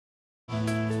Hello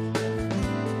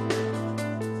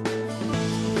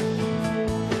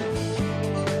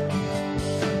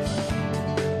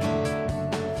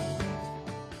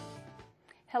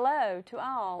to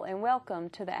all and welcome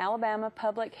to the Alabama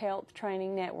Public Health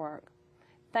Training Network.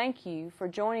 Thank you for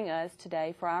joining us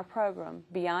today for our program,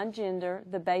 Beyond Gender,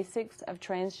 the Basics of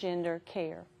Transgender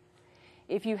Care.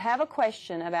 If you have a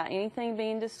question about anything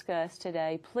being discussed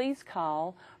today, please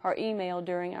call or email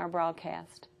during our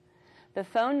broadcast. The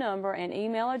phone number and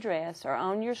email address are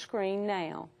on your screen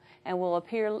now and will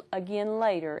appear again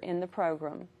later in the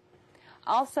program.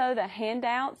 Also, the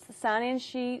handouts, sign-in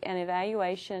sheet, and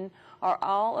evaluation are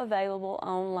all available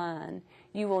online.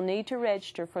 You will need to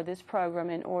register for this program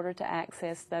in order to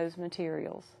access those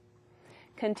materials.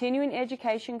 Continuing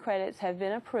education credits have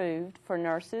been approved for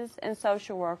nurses and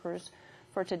social workers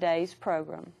for today's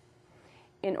program.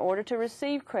 In order to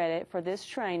receive credit for this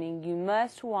training, you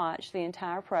must watch the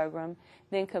entire program,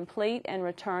 then complete and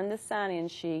return the sign-in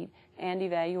sheet and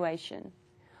evaluation.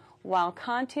 While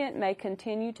content may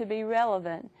continue to be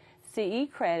relevant, CE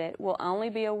credit will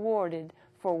only be awarded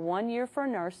for 1 year for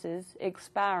nurses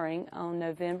expiring on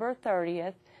November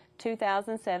 30th,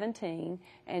 2017,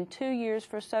 and 2 years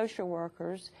for social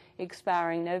workers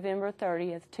expiring November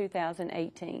 30th,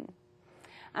 2018.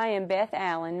 I am Beth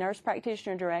Allen, Nurse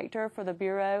Practitioner Director for the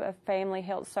Bureau of Family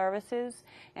Health Services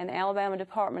and the Alabama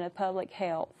Department of Public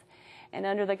Health. And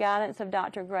under the guidance of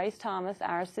Dr. Grace Thomas,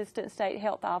 our Assistant State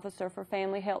Health Officer for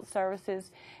Family Health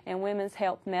Services and Women's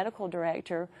Health Medical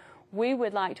Director, we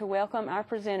would like to welcome our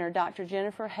presenter, Dr.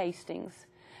 Jennifer Hastings.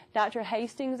 Dr.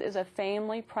 Hastings is a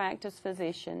family practice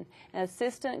physician and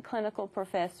assistant clinical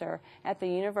professor at the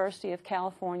University of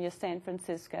California, San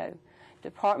Francisco,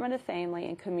 Department of Family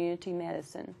and Community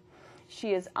Medicine.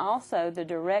 She is also the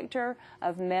Director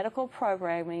of Medical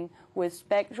Programming with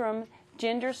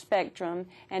Gender Spectrum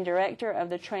and Director of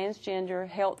the Transgender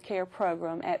Healthcare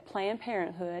Program at Planned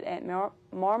Parenthood at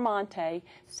Marmonte,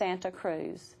 Santa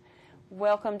Cruz.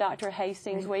 Welcome, Dr.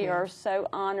 Hastings. We are so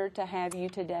honored to have you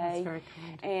today. That's very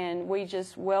kind. And we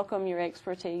just welcome your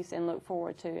expertise and look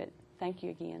forward to it. Thank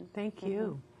you again. Thank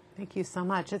you. Thank you so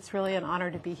much. It's really an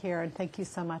honor to be here, and thank you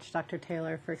so much, Dr.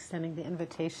 Taylor, for extending the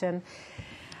invitation.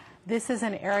 This is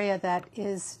an area that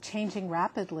is changing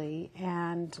rapidly,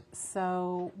 and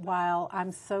so while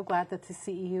I'm so glad that the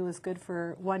CEU is good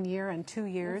for 1 year and 2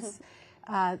 years,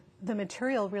 the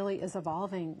material really is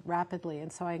evolving rapidly,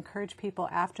 and so I encourage people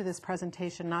after this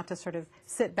presentation not to sort of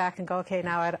sit back and go, okay,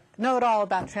 now I know it all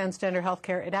about transgender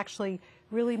healthcare. It actually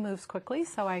really moves quickly,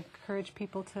 so I encourage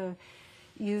people to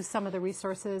use some of the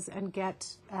resources and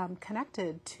get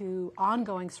connected to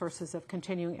ongoing sources of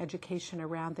continuing education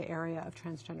around the area of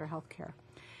transgender healthcare.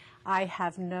 I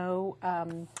have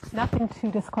nothing to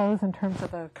disclose in terms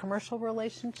of a commercial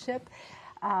relationship,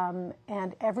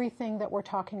 and everything that we're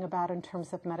talking about in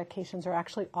terms of medications are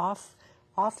actually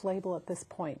off-label at this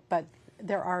point, but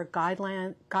there are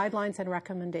guidelines and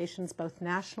recommendations both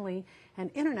nationally and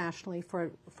internationally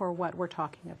for what we're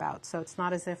talking about. So it's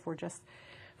not as if we're just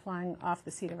flying off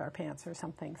the seat of our pants or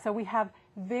something. So we have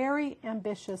very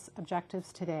ambitious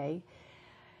objectives today.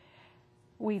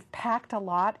 We've packed a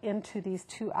lot into these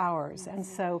 2 hours, and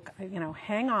so,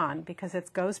 hang on, because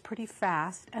it goes pretty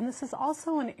fast. And this is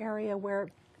also an area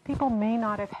where people may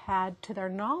not have had, to their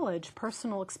knowledge,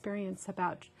 personal experience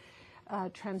about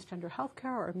transgender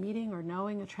healthcare or meeting or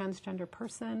knowing a transgender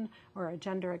person or a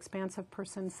gender expansive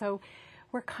person. So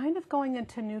we're kind of going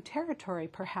into new territory,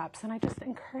 perhaps, and I just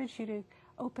encourage you to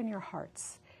open your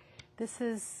hearts. This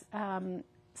is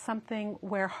something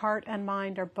where heart and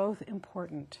mind are both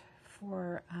important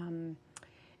for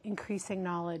increasing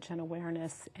knowledge and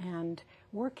awareness and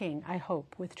working, I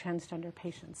hope, with transgender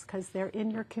patients, because they're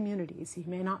in your communities. You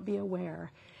may not be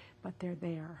aware, but they're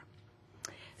there.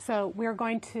 So we're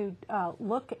going to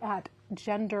look at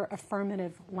gender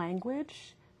affirmative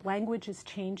language. Language is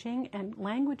changing, and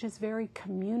language is very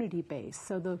community-based.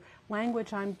 So the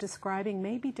language I'm describing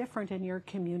may be different in your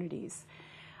communities.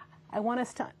 I want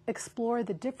us to explore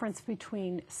the difference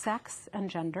between sex and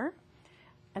gender,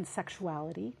 and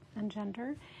sexuality and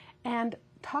gender, and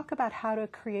talk about how to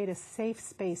create a safe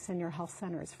space in your health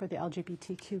centers for the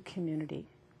LGBTQ community.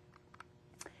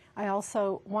 I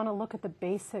also want to look at the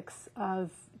basics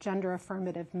of gender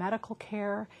affirmative medical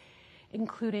care,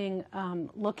 including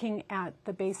looking at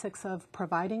the basics of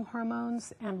providing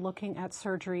hormones and looking at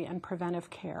surgery and preventive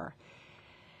care.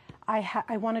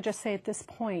 I want to just say at this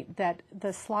point that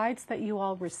the slides that you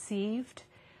all received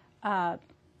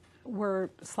were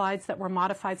slides that were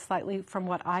modified slightly from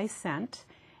what I sent,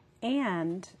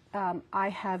 And I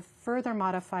have further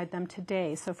modified them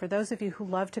today. So for those of you who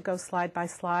love to go slide by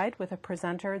slide with a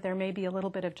presenter, there may be a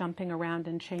little bit of jumping around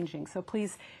and changing. So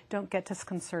please don't get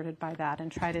disconcerted by that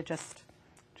and try to just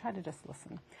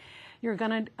listen. You're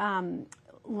going to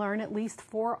learn at least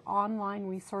 4 online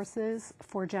resources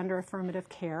for gender affirmative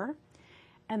care.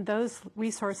 And those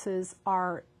resources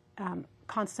are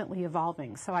constantly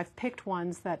evolving. So I've picked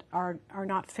ones that are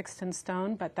not fixed in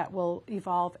stone, but that will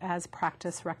evolve as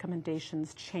practice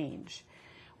recommendations change.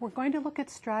 We're going to look at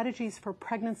strategies for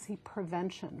pregnancy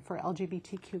prevention for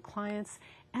LGBTQ clients,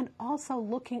 and also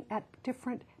looking at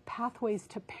different pathways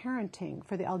to parenting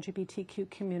for the LGBTQ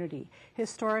community.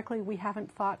 Historically, we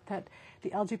haven't thought that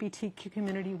the LGBTQ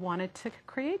community wanted to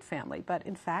create family, but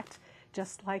in fact,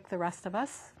 just like the rest of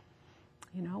us,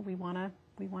 you know, we want to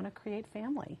create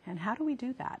family. And how do we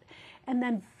do that? And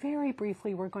then very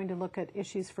briefly, we're going to look at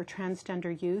issues for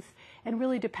transgender youth, and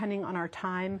really depending on our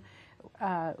time,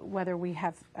 whether we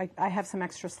have, I have some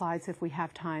extra slides if we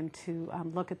have time to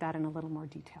look at that in a little more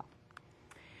detail.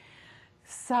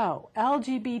 So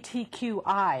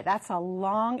LGBTQI, that's a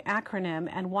long acronym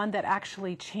and one that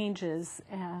actually changes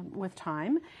with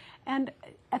time. And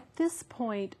at this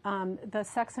point, the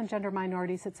sex and gender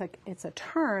minorities, it's a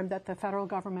term that the federal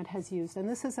government has used. And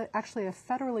this is actually a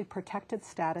federally protected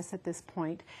status at this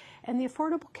point. And the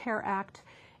Affordable Care Act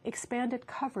expanded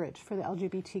coverage for the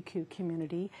LGBTQ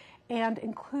community and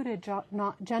included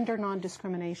gender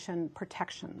non-discrimination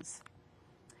protections.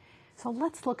 So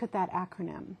let's look at that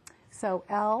acronym. So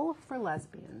L for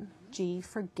lesbian, G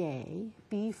for gay,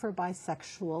 B for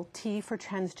bisexual, T for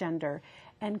transgender,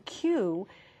 and Q,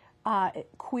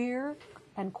 queer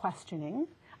and questioning.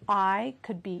 I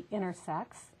could be intersex,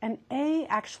 and A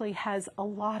actually has a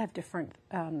lot of different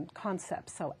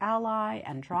concepts. So ally,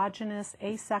 androgynous,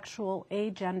 asexual,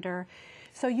 agender.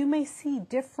 So you may see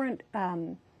different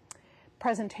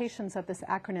presentations of this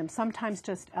acronym, sometimes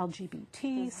just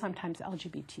LGBT, sometimes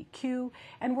LGBTQ,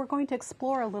 and we're going to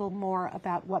explore a little more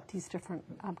about what these different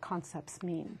concepts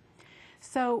mean.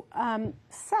 So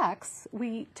sex,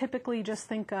 we typically just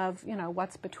think of, you know,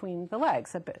 what's between the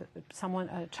legs.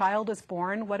 A child is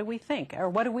born, what do we think? Or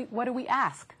what do we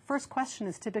ask? First question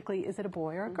is typically, is it a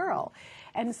boy or a girl?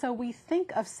 And so we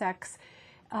think of sex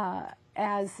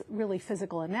as really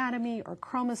physical anatomy or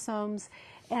chromosomes.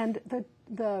 And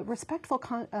the respectful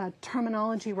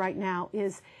terminology right now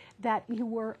is that you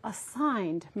were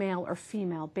assigned male or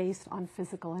female based on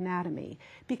physical anatomy.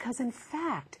 Because in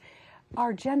fact,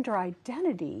 our gender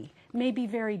identity may be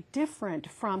very different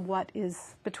from what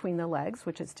is between the legs,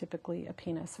 which is typically a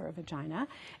penis or a vagina.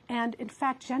 And in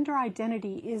fact, gender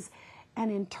identity is an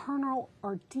internal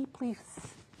or deeply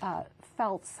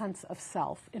felt sense of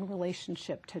self in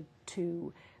relationship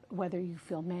to whether you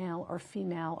feel male or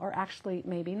female, or actually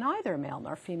maybe neither male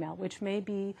nor female, which may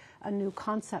be a new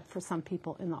concept for some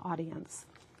people in the audience.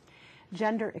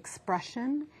 Gender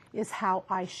expression is how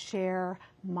I share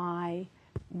my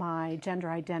gender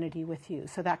identity with you.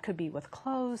 So that could be with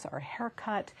clothes or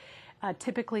haircut.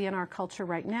 Typically in our culture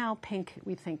right now, pink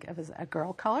we think of as a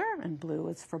girl color and blue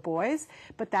is for boys,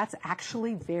 but that's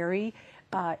actually very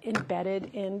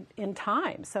embedded in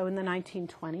time. So in the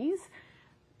 1920s,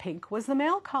 pink was the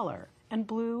male color and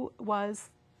blue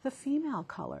was the female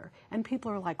color. And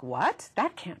people are like, what?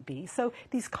 That can't be. So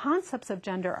these concepts of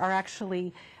gender are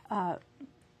actually,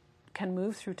 can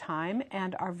move through time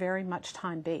and are very much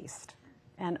time-based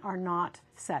and are not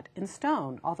set in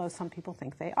stone, although some people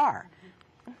think they are.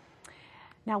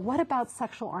 Now, what about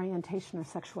sexual orientation or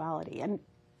sexuality? And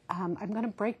I'm going to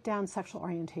break down sexual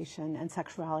orientation and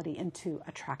sexuality into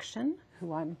attraction,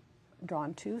 who I'm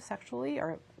drawn to sexually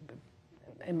or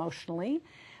emotionally,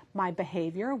 my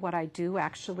behavior, what I do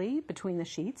actually between the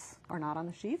sheets or not on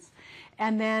the sheets,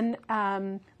 and then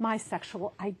my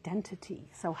sexual identity,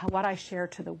 so what I share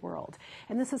to the world.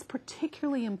 And this is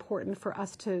particularly important for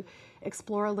us to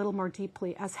explore a little more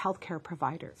deeply as healthcare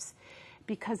providers,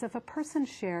 because if a person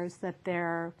shares that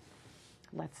they're,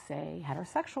 let's say,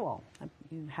 heterosexual,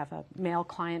 you have a male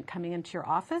client coming into your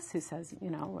office who says, you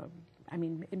know, I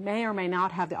mean, it may or may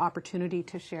not have the opportunity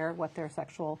to share what their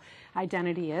sexual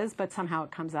identity is, but somehow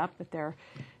it comes up that they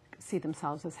see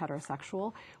themselves as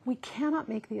heterosexual. We cannot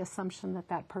make the assumption that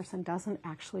that person doesn't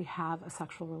actually have a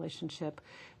sexual relationship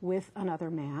with another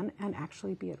man and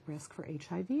actually be at risk for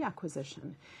HIV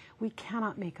acquisition. We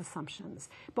cannot make assumptions,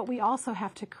 but we also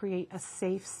have to create a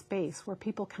safe space where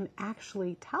people can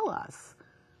actually tell us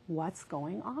what's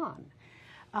going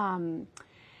on.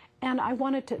 And I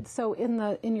wanted to, so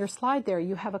in your slide there,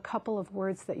 you have a couple of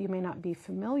words that you may not be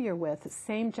familiar with.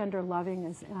 Same gender loving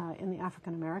is in the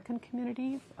African American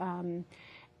community,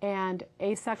 And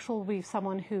asexual will be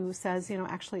someone who says, you know,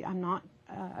 actually I'm not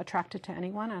attracted to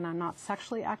anyone and I'm not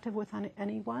sexually active with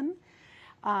anyone.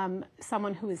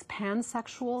 Someone who is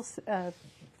pansexual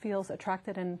feels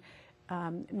attracted and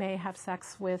may have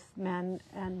sex with men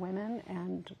and women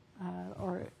and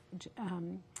or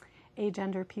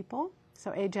agender people.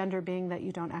 So agender being that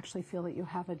you don't actually feel that you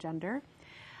have a gender.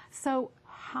 So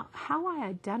how I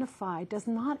identify does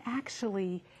not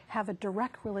actually have a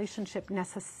direct relationship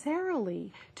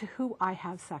necessarily to who I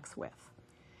have sex with.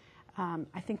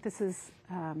 I think this is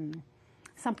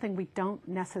something we don't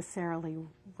necessarily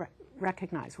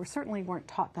recognize. We certainly weren't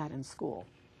taught that in school.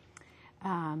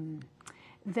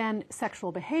 Then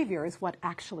sexual behavior is what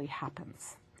actually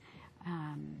happens.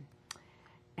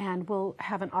 And we'll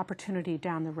have an opportunity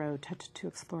down the road to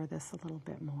explore this a little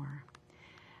bit more.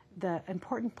 The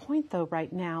important point, though,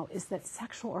 right now is that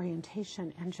sexual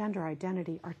orientation and gender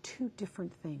identity are two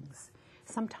different things.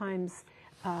 Sometimes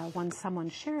when someone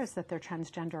shares that they're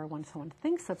transgender or when someone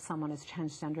thinks of someone as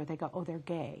transgender, they go, oh, they're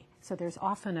gay. So there's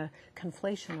often a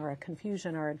conflation or a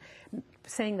confusion or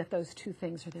saying that those two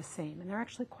things are the same, and they're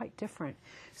actually quite different.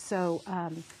 So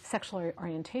sexual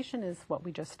orientation is what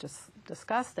we just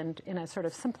discussed, and in a sort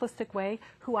of simplistic way,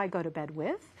 who I go to bed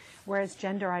with, whereas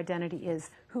gender identity is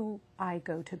who I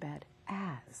go to bed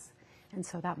as. And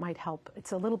so that might help.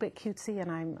 It's a little bit cutesy,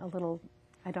 and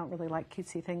I don't really like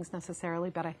cutesy things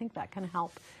necessarily, but I think that can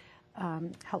help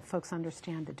folks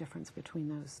understand the difference between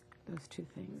those two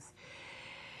things.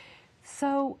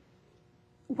 So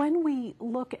when we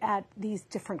look at these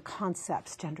different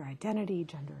concepts, gender identity,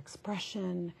 gender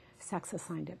expression, sex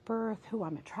assigned at birth, who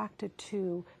I'm attracted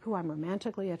to, who I'm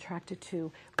romantically attracted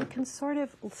to, we can sort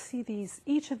of see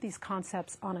each of these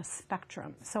concepts on a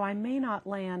spectrum. So I may not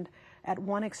land at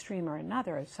one extreme or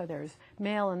another. So there's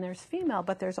male and there's female,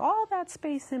 but there's all that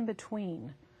space in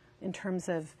between in terms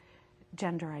of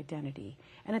gender identity.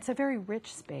 And it's a very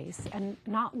rich space and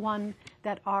not one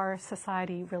that our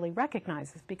society really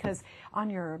recognizes, because on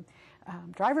your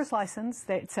driver's license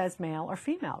it says male or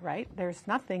female, right? There's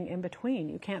nothing in between.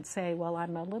 You can't say, well,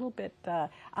 I'm a little bit,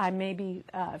 I may be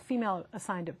female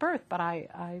assigned at birth, but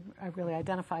I really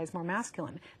identify as more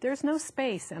masculine. There's no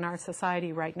space in our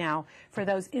society right now for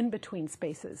those in-between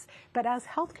spaces. But as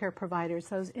healthcare providers,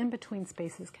 those in-between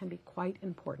spaces can be quite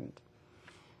important.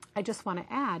 I just want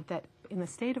to add that in the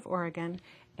state of Oregon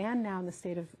and now in the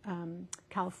state of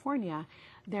California,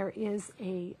 there is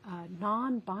a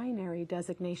non-binary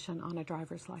designation on a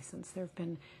driver's license. There have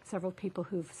been several people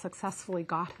who've successfully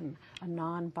gotten a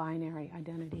non-binary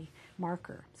identity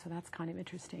marker, so that's kind of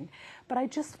interesting. But I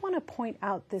just want to point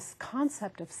out this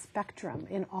concept of spectrum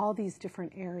in all these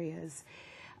different areas.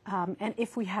 And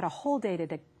if we had a whole day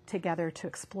together to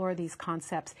explore these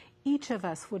concepts, each of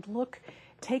us would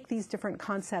take these different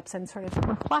concepts and sort of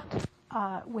reflect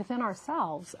within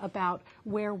ourselves about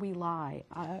where we lie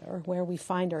or where we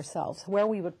find ourselves, where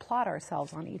we would plot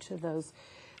ourselves on each of those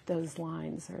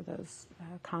lines or those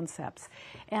concepts.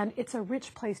 And it's a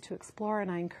rich place to explore,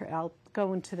 and I'll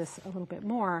go into this a little bit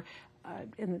more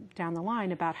down the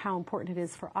line about how important it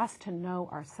is for us to know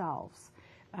ourselves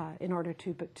in order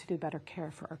to do better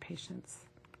care for our patients.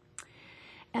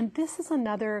 And this is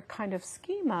another kind of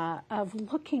schema of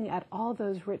looking at all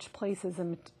those rich places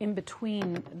in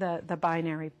between the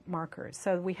binary markers.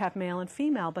 So we have male and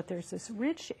female, but there's this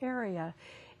rich area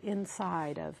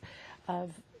inside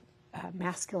of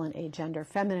masculine agender,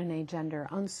 feminine agender,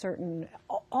 uncertain,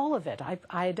 all of it. I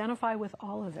identify with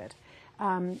all of it.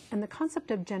 And the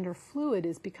concept of gender fluid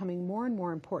is becoming more and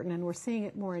more important, and we're seeing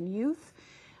it more in youth,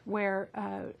 where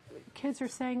kids are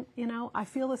saying, you know, I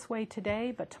feel this way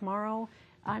today, but tomorrow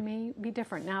I may be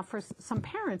different. Now, for some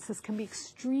parents, this can be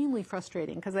extremely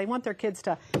frustrating because they want their kids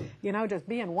to, you know, just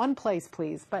be in one place,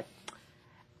 please. But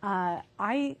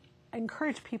I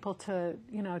encourage people to,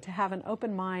 you know, to have an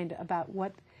open mind about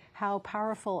how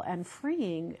powerful and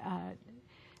freeing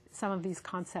some of these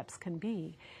concepts can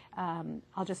be.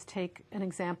 I'll just take an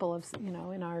example of, you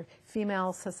know, in our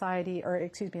female society, or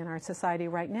excuse me, in our society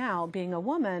right now, being a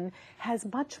woman has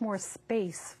much more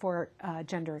space for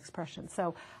gender expression.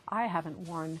 So I haven't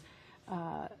worn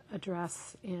a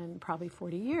dress in probably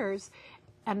 40 years,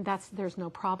 and there's no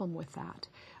problem with that.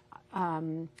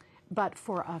 But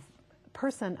for a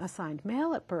person assigned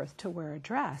male at birth to wear a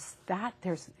dress,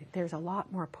 there's a lot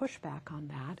more pushback on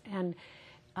that. And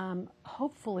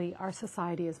hopefully our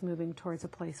society is moving towards a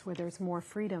place where there's more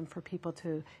freedom for people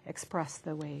to express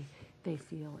the way they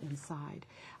feel inside.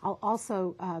 I'll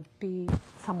also be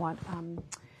somewhat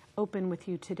open with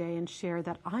you today and share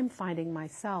that I'm finding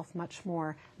myself much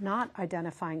more not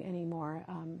identifying anymore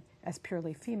as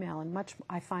purely female, and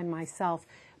I find myself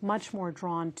much more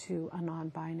drawn to a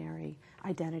non-binary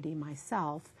identity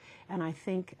myself, and I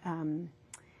think I'm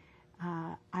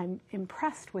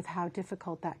impressed with how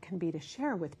difficult that can be to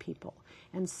share with people.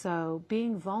 And so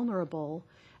being vulnerable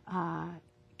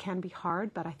can be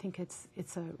hard, but I think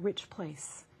it's a rich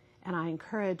place. And I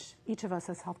encourage each of us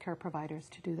as healthcare providers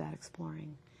to do that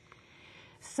exploring.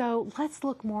 So let's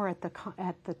look more at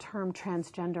the term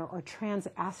transgender or trans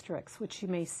asterisk, which you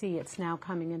may see it's now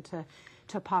coming into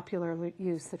popular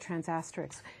use, the trans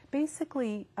asterisk.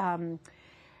 Basically, the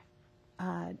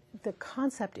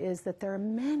concept is that there are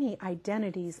many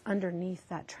identities underneath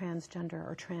that transgender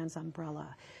or trans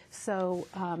umbrella. So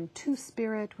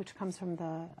two-spirit, which comes from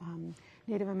the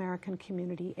Native American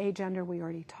community, agender, we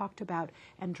already talked about,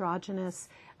 androgynous.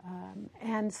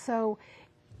 And so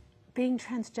being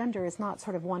transgender is not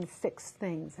sort of one fixed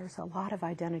thing. There's a lot of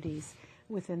identities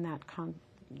within that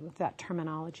with that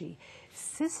terminology.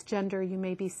 Cisgender you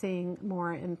may be seeing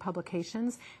more in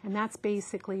publications, and that's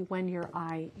basically when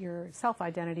your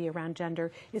self-identity around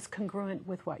gender is congruent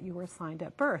with what you were assigned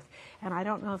at birth. And I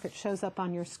don't know if it shows up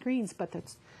on your screens, but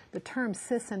the term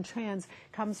cis and trans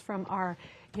comes from our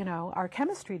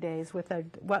chemistry days with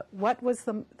what was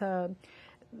the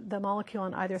molecule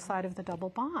on either side of the double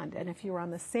bond. And if you were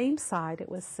on the same side, it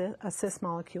was a cis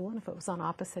molecule, and if it was on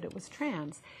opposite, it was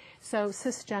trans. So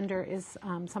cisgender is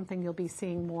something you'll be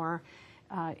seeing more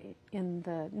in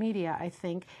the media, I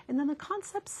think. And then the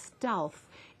concept stealth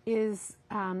is,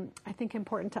 I think,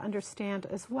 important to understand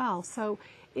as well. So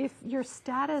if your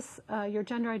status, your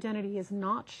gender identity is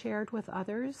not shared with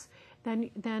others,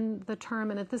 then the term,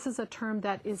 and this is a term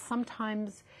that is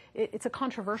sometimes, it's a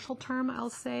controversial term, I'll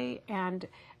say, and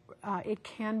it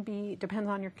can be, depends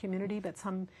on your community, but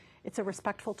it's a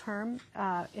respectful term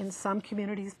in some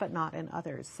communities, but not in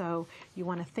others. So you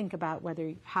want to think about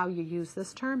how you use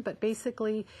this term, but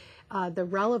basically the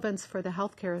relevance for the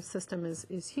healthcare system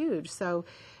is huge. So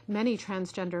many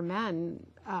transgender men,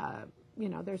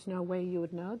 there's no way you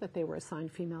would know that they were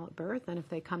assigned female at birth, and if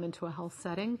they come into a health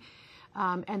setting,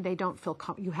 and they don't feel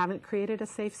you haven't created a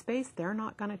safe space, they're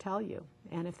not going to tell you.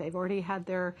 And if they've already had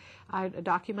their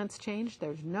documents changed,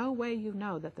 there's no way you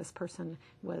know that this person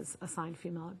was assigned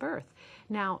female at birth.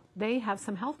 Now, they have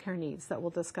some healthcare needs that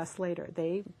we'll discuss later.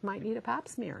 They might need a pap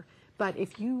smear. But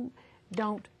if you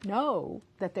don't know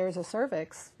that there's a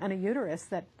cervix and a uterus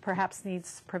that perhaps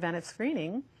needs preventive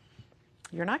screening,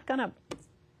 you're not going to,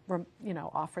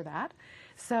 offer that.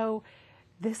 So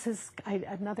this is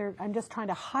I'm just trying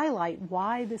to highlight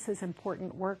why this is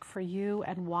important work for you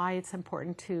and why it's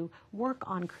important to work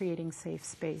on creating safe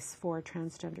space for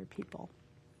transgender people.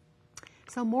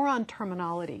 So more on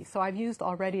terminology. So I've used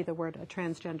already the word a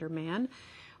transgender man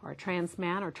or a trans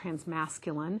man or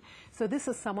transmasculine. So this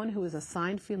is someone who is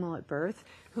assigned female at birth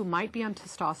who might be on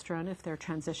testosterone if they're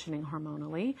transitioning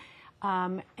hormonally.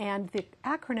 And the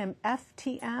acronym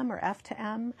FTM or F to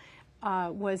M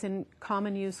was in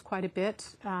common use quite a bit,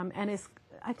 and is,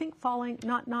 I think,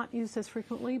 not used as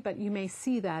frequently, but you may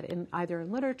see that in either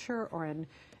in literature or in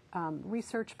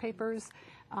research papers,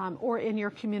 or in your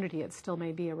community. It still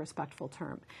may be a respectful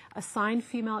term. Assigned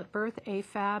female at birth,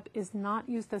 AFAB, is not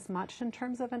used as much in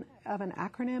terms of an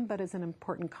acronym, but is an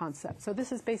important concept. So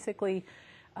this is basically,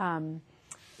 so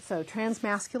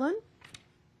transmasculine,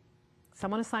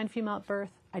 someone assigned female at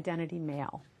birth, identity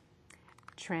male.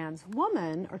 Trans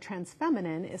woman or trans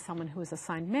feminine is someone who is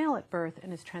assigned male at birth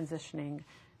and is transitioning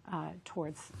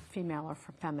towards female or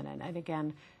feminine. And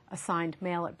again, assigned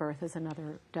male at birth is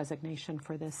another designation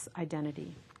for this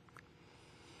identity.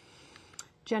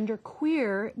 Gender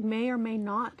queer may or may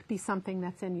not be something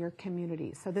that's in your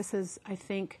community. So this is, I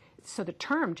think, so the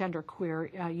term gender queer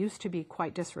used to be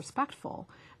quite disrespectful,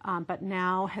 but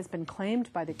now has been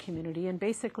claimed by the community and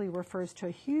basically refers to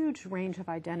a huge range of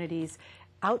identities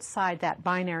outside that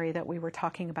binary that we were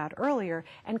talking about earlier,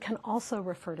 and can also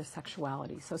refer to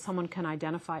sexuality. So someone can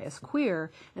identify as queer,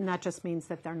 and that just means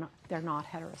that they're not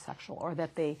heterosexual, or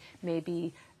that they may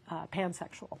be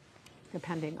pansexual,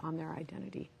 depending on their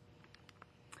identity.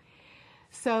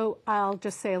 So I'll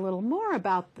just say a little more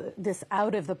about this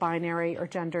out of the binary or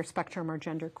gender spectrum or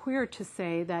gender queer, to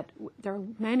say that there are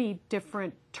many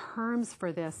different terms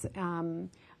for this,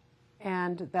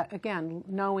 and that, again,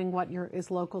 knowing what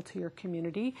is local to your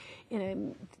community.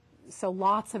 So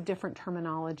lots of different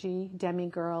terminology: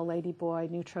 demigirl,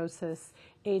 ladyboy, neutrosis,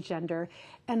 agender,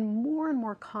 and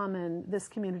more common, this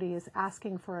community is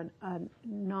asking for a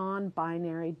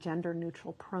non-binary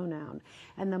gender-neutral pronoun.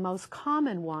 And the most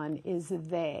common one is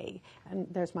they. And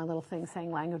there's my little thing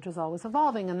saying language is always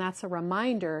evolving, and that's a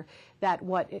reminder that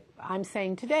what I'm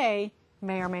saying today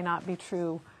may or may not be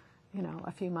true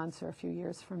a few months or a few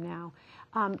years from now.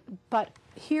 But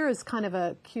here is kind of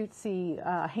a cutesy,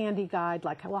 handy guide,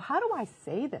 like, well, how do I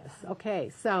say this?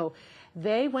 Okay, so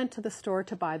they went to the store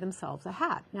to buy themselves a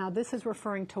hat. Now, this is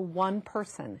referring to one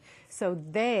person. So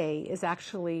they is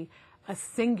actually a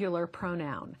singular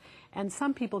pronoun. And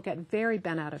some people get very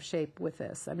bent out of shape with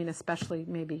this. I mean, especially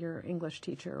maybe your English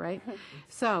teacher, right?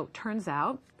 So turns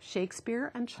out Shakespeare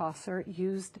and Chaucer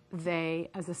used they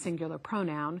as a singular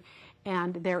pronoun.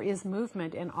 And there is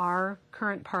movement in our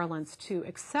current parlance to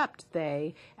accept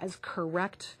they as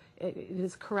correct. It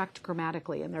is correct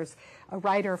grammatically. And there's a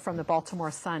writer from the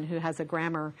Baltimore Sun who has a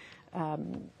grammar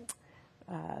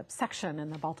section in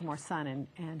the Baltimore Sun,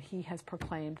 and he has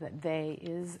proclaimed that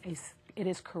it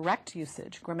is correct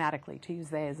usage grammatically to use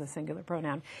they as a singular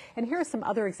pronoun. And here are some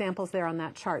other examples there on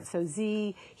that chart. So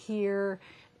sie, here,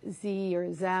 sie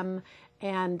or them,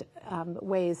 and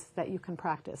ways that you can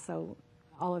practice. So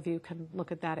all of you can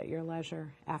look at that at your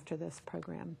leisure after this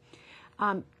program.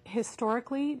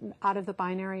 Historically, out of the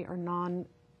binary or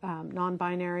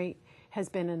non-binary has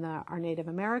been in our Native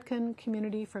American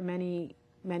community for many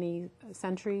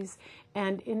centuries,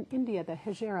 and in India, the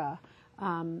Hijra.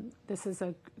 This is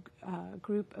a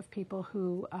group of people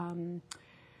who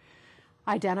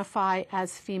identify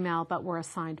as female but were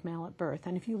assigned male at birth.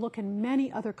 And if you look in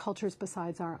many other cultures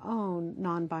besides our own,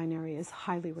 non-binary is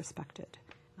highly respected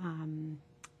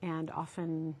and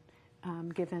often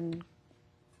given.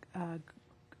 The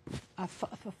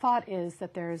thought is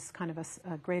that there's kind of a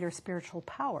greater spiritual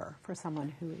power for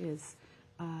someone who is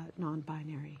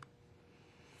non-binary.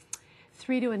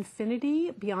 3 to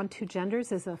Infinity, Beyond Two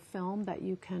Genders is a film that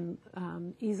you can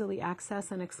easily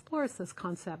access and explores this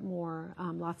concept more.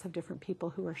 Lots of different people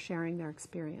who are sharing their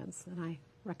experience, and I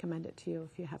recommend it to you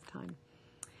if you have time.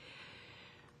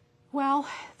 Well,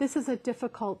 this is a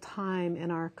difficult time in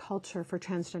our culture for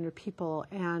transgender people,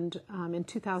 and in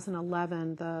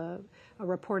 2011, a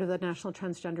report of the National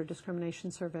Transgender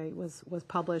Discrimination Survey was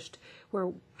published.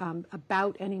 We're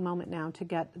about any moment now to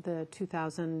get the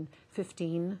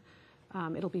 2015.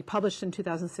 It'll be published in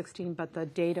 2016, but the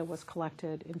data was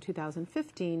collected in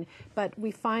 2015. But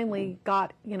we finally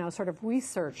got, sort of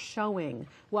research showing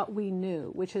what we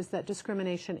knew, which is that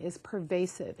discrimination is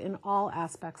pervasive in all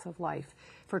aspects of life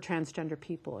for transgender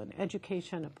people in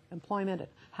education, employment,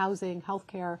 housing,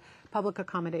 healthcare, public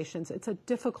accommodations. It's a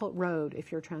difficult road if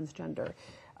you're transgender.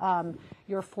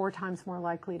 You're 4 times more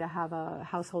likely to have a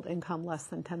household income less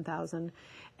than $10,000,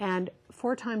 and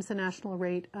 4 times the national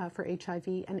rate for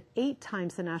HIV, and 8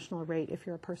 times the national rate if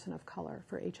you're a person of color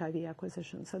for HIV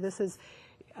acquisition. So this is,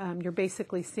 you're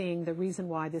basically seeing the reason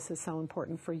why this is so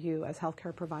important for you as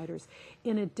healthcare providers.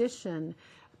 In addition,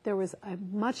 there was a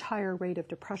much higher rate of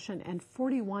depression and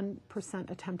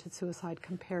 41% attempted suicide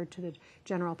compared to the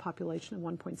general population of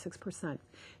 1.6%.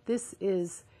 This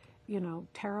is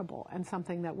terrible, and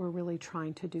something that we're really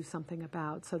trying to do something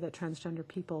about so that transgender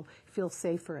people feel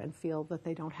safer and feel that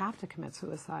they don't have to commit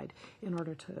suicide in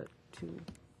order to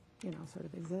sort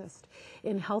of exist.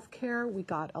 In healthcare, we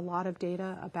got a lot of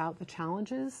data about the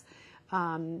challenges,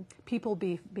 people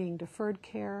being deferred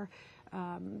care.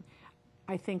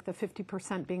 I think the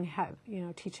 50% being,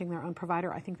 teaching their own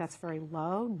provider, I think that's very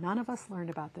low. None of us learned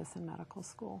about this in medical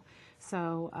school.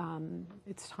 So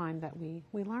it's time that we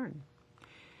learn.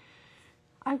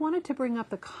 I wanted to bring up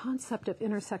the concept of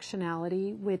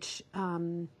intersectionality, which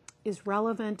is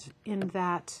relevant in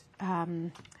that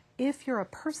if you're a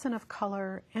person of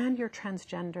color and you're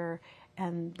transgender,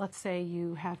 and let's say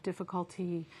you have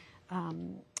difficulty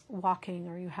walking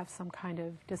or you have some kind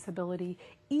of disability,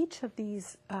 each of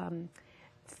these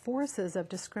forces of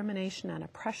discrimination and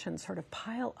oppression sort of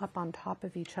pile up on top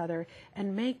of each other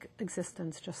and make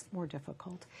existence just more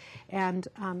difficult. And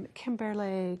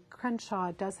Kimberly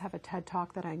Crenshaw does have a TED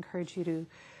Talk that I encourage you to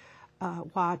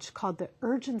watch called The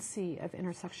Urgency of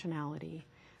Intersectionality.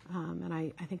 And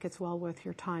I think it's well worth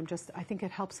your time. I think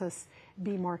it helps us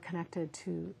be more connected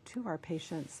to our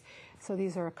patients. So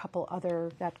these are a couple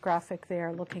other, that graphic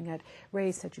there looking at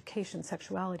race, education,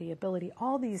 sexuality, ability,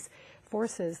 all these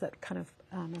forces that kind of,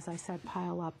 as I said,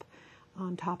 pile up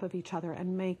on top of each other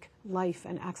and make life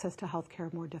and access to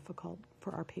healthcare more difficult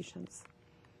for our patients.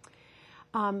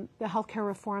 The healthcare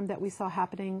reform that we saw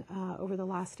happening over the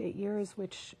last 8 years,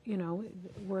 which,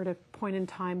 we're at a point in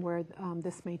time where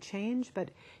this may change,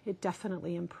 but it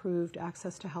definitely improved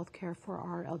access to healthcare for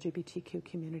our LGBTQ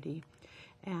community.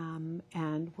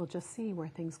 And we'll just see where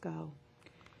things go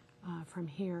from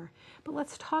here. But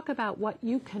let's talk about what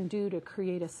you can do to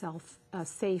create a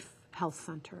safe health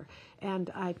center. And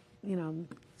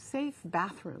safe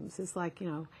bathrooms is like,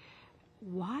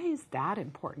 why is that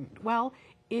important? Well,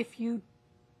 if you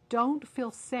don't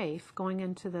feel safe going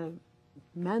into the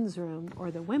men's room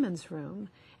or the women's room.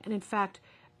 And in fact,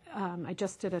 I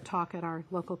just did a talk at our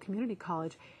local community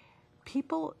college.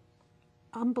 People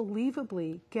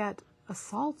unbelievably get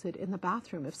assaulted in the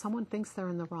bathroom if someone thinks they're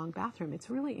in the wrong bathroom. It's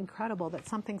really incredible that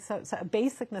something so a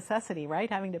basic necessity, right?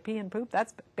 Having to pee and poop,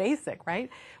 that's basic, right?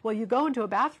 Well, you go into a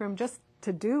bathroom just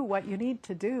to do what you need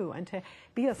to do, and to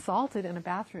be assaulted in a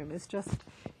bathroom is just,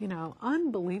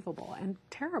 unbelievable and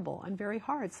terrible and very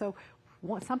hard. So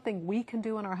something we can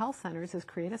do in our health centers is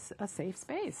create a safe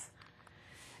space.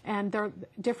 And there are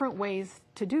different ways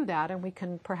to do that, and we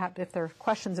can perhaps, if there are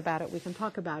questions about it, we can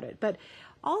talk about it. But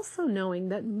also knowing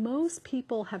that most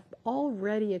people have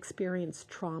already experienced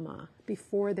trauma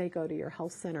before they go to your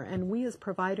health center. And we as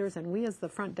providers and we as the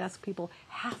front desk people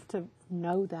have to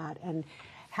know that and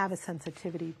have a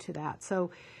sensitivity to that. So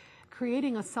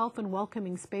creating a self and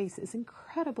welcoming space is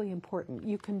incredibly important.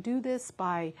 You can do this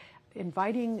by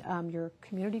inviting your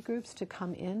community groups to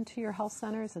come into your health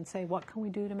centers and say, what can we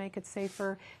do to make it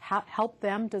safer? Help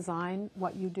them design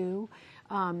what you do.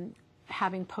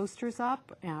 Having posters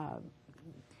up,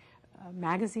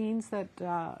 magazines that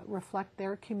reflect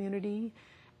their community.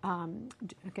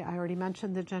 Okay, I already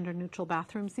mentioned the gender-neutral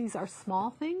bathrooms. These are small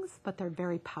things, but they're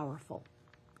very powerful.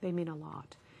 They mean a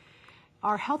lot.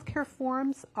 Our healthcare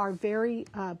forms are very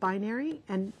binary,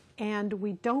 and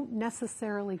we don't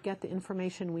necessarily get the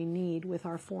information we need with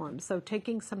our forms. So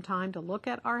taking some time to look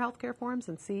at our healthcare forms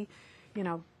and see,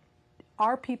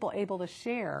 are people able to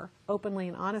share openly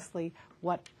and honestly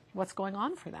what's going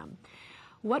on for them?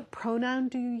 What pronoun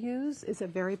do you use is a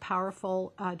very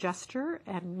powerful gesture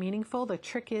and meaningful. The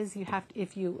trick is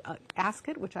if you ask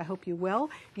it, which I hope you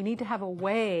will, you need to have a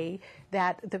way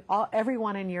that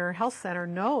everyone in your health center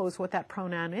knows what that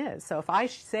pronoun is. So if I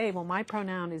say, well, my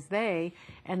pronoun is they,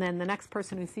 and then the next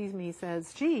person who sees me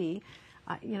says she,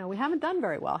 we haven't done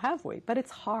very well, have we? But it's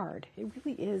hard. It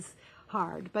really is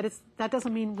hard. But that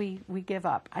doesn't mean we give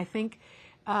up. I think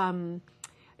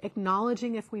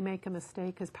acknowledging if we make a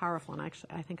mistake is powerful, and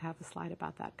actually I think I have a slide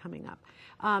about that coming up.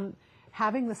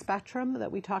 Having the spectrum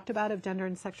that we talked about of gender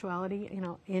and sexuality,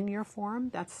 in your form,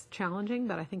 that's challenging,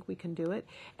 but I think we can do it.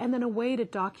 And then a way to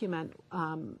document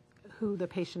who the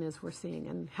patient is we're seeing,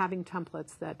 and having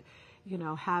templates that,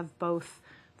 have both,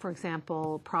 for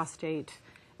example, prostate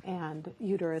and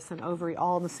uterus and ovary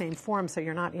all in the same form, so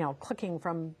you're not, clicking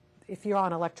from, if you're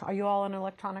on are you all on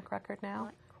electronic record now?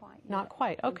 Not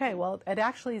quite. Okay, well, it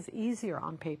actually is easier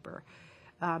on paper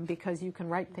because you can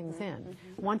write things in.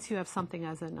 Once you have something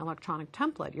as an electronic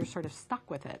template, you're sort of stuck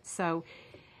with it. So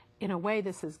in a way,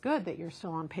 this is good that you're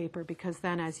still on paper, because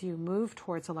then as you move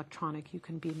towards electronic, you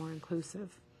can be more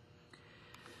inclusive.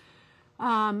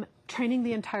 Training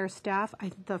the entire staff.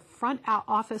 The front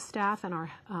office staff and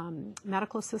our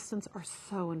medical assistants are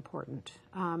so important.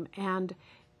 And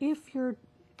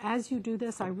as you do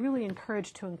this, I really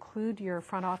encourage to include your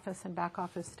front office and back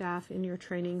office staff in your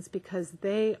trainings, because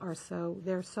they're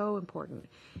so important.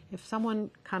 If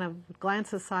someone kind of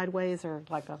glances sideways or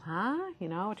like, a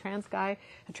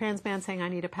trans man saying, I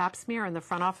need a pap smear, and the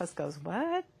front office goes,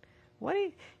 what?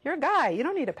 You're a guy, you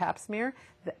don't need a pap smear.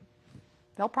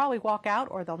 They'll probably walk out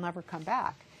or they'll never come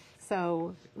back.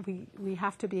 So we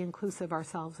have to be inclusive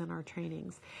ourselves in our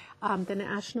trainings. The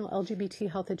National LGBT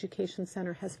Health Education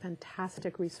Center has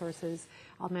fantastic resources.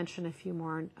 I'll mention a few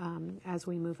more as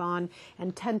we move on.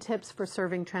 And 10 Tips for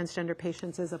Serving Transgender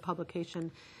Patients is a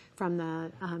publication from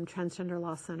the Transgender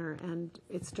Law Center. And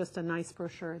it's just a nice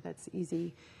brochure that's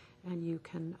easy, and you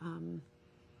can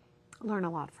learn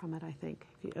a lot from it, I think,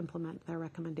 if you implement their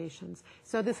recommendations.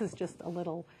 So this is just a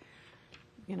little,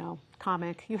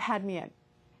 comic. You had me at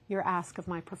your ask of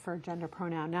my preferred gender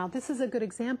pronoun. Now, this is a good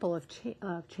example of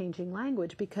changing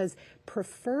language, because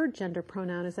preferred gender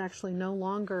pronoun is actually no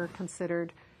longer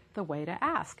considered the way to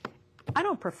ask. I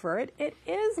don't prefer it. It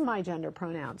is my gender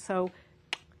pronoun. So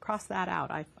cross that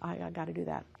out. I got to do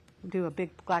that. Do a big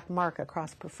black mark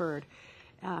across preferred.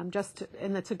 And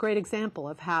that's a great example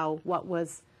of how what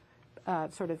was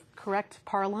sort of correct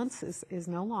parlance is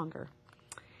no longer.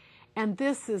 And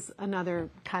this is another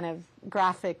kind of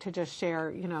graphic to just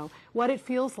share, what it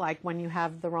feels like when you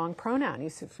have the wrong pronoun. You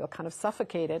feel kind of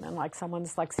suffocated and like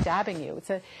someone's like stabbing you. It's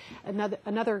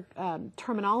another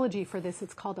terminology for this.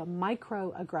 It's called a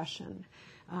microaggression.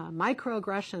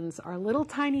 Microaggressions are little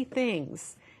tiny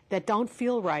things that don't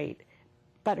feel right,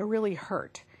 but really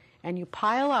hurt. And you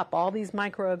pile up all these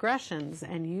microaggressions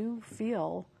and you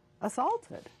feel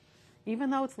assaulted.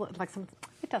 Even though it's like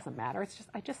it doesn't matter. It's just,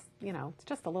 it's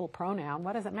just a little pronoun.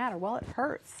 What does it matter? Well, it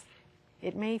hurts.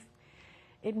 It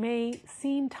may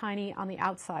seem tiny on the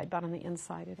outside, but on the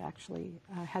inside, it actually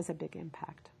has a big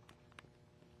impact.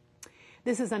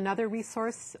 This is another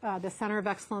resource, the Center of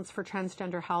Excellence for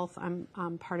Transgender Health.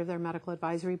 I'm part of their medical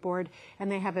advisory board,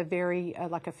 and they have a very,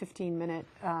 like a 15-minute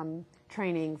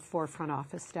training for front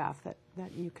office staff that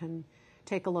you can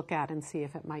take a look at and see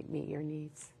if it might meet your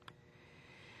needs.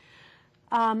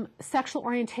 Sexual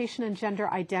orientation and gender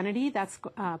identity, that's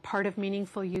part of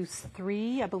Meaningful Use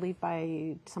 3. I believe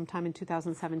by sometime in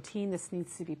 2017, this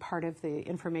needs to be part of the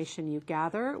information you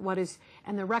gather.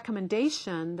 And the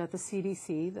recommendation that the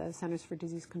CDC, the Centers for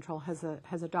Disease Control,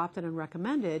 has adopted and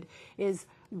recommended is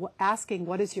asking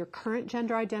what is your current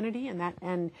gender identity,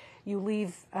 and you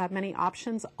leave many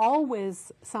options,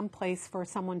 always some place for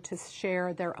someone to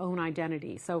share their own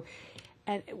identity. So,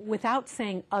 and without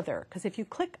saying other, because if you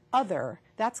click other,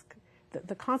 that's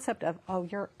the concept of, oh,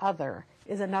 you're other,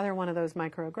 is another one of those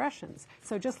microaggressions.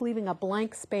 So just leaving a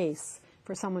blank space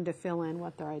for someone to fill in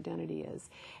what their identity is.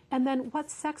 And then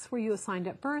what sex were you assigned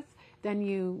at birth? Then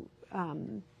you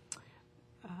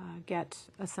get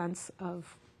a sense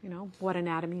of, what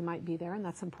anatomy might be there, and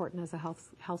that's important as a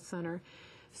health center.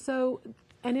 So,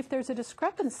 and if there's a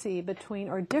discrepancy between,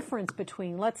 or difference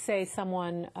between, let's say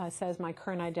someone says my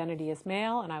current identity is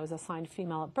male and I was assigned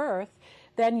female at birth,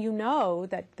 then you know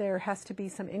that there has to be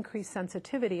some increased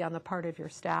sensitivity on the part of your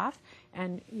staff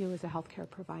and you as a healthcare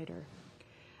provider.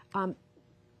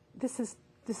 This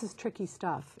is tricky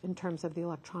stuff in terms of the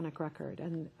electronic record,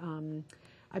 and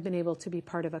I've been able to be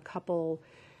part of a couple.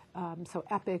 So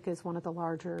EPIC is one of the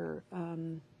larger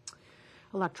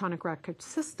electronic record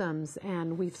systems,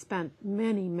 and we've spent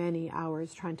many, many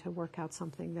hours trying to work out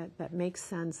something that makes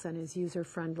sense and is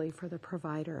user-friendly for the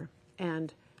provider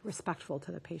and respectful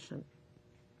to the patient.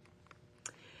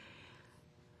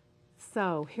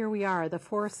 So here we are. The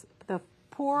poor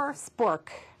spork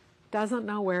doesn't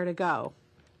know where to go,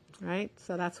 right?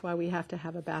 So that's why we have to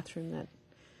have a bathroom that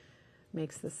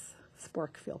makes this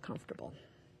spork feel comfortable.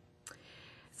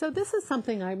 So this is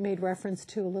something I made reference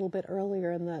to a little bit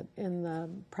earlier in the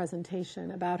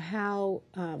presentation about how,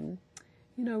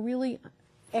 really,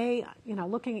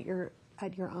 looking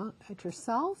at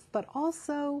yourself, but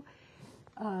also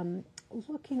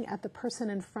looking at the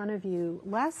person in front of you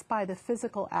less by the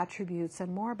physical attributes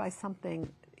and more by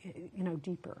something,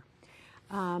 deeper.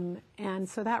 And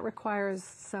so that requires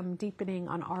some deepening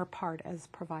on our part as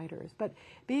providers. But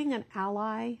being an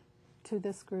ally to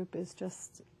this group is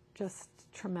just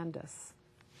tremendous,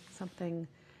 something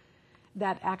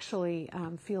that actually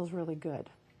feels really good,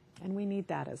 and we need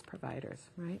that as providers,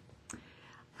 right?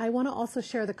 I want to also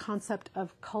share the concept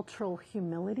of cultural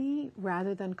humility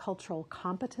rather than cultural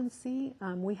competency.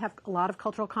 We have a lot of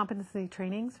cultural competency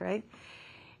trainings, right?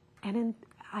 And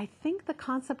I think the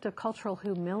concept of cultural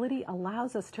humility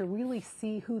allows us to really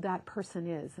see who that person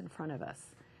is in front of us.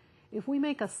 If we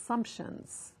make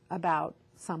assumptions about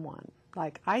someone,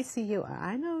 like, I see you,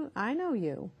 I know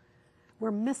you,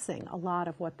 we're missing a lot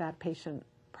of what that patient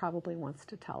probably wants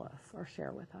to tell us or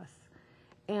share with us.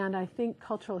 And I think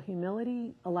cultural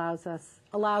humility allows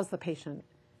the patient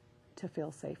to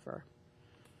feel safer.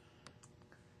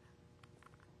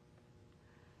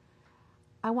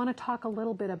 I want to talk a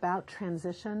little bit about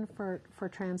transition for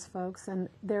trans folks, and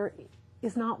there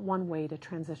is not one way to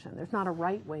transition. There's not a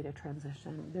right way to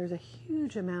transition. There's a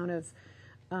huge amount of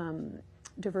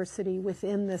diversity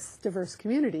within this diverse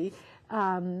community.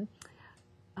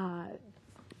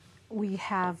 We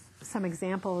have some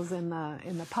examples in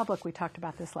the public. We talked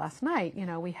about this last night.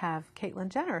 We have Caitlyn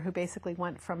Jenner, who basically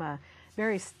went from a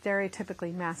very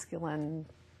stereotypically masculine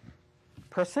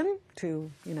person to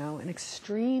an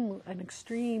extremely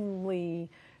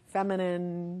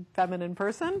feminine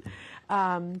person.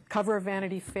 Cover of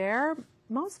Vanity Fair.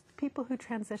 Most people who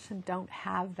transition don't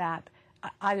have that.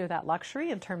 Either that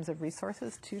luxury in terms of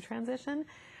resources to transition,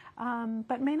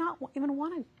 but may not even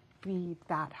want to be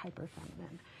that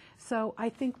hyper-feminine. So I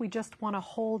think we just want to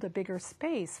hold a bigger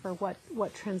space for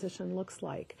what transition looks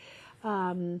like.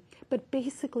 But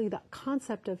basically the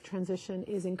concept of transition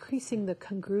is increasing the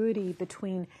congruity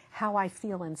between how I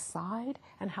feel inside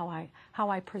and how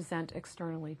I present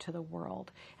externally to the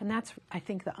world. And that's, I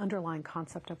think, the underlying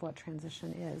concept of what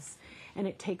transition is. And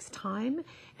it takes time,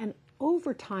 and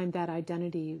over time that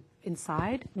identity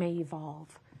inside may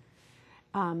evolve.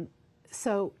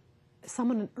 So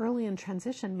someone early in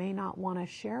transition may not want to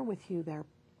share with you their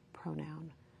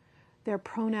pronoun. Their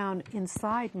pronoun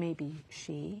inside may be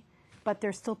she, but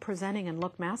they're still presenting and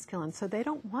look masculine, so they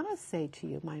don't want to say to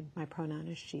you, my pronoun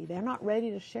is she. They're not ready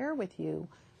to share with you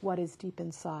what is deep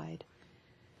inside.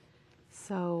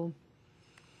 So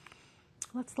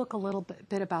let's look a little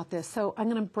bit about this. So I'm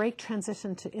going to break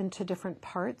transition into different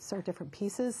parts or different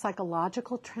pieces.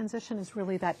 Psychological transition is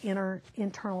really that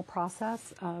internal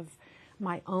process of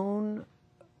my own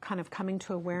kind of coming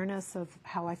to awareness of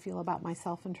how I feel about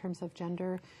myself in terms of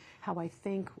gender, how I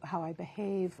think, how I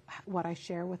behave, what I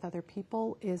share with other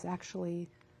people is actually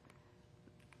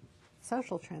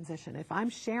social transition. If I'm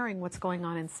sharing what's going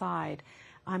on inside,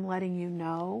 I'm letting you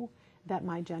know that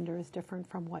my gender is different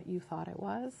from what you thought it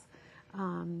was.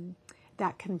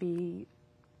 That can be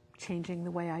changing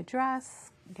the way I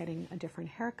dress, getting a different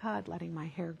haircut, letting my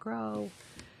hair grow.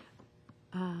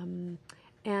 And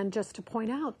just to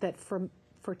point out that for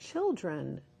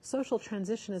children, social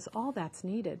transition is all that's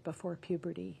needed before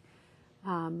puberty.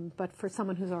 But for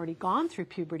someone who's already gone through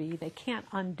puberty, they can't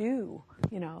undo,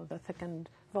 the thickened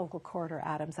vocal cord or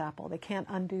Adam's apple. They can't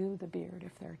undo the beard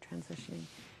if they're transitioning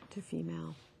to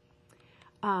female.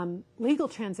 Legal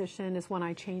transition is when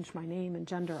I change my name and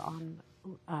gender on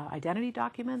identity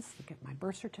documents, to get my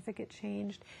birth certificate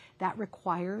changed. That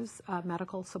requires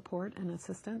medical support and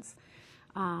assistance.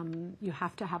 You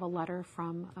have to have a letter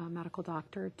from a medical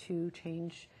doctor to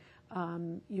change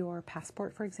your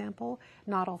passport, for example.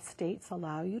 Not all states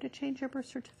allow you to change your birth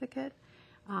certificate,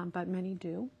 but many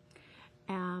do.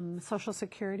 Social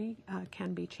Security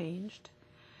can be changed.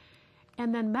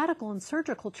 And then medical and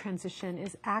surgical transition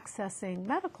is accessing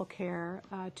medical care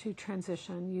to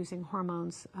transition using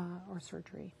hormones or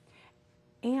surgery.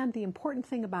 And the important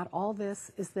thing about all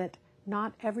this is that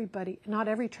not every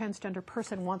transgender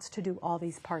person wants to do all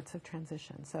these parts of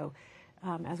transition. So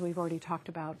as we've already talked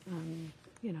about,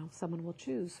 someone will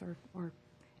choose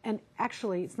and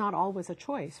actually it's not always a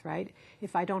choice, right?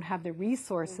 If I don't have the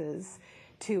resources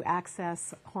to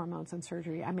access hormones and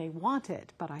surgery, I may want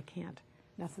it, but I can't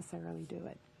necessarily do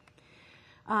it.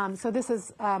 So this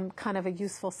is kind of a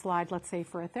useful slide, let's say,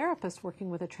 for a therapist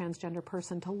working with a transgender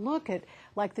person to look at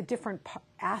like the different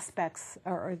aspects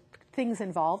or things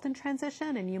involved in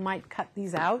transition, and you might cut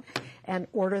these out and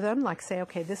order them, like say,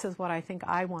 okay, this is what I think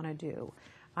I want to do.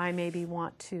 I maybe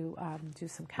want to do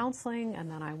some counseling,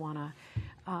 and then I want to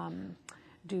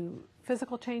do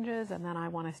physical changes, and then I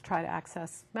want to try to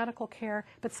access medical care,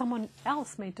 but someone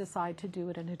else may decide to do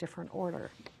it in a different order.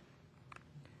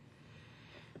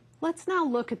 Let's now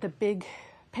look at the big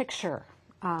picture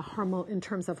in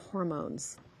terms of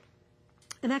hormones.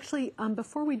 And actually,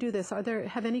 before we do this,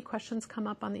 have any questions come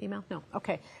up on the email? No.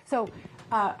 Okay. So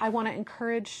I want to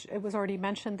encourage. It was already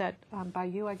mentioned that by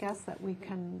you, I guess, that we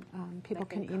can people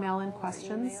can email in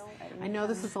questions. I know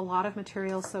this is a lot of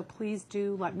material, so please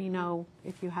do let me know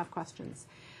if you have questions.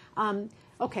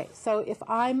 Okay. So if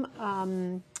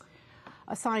I'm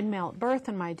assigned male at birth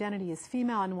and my identity is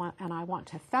female and I want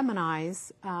to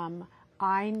feminize,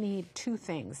 I need two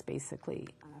things basically,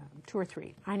 two or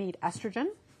three. I need estrogen,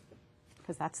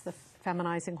 because that's the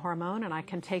feminizing hormone, and I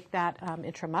can take that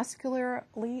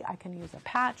intramuscularly. I can use a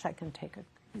patch. I can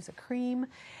use a cream.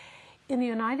 In the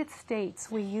United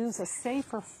States, we use a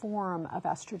safer form of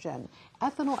estrogen.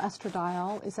 Ethinyl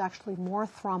estradiol is actually more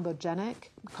thrombogenic,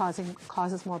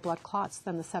 causes more blood clots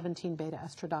than the 17-beta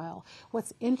estradiol.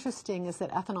 What's interesting is that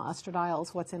ethinyl estradiol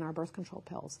is what's in our birth control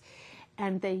pills.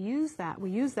 And we use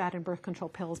that in birth control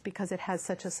pills because it has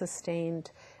such a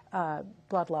sustained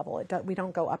blood level. We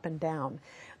don't go up and down.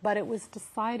 But it was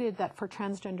decided that for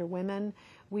transgender women,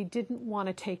 we didn't want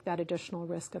to take that additional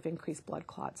risk of increased blood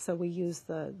clots. So we use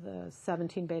the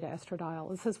 17-beta estradiol.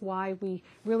 This is why we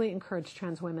really encourage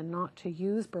trans women not to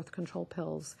use birth control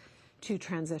pills to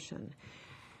transition.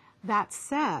 That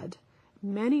said,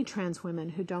 many trans women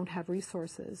who don't have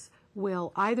resources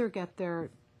will either get their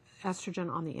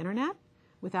estrogen on the internet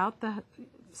without the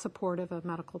support of a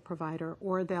medical provider,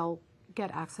 or they'll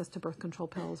get access to birth control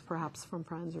pills, perhaps from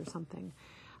friends or something.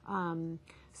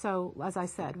 So, as I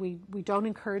said, we don't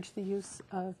encourage the use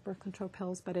of birth control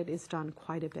pills, but it is done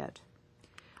quite a bit.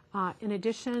 In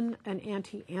addition, an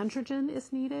anti-androgen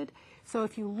is needed. So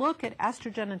if you look at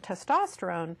estrogen and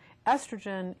testosterone,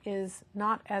 estrogen is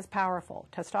not as powerful.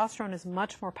 Testosterone is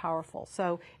much more powerful.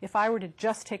 So if I were to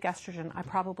just take estrogen,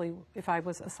 if I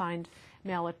was assigned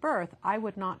male at birth, I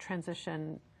would not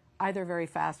transition either very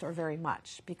fast or very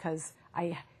much, because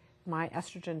my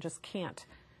estrogen just can't,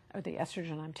 or the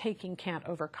estrogen I'm taking can't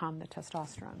overcome the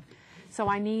testosterone. So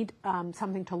I need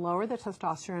something to lower the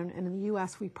testosterone, and in the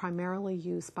U.S. we primarily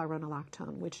use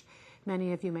spironolactone, which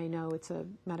many of you may know. It's a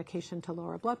medication to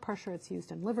lower blood pressure. It's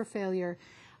used in liver failure.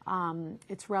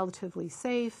 It's relatively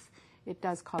safe. It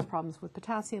does cause problems with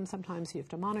potassium. Sometimes you have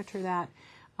to monitor that,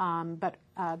 but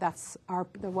that's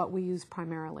what we use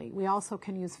primarily. We also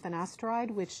can use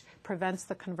finasteride, which prevents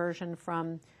the conversion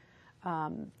from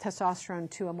testosterone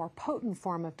to a more potent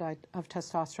form of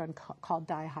testosterone called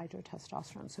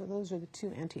dihydrotestosterone. So those are the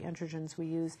two anti-androgens we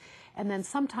use. And then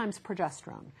sometimes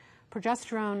progesterone.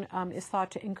 Progesterone is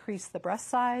thought to increase the breast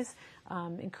size,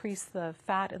 increase the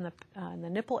fat in the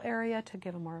nipple area to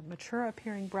give a more mature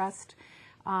appearing breast.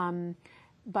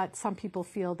 But some people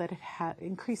feel that it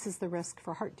increases the risk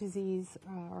for heart disease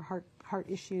or heart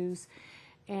issues,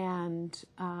 and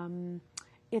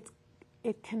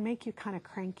it can make you kind of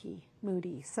cranky,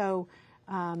 moody. So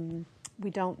we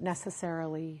don't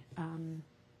necessarily.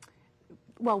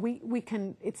 Well, we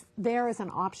can, it's there as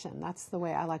an option. That's the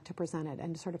way I like to present it,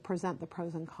 and sort of present the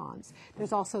pros and cons.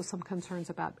 There's also some concerns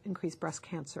about increased breast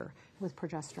cancer with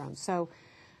progesterone. So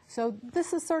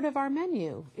this is sort of our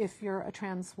menu if you're a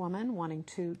trans woman wanting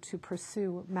to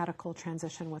pursue medical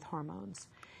transition with hormones.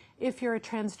 If you're a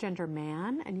transgender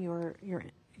man and your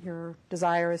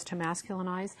desire is to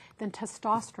masculinize, then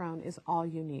testosterone is all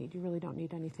you need. You really don't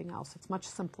need anything else. It's much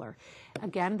simpler.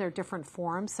 Again, they're different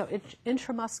forms. So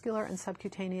intramuscular and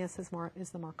subcutaneous is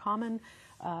the more common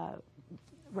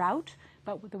route,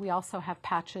 but we also have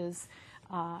patches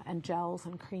and gels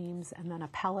and creams, and then a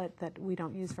pellet that we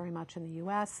don't use very much in the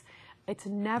U.S. It's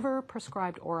never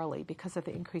prescribed orally because of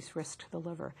the increased risk to the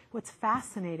liver. What's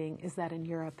fascinating is that in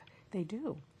Europe they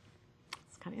do.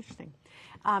 It's kind of interesting.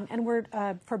 And we're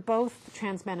for both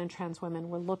trans men and trans women,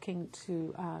 we're looking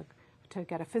to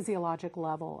get a physiologic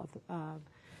level of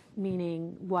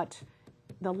meaning what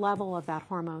the level of that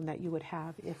hormone that you would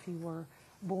have if you were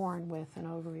born with an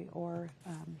ovary or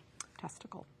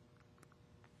testicle.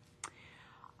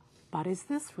 But is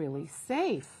this really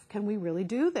safe? Can we really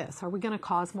do this? Are we going to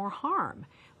cause more harm?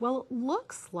 Well, it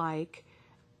looks like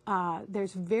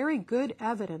there's very good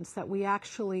evidence that we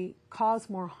actually cause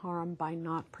more harm by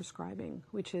not prescribing,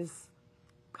 which is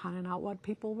kind of not what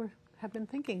people have been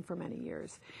thinking for many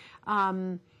years.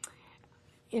 In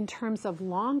terms of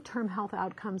long-term health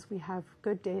outcomes, we have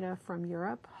good data from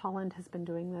Europe. Holland has been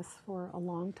doing this for a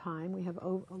long time. We have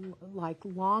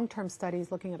long-term studies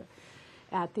looking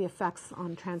at the effects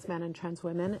on trans men and trans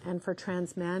women. And for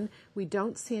trans men, we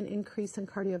don't see an increase in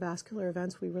cardiovascular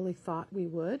events we really thought we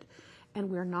would. And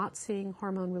we're not seeing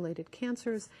hormone-related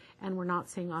cancers, and we're not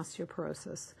seeing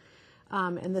osteoporosis.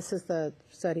 And this is the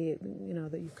study,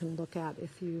 that you can look at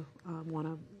if you want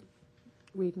to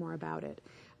read more about it.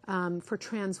 For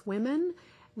trans women,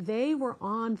 they were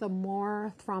on the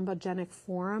more thrombogenic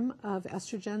form of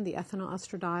estrogen, the ethinyl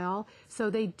estradiol. So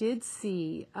they did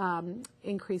see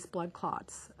increased blood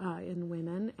clots in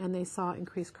women, and they saw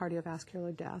increased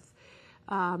cardiovascular death.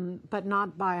 But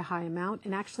not by a high amount.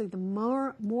 And actually, the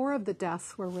more of the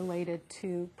deaths were related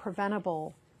to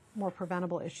more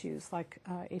preventable issues like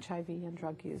HIV and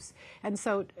drug use. And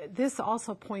so this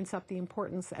also points up the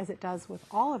importance, as it does with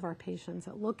all of our patients,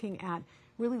 at looking at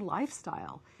really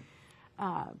lifestyle.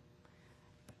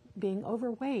 Being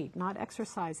overweight, not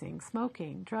exercising,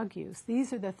 smoking, drug use.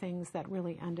 These are the things that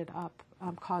really ended up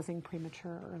causing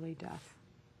premature early death.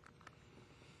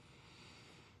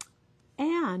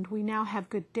 And we now have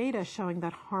good data showing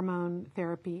that hormone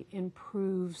therapy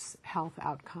improves health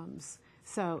outcomes.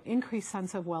 So increased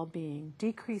sense of well-being,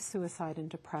 decreased suicide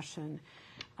and depression.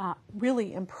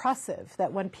 Really impressive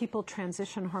that when people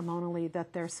transition hormonally,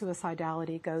 that their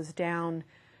suicidality goes down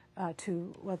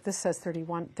to, well, this says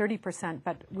 30%,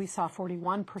 but we saw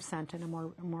 41% in a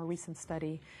more recent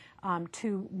study,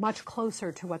 to much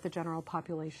closer to what the general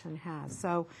population has.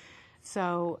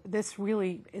 So this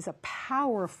really is a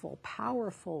powerful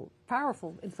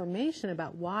information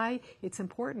about why it's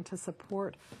important to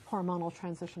support hormonal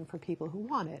transition for people who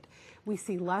want it. We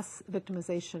see less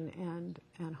victimization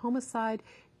and homicide,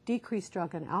 decreased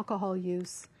drug and alcohol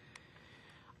use,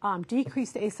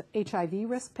 decreased HIV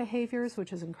risk behaviors,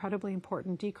 which is incredibly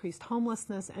important, decreased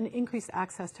homelessness, and increased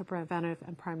access to preventive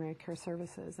and primary care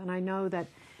services. And I know that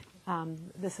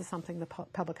this is something the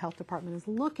Public Health Department is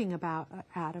looking at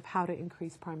of how to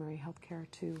increase primary health care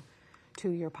to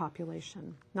your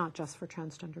population, not just for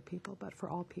transgender people, but for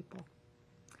all people.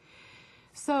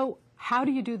 So how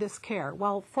do you do this care?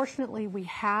 Well, fortunately, we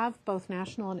have both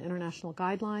national and international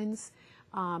guidelines.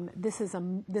 This is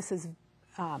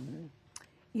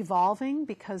evolving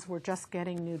because we're just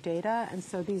getting new data, and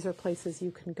so these are places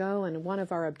you can go, and one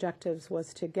of our objectives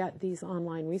was to get these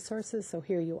online resources, so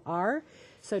here you are.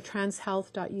 So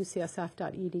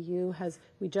transhealth.ucsf.edu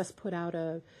we just put out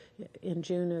in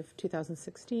June of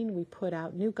 2016, we put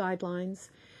out new guidelines.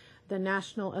 The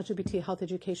National LGBT Health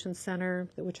Education Center,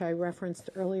 which I referenced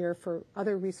earlier for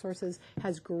other resources,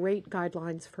 has great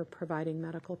guidelines for providing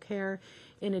medical care.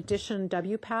 In addition,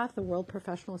 WPATH, the World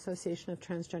Professional Association of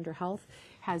Transgender Health,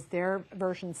 has their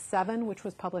version 7, which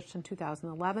was published in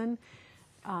 2011.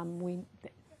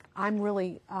 I'm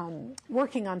really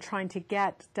working on trying to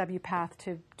get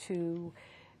WPATH to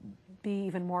be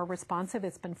even more responsive.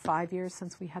 It's been 5 years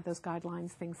since we had those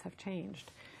guidelines. Things have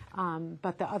changed.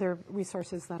 But the other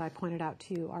resources that I pointed out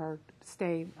to you are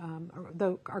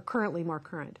currently more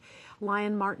current.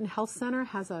 Lyon Martin Health Center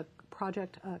has a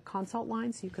project consult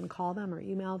line, so you can call them or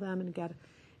email them and get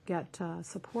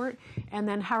support. And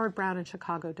then Howard Brown in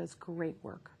Chicago does great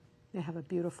work. They have a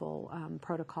beautiful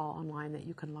protocol online that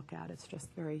you can look at. It's just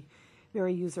very,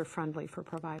 very user-friendly for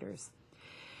providers.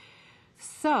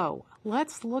 So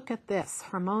let's look at this,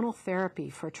 hormonal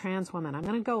therapy for trans women. I'm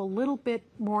going to go a little bit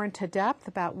more into depth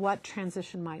about what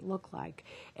transition might look like.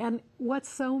 And what's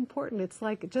so important, it's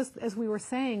like, just as we were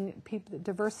saying,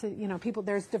 diversity,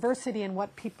 there's diversity in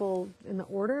what people, in the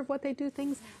order of what they do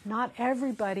things. Not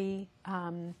everybody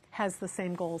has the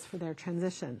same goals for their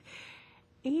transition.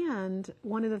 And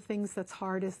one of the things that's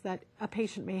hard is that a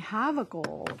patient may have a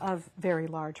goal of very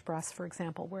large breasts, for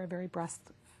example. We're a very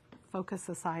breast-focused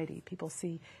society. People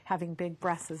see having big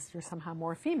breasts as you're somehow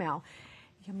more female.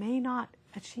 You may not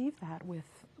achieve that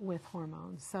with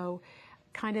hormones. So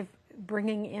kind of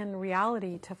bringing in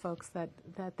reality to folks that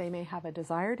they may have a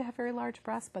desire to have very large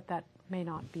breasts, but that may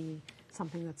not be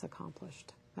something that's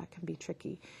accomplished. That can be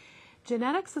tricky.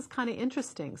 Genetics is kind of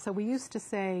interesting. So we used to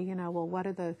say, well,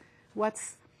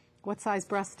 what size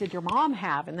breasts did your mom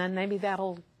have? And then maybe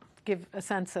that'll give a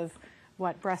sense of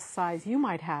what breast size you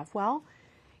might have. Well,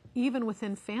 even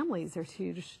within families, there's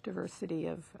huge diversity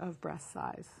of breast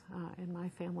size in my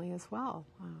family as well.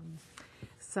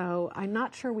 So I'm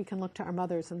not sure we can look to our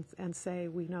mothers and say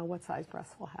we know what size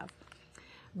breasts we'll have.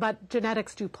 But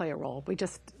genetics do play a role.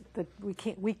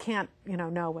 We can't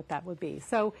know what that would be.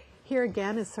 So here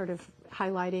again is sort of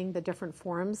highlighting the different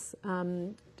forms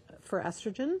for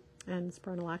estrogen and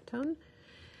spironolactone.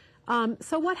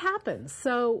 So what happens?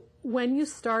 So when you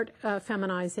start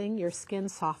feminizing, your skin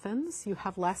softens. You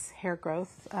have less hair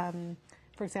growth.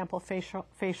 For example,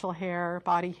 facial hair,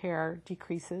 body hair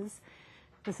decreases.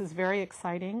 This is very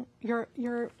exciting.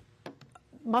 Your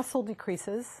muscle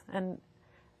decreases, and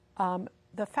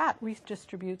the fat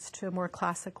redistributes to a more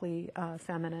classically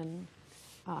feminine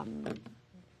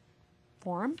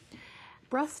form.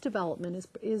 Breast development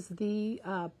is the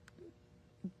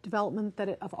development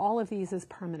of all of these is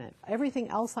permanent. Everything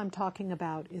else I'm talking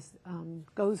about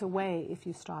goes away if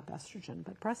you stop estrogen,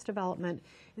 but breast development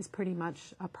is pretty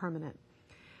much permanent.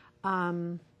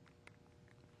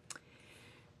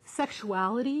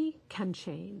 Sexuality can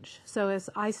change. So as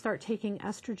I start taking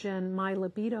estrogen, my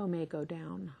libido may go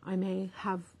down. I may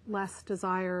have less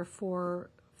desire for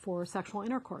sexual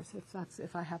intercourse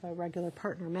if I have a regular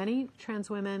partner. Many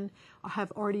trans women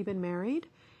have already been married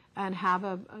and have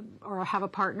a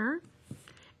partner,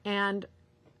 and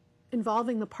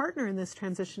involving the partner in this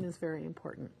transition is very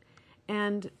important.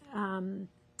 And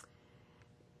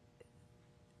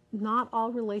not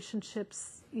all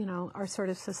relationships, are sort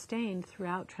of sustained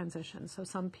throughout transition. So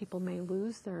some people may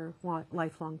lose their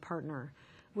lifelong partner,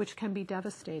 which can be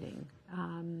devastating.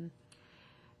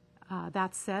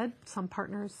 That said, some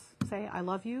partners say, "I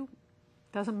love you."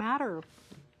 Doesn't matter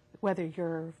whether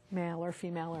you're male or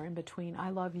female or in between, I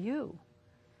love you.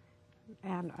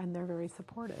 And they're very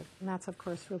supportive. And that's, of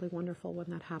course, really wonderful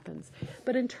when that happens.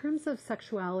 But in terms of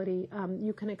sexuality,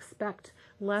 you can expect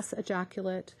less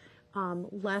ejaculate,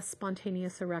 less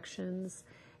spontaneous erections.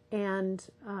 And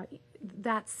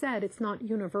that said, it's not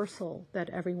universal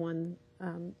that everyone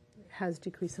has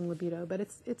decrease in libido, but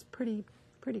it's pretty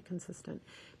consistent.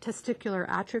 Testicular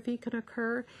atrophy can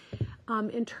occur.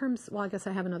 I guess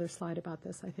I have another slide about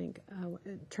this, I think,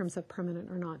 in terms of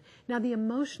permanent or not. Now, the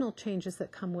emotional changes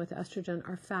that come with estrogen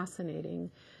are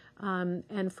fascinating.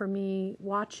 And for me,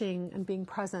 watching and being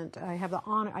present, I have the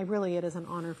honor, it is an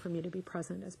honor for me to be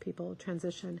present as people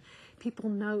transition. People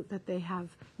note that they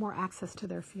have more access to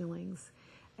their feelings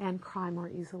and cry more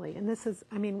easily. And this is,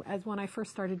 as when I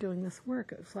first started doing this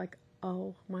work, it was like,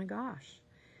 oh my gosh.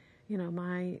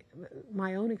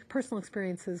 My own personal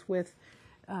experiences with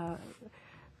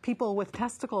people with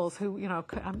testicles who,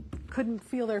 couldn't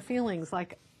feel their feelings,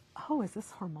 like, oh, is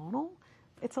this hormonal?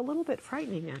 It's a little bit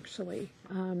frightening, actually.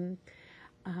 The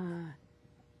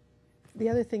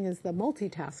other thing is the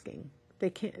multitasking.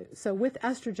 So with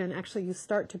estrogen, actually, you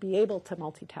start to be able to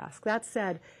multitask. That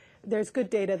said, there's good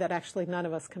data that actually none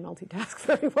of us can multitask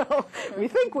very well. We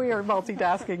think we are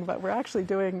multitasking, but we're actually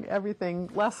doing everything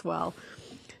less well.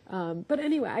 But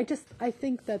anyway, I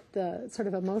think that the sort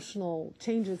of emotional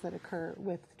changes that occur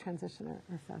with transition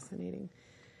are fascinating.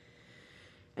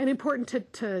 And important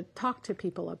to talk to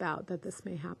people about that this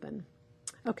may happen.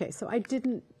 Okay, so I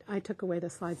took away the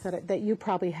slides that you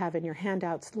probably have in your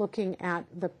handouts looking at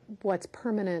what's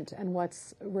permanent and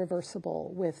what's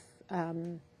reversible with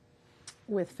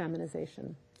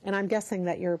feminization. And I'm guessing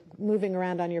that you're moving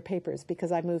around on your papers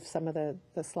because I moved some of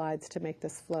the slides to make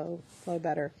this flow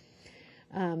better.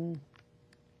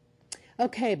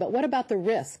 Okay, but what about the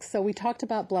risks? So we talked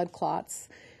about blood clots.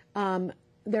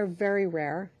 They're very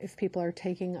rare if people are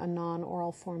taking a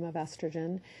non-oral form of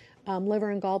estrogen. Liver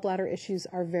and gallbladder issues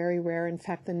are very rare. In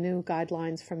fact, the new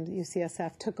guidelines from the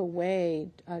UCSF took away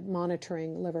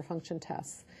monitoring liver function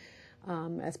tests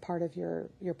as part of your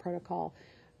protocol.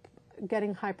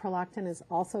 Getting high prolactin is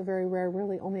also very rare,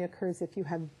 really only occurs if you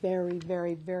have very,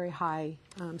 very, very high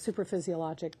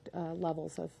supraphysiologic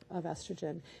levels of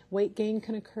estrogen. Weight gain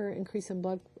can occur, increase in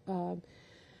blood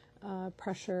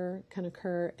pressure can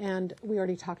occur, and we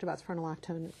already talked about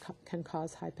spironolactone can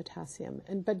cause high potassium,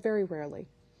 but very rarely.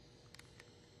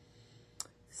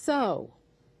 So,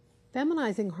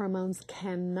 feminizing hormones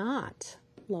cannot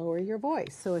lower your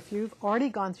voice. So if you've already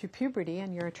gone through puberty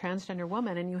and you're a transgender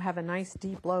woman and you have a nice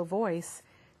deep low voice,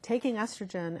 taking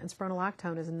estrogen and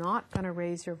spironolactone is not going to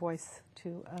raise your voice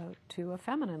to a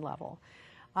feminine level.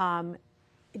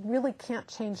 It really can't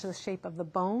change the shape of the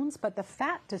bones, but the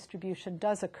fat distribution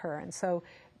does occur. And so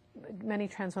many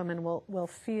trans women will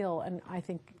feel, and I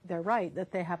think they're right,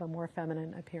 that they have a more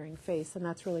feminine appearing face, and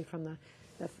that's really from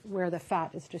where the fat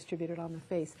is distributed on the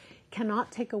face.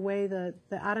 Cannot take away the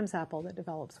Adam's apple that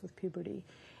develops with puberty.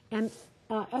 And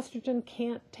estrogen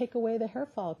can't take away the hair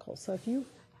follicles. So if you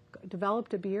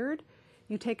developed a beard,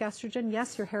 you take estrogen,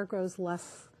 yes, your hair grows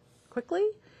less quickly,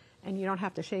 and you don't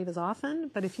have to shave as often,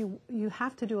 but if you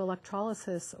have to do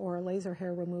electrolysis or laser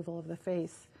hair removal of the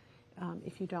face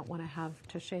if you don't want to have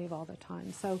to shave all the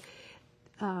time. So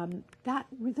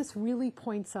this really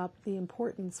points up the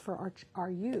importance for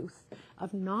our youth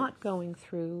of not going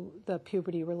through the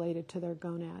puberty related to their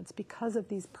gonads because of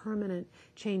these permanent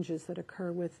changes that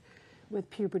occur with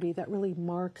puberty that really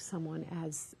mark someone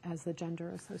as the gender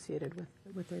associated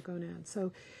with their gonads.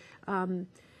 So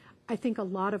I think a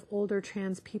lot of older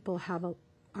trans people have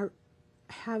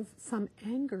some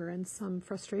anger and some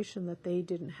frustration that they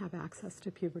didn't have access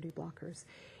to puberty blockers.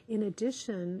 In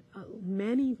addition,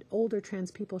 many older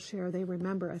trans people share they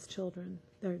remember as children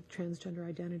their transgender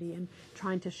identity and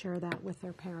trying to share that with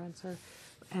their parents,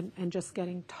 and just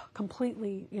getting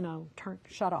completely,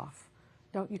 shut off.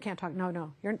 You can't talk.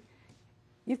 No,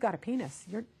 you've got a penis.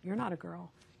 You're not a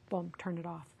girl. Boom, turn it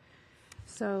off.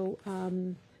 So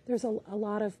there's a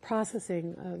lot of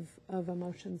processing of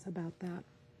emotions about that.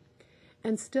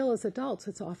 And still, as adults,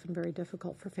 it's often very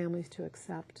difficult for families to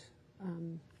accept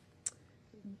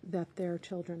that their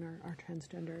children are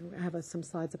transgender. And I have some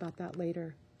slides about that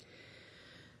later.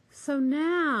 So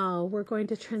now we're going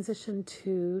to transition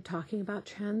to talking about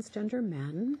transgender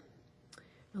men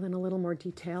in a little more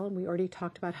detail. And we already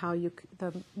talked about how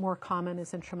the more common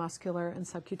is intramuscular and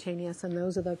subcutaneous, and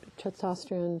those are the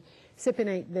testosterone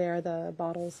cypionate there, the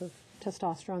bottles of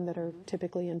testosterone that are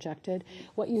typically injected.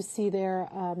 What you see there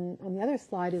on the other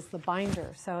slide is the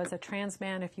binder. So as a trans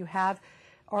man, if you have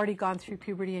already gone through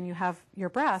puberty and you have your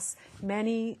breasts,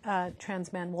 many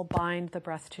trans men will bind the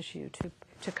breast tissue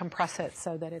to compress it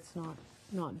so that it's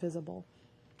not visible.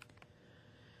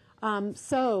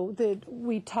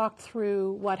 We talked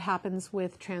through what happens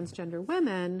with transgender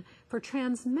women. For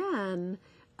trans men,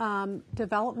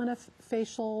 development of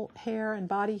facial hair and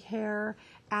body hair,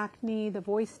 acne, the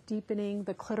voice deepening,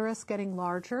 the clitoris getting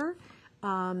larger,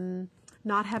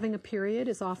 not having a period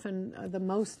is often the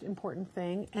most important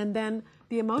thing, and then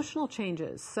the emotional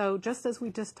changes. So just as we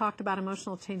just talked about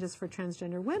emotional changes for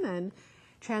transgender women,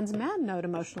 trans men note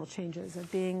emotional changes of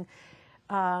being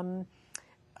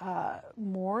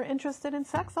more interested in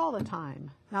sex all the time.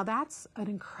 Now that's an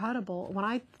incredible, when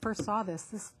I first saw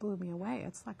this blew me away.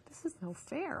 It's like, this is no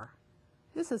fair.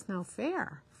 This is no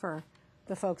fair for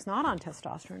the folks not on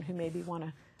testosterone who maybe want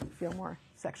to feel more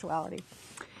sexuality.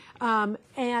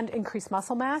 And increased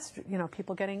muscle mass,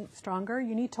 people getting stronger.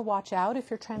 You need to watch out if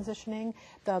you're transitioning.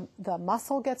 The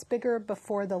muscle gets bigger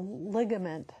before the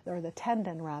ligament, or the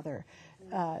tendon rather.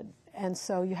 And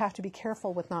so you have to be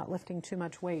careful with not lifting too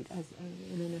much weight as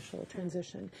an initial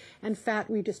transition. And fat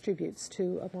redistributes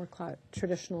to a more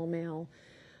traditional male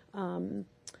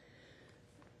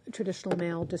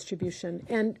distribution.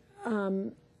 And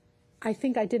I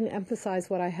think I didn't emphasize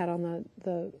what I had on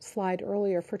the slide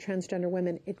earlier. For transgender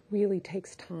women, it really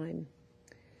takes time.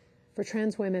 For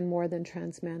trans women more than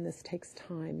trans men, this takes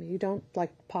time. You don't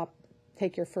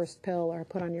take your first pill or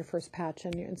put on your first patch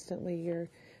and you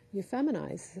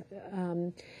feminize.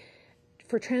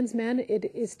 For trans men,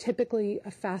 it is typically a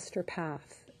faster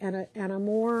path and a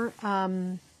more,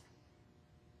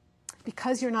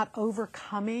 because you're not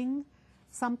overcoming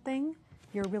something,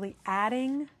 you're really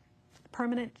adding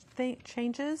permanent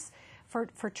changes.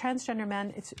 for transgender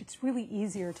men, it's really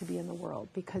easier to be in the world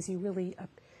because you really,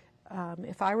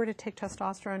 if I were to take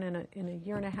testosterone in a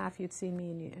year and a half, you'd see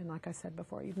me, and like I said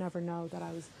before, you'd never know that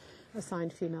I was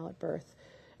assigned female at birth.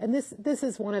 And this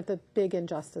is one of the big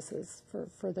injustices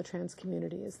for the trans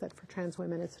community, is that for trans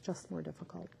women it's just more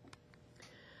difficult.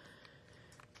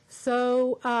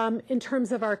 So in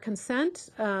terms of our consent,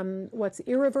 what's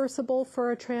irreversible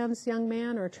for a trans young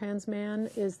man or a trans man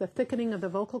is the thickening of the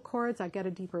vocal cords. I get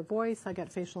a deeper voice, I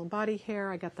get facial and body hair,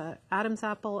 I get the Adam's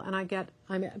apple, and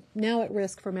I'm now at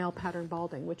risk for male pattern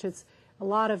balding, which is a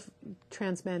lot of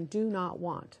trans men do not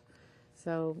want.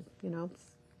 So, you know,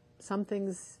 some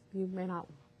things you may not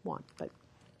want, but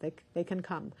they can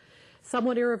come.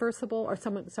 Somewhat reversible is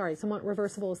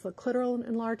the clitoral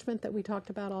enlargement that we talked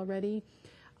about already.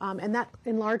 And that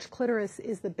enlarged clitoris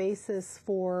is the basis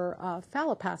for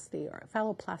phalloplasty, or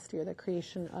the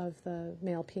creation of the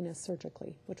male penis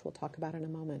surgically, which we'll talk about in a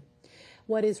moment.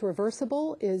 What is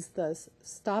reversible is the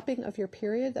stopping of your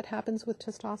period that happens with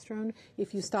testosterone.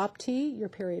 If you stop T, your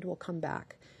period will come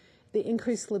back. The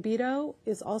increased libido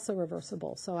is also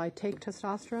reversible. So I take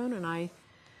testosterone and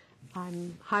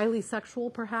I'm highly sexual,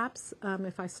 perhaps.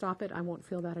 If I stop it, I won't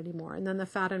feel that anymore. And then the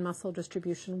fat and muscle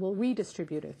distribution will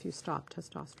redistribute if you stop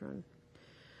testosterone.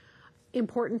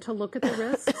 Important to look at the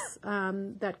risks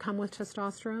that come with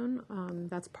testosterone.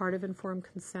 That's part of informed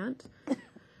consent.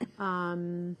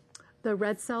 The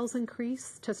red cells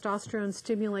increase. Testosterone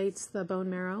stimulates the bone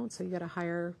marrow, so you get a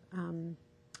higher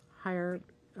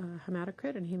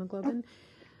hematocrit and hemoglobin.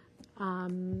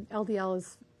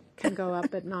 LDL can go up,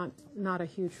 but not a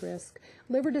huge risk.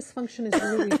 Liver dysfunction is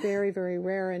really very, very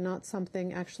rare and not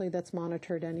something actually that's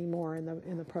monitored anymore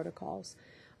in the protocols.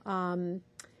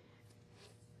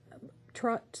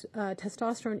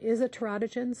 Testosterone is a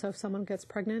teratogen, so if someone gets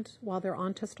pregnant while they're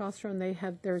on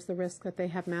testosterone, there's the risk that they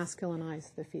have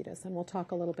masculinized the fetus, and we'll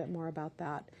talk a little bit more about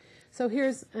that. So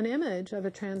here's an image of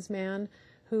a trans man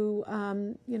who,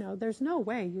 you know, there's no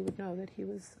way you would know that he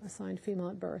was assigned female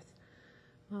at birth.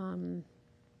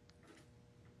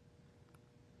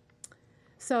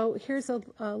 So here's a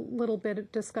little bit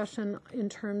of discussion in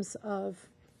terms of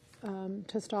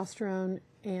testosterone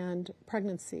and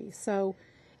pregnancy. So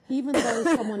even though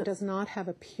someone does not have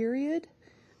a period,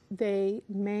 they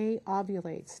may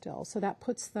ovulate still. So that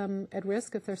puts them at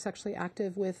risk if they're sexually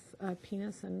active with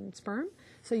penis and sperm.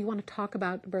 So you want to talk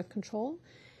about birth control.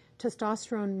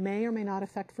 Testosterone may or may not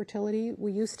affect fertility.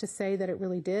 We used to say that it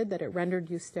really did, that it rendered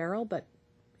you sterile, but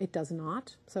it does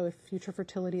not. So if future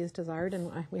fertility is desired,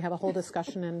 and we have a whole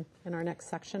discussion in our next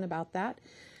section about that.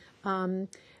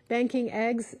 Banking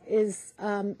eggs is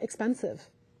expensive.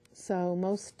 So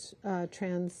most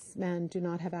trans men do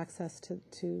not have access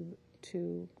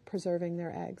to preserving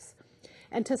their eggs.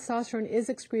 And testosterone is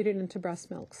excreted into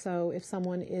breast milk. So if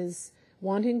someone is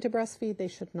wanting to breastfeed, they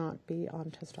should not be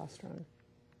on testosterone.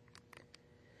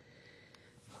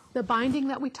 The binding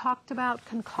that we talked about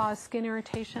can cause skin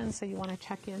irritation, so you want to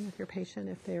check in with your patient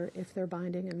if they're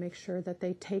binding and make sure that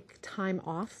they take time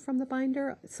off from the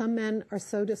binder. Some men are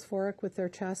so dysphoric with their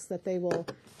chests that they will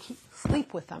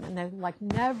sleep with them and they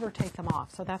never take them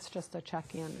off. So that's just a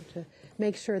check-in to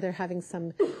make sure they're having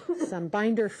some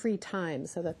binder-free time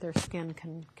so that their skin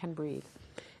can breathe.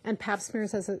 And pap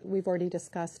smears, as we've already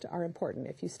discussed, are important.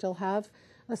 If you still have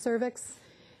a cervix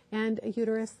and a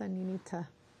uterus, then you need to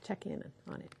check in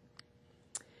on it.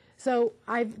 So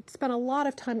I've spent a lot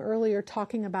of time earlier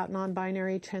talking about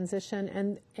non-binary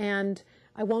transition, and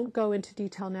I won't go into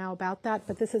detail now about that,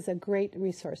 but this is a great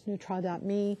resource,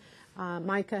 Nutra.me.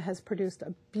 Micah has produced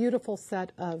a beautiful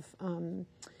set of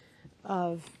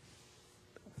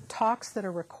talks that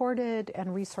are recorded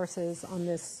and resources on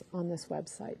this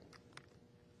website.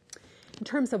 In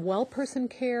terms of well-person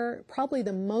care, probably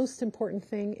the most important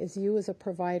thing is you as a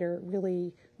provider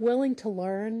really willing to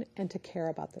learn and to care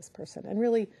about this person. And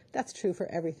really, that's true for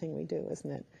everything we do,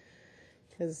 isn't it?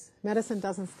 Because medicine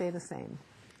doesn't stay the same.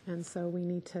 And so we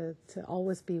need to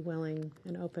always be willing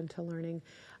and open to learning.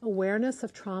 Awareness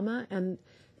of trauma and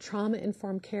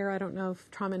trauma-informed care. I don't know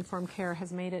if trauma-informed care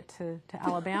has made it to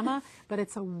Alabama, but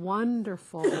it's a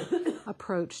wonderful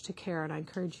approach to care, and I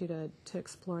encourage you to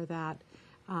explore that.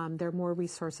 There are more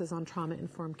resources on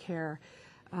trauma-informed care.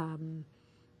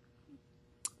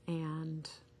 And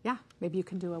yeah, maybe you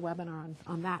can do a webinar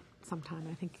on that sometime.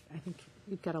 I think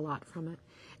you'd get a lot from it.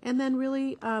 And then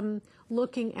really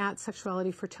looking at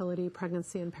sexuality, fertility,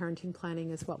 pregnancy, and parenting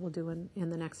planning is what we'll do in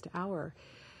the next hour.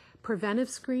 Preventive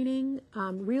screening,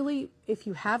 really, if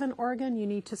you have an organ, you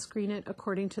need to screen it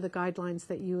according to the guidelines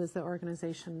that you as the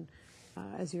organization,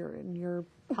 as your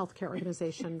healthcare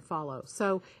organization follow.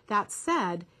 So that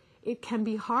said, it can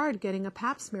be hard getting a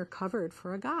pap smear covered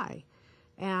for a guy.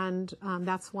 And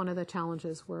that's one of the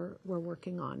challenges we're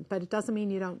working on. But it doesn't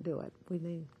mean you don't do it. We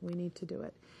need to do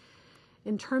it.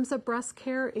 In terms of breast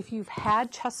care, if you've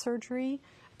had chest surgery,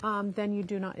 then you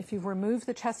do not. If you've removed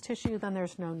the chest tissue, then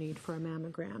there's no need for a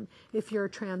mammogram. If you're a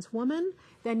trans woman,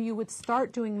 then you would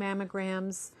start doing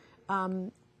mammograms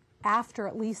after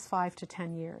at least 5 to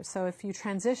 10 years. So if you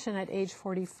transition at age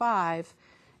 45,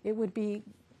 it would be,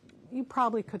 you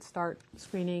probably could start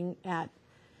screening at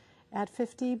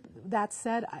 50. That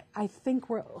said, I think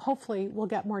hopefully we'll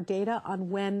get more data on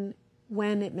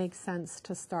when it makes sense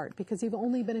to start, because you've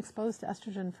only been exposed to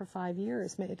estrogen for 5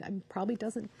 years. It probably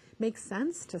doesn't make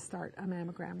sense to start a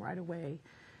mammogram right away.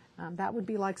 That would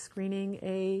be like screening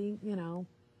a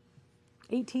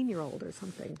 18-year-old or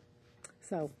something.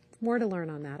 So more to learn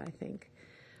on that, I think.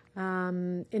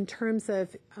 In terms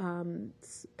of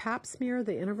pap smear,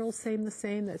 the intervals same the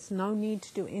same. There's no need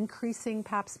to do increasing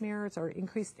pap smears or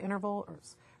increased interval,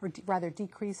 or rather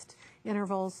decreased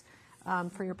intervals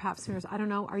for your pap smears. I don't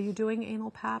know, are you doing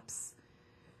anal paps?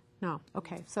 No,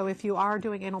 okay. So if you are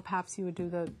doing anal paps, you would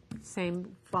do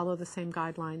follow the same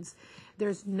guidelines.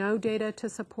 There's no data to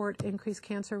support increased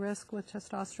cancer risk with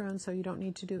testosterone, so you don't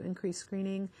need to do increased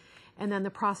screening. And then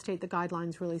the prostate, the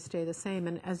guidelines really stay the same.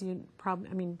 And as you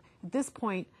probably, at this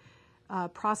point,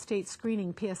 prostate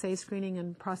screening, PSA screening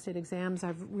and prostate exams,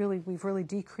 we've really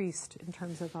decreased in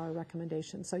terms of our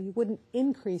recommendations. So you wouldn't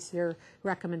increase your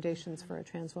recommendations for a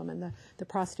trans woman. The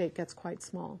prostate gets quite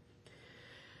small.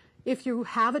 If you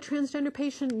have a transgender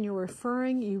patient and you're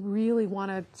referring, you really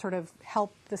want to sort of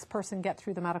help this person get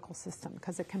through the medical system,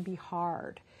 because it can be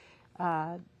hard.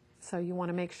 So you want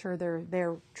to make sure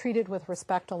they're treated with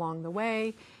respect along the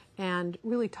way, and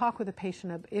really talk with the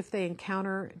patient if they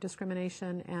encounter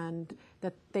discrimination, and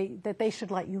that they should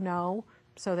let you know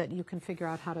so that you can figure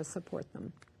out how to support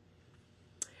them.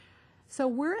 So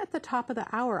we're at the top of the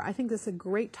hour. I think this is a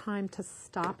great time to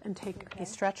stop and take a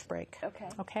stretch break. Okay.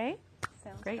 Okay?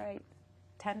 Sounds great.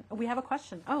 We have a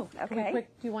question. Oh, okay.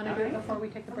 Do you want to do it before we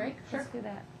take the break? Sure. Let's do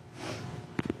that.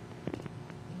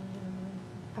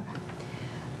 Okay.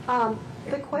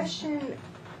 The question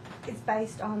is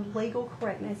based on legal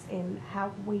correctness in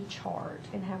how we chart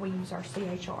and how we use our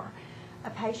CHR.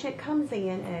 A patient comes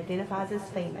in and identifies as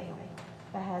female,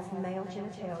 but has male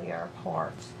genitalia or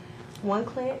parts. One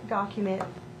clinic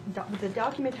the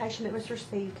documentation that was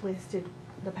received listed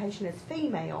the patient as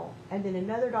female, and then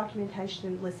another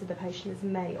documentation listed the patient as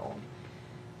male.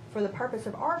 For the purpose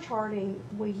of our charting,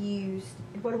 we used,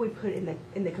 what do we put in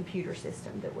the computer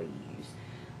system that we use?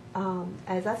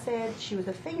 As I said, she was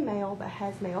a female but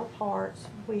has male parts.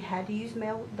 We had to use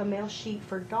the male sheet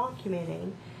for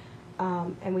documenting,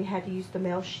 and we had to use the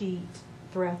male sheet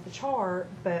throughout the chart,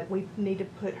 but we need to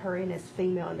put her in as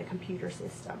female in the computer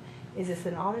system. Is this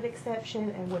an audit exception,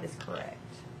 and what is correct?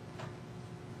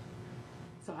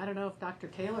 So I don't know if Dr.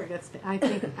 Taylor gets to, I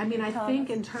think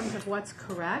in terms of what's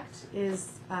correct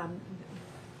is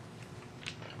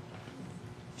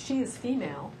she is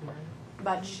female,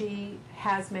 but she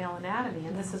has male anatomy,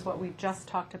 and this is what we just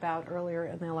talked about earlier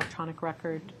in the electronic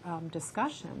record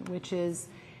discussion, which is,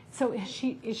 so is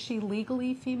she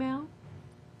legally female?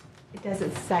 It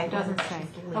doesn't say. It doesn't say.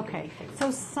 Okay. So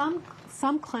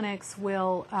some clinics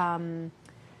will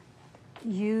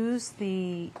use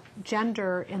the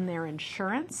gender in their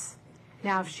insurance.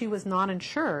 Now, if she was not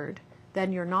insured,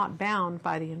 then you're not bound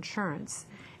by the insurance.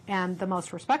 And the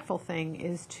most respectful thing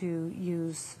is to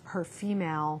use her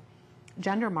female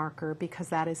gender marker, because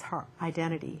that is her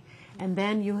identity. And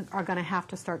then you are going to have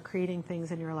to start creating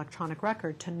things in your electronic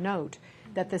record to note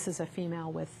that this is a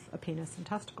female with a penis and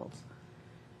testicles.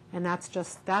 And that's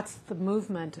the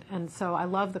movement. And so I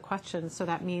love the question. So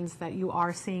that means that you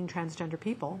are seeing transgender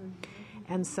people.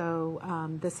 And so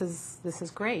this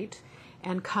is great,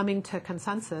 and coming to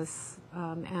consensus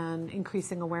and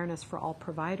increasing awareness for all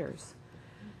providers.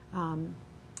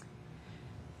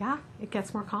 Yeah, it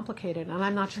gets more complicated, and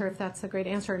I'm not sure if that's a great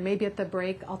answer. And maybe at the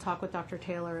break I'll talk with Dr.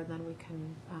 Taylor, and then we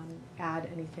can add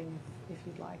anything if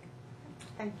you'd like.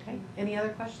 Okay. Any other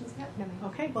questions yet? No.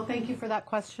 Okay, well, thank you for that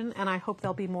question, and I hope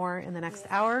there'll be more in the next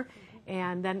hour.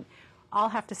 And then I'll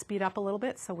have to speed up a little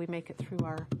bit so we make it through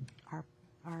our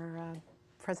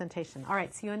presentation. All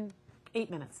right, see you in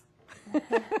 8 minutes.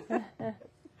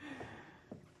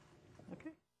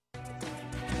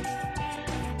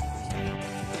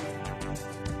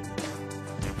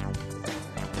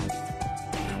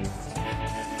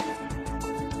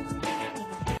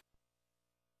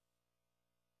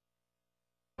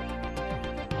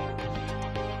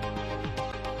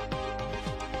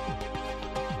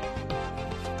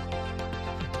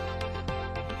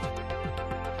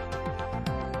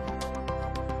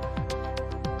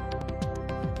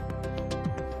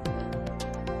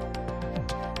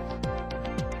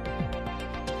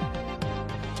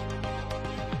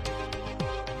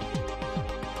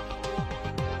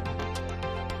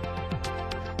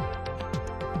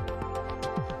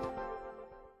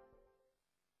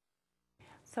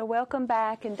 So welcome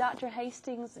back. And Dr.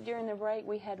 Hastings, during the break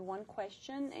we had one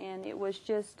question, and it was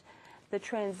just the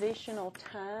transitional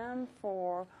time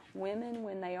for women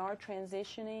when they are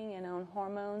transitioning and on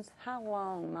hormones. How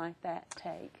long might that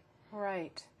take?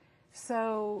 Right.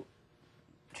 So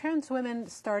trans women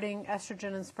starting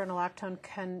estrogen and spironolactone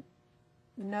can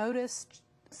notice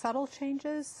subtle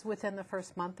changes within the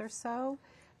first month or so,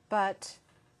 but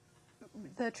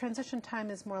the transition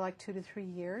time is more like 2 to 3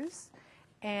 years.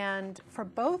 And for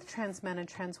both trans men and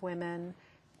trans women,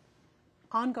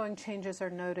 ongoing changes are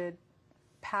noted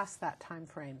past that time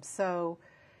frame. So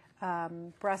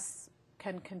breasts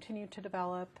can continue to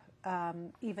develop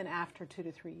even after 2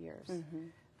 to 3 years. Mm-hmm.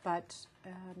 But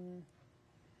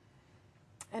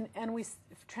and we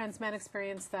trans men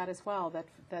experience that as well,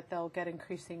 that they'll get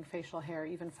increasing facial hair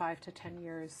even 5 to 10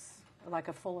 years, like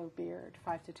a fuller beard,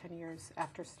 5 to 10 years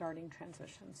after starting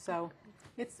transition. So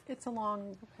it's a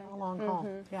long haul.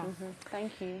 Mm-hmm. Yeah. Mm-hmm.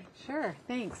 Thank you. Sure.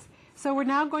 Thanks. So we're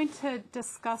now going to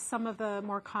discuss some of the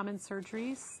more common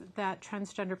surgeries that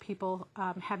transgender people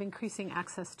have increasing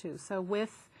access to. So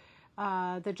with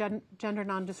the gender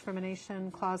non-discrimination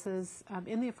clauses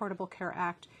in the Affordable Care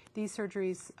Act, these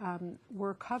surgeries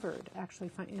were covered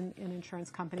actually in insurance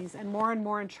companies, and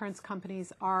more insurance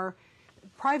companies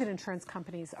private insurance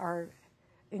companies are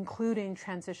including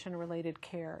transition-related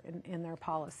care in their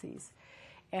policies.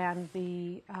 And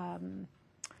the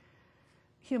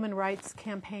Human Rights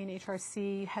Campaign,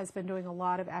 HRC, has been doing a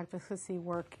lot of advocacy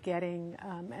work getting,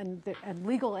 and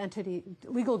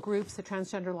legal groups, the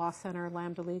Transgender Law Center,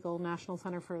 Lambda Legal, National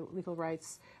Center for Legal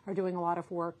Rights, are doing a lot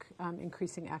of work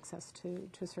increasing access to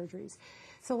surgeries.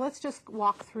 So let's just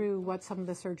walk through what some of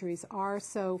the surgeries are.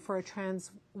 So for a trans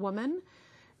woman,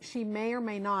 she may or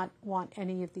may not want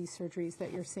any of these surgeries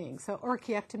that you're seeing. So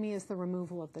orchiectomy is the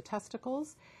removal of the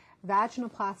testicles.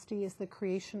 Vaginoplasty is the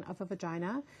creation of a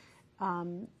vagina.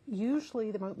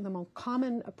 Usually the most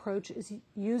common approach is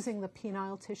using the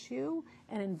penile tissue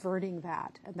and inverting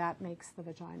that, and that makes the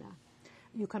vagina.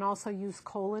 You can also use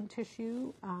colon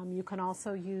tissue. You can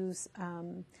also use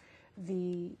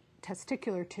the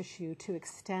testicular tissue to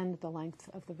extend the length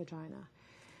of the vagina.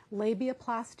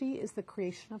 Labiaplasty is the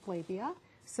creation of labia.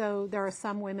 So there are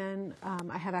some women,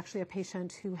 I have actually a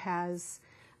patient who has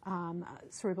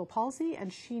cerebral palsy,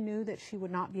 and she knew that she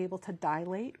would not be able to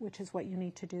dilate, which is what you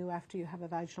need to do after you have a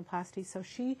vaginoplasty. So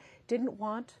she didn't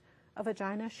want a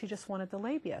vagina, she just wanted the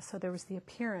labia. So there was the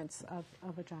appearance of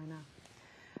a vagina.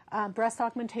 Breast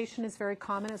augmentation is very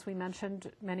common. As we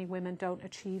mentioned, many women don't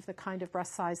achieve the kind of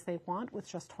breast size they want with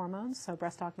just hormones, so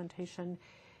breast augmentation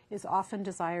is often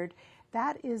desired.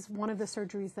 That is one of the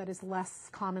surgeries that is less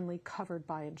commonly covered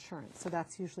by insurance. So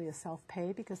that's usually a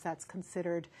self-pay because that's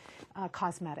considered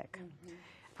cosmetic.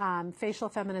 Mm-hmm. Facial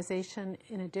feminization,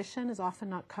 in addition, is often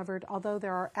not covered, although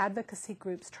there are advocacy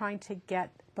groups trying to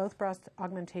get both breast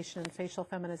augmentation and facial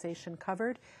feminization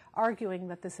covered, arguing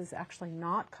that this is actually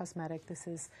not cosmetic. This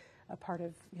is a part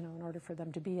of, in order for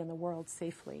them to be in the world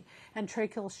safely. And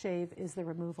tracheal shave is the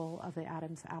removal of the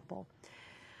Adam's apple.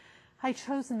 I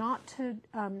chose not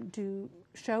to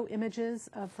show images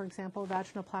of, for example,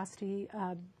 vaginoplasty,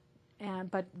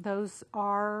 but those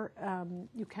are,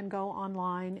 you can go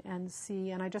online and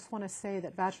see, and I just want to say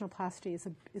that vaginoplasty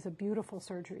is a beautiful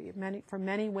surgery. For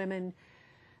many women,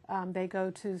 they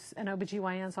go to an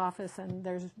OBGYN's office, and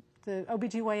the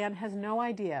OBGYN has no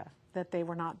idea that they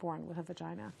were not born with a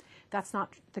vagina. That's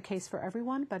not the case for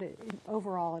everyone, but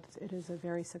overall it is a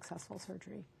very successful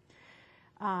surgery.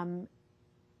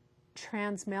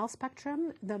 Trans male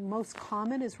spectrum, the most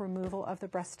common is removal of the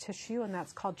breast tissue, and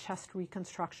that's called chest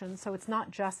reconstruction. So it's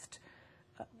not just,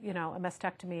 a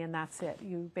mastectomy and that's it.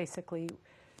 You basically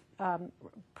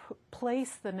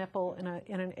place the nipple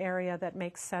in an area that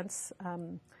makes sense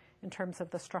in terms of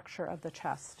the structure of the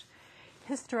chest.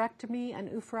 Hysterectomy and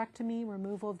oophorectomy,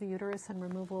 removal of the uterus and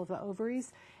removal of the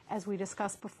ovaries, as we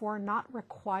discussed before, not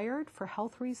required for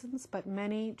health reasons, but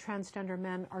many transgender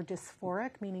men are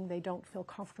dysphoric, meaning they don't feel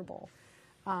comfortable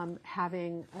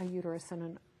having a uterus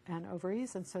and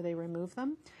ovaries, and so they remove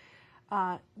them.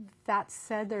 That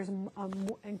said, there's an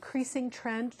increasing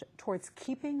trend towards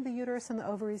keeping the uterus and the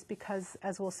ovaries because,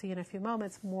 as we'll see in a few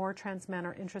moments, more trans men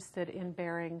are interested in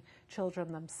bearing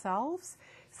children themselves.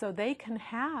 So they can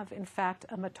have, in fact,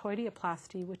 a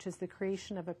metoidioplasty, which is the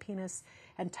creation of a penis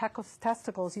and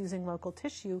testicles using local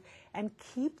tissue, and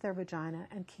keep their vagina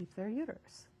and keep their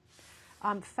uterus.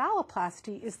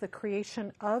 Phalloplasty is the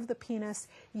creation of the penis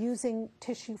using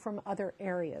tissue from other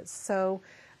areas. So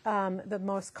the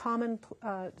most common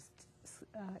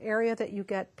area that you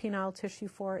get penile tissue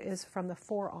for is from the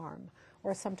forearm,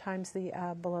 or sometimes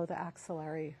below the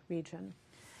axillary region.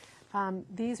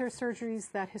 These are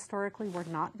surgeries that historically were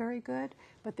not very good,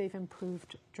 but they've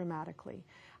improved dramatically.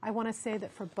 I want to say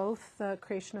that for both the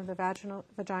creation of the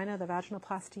vagina, the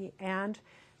vaginoplasty, and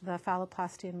the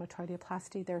phalloplasty and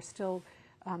metoidioplasty, there's still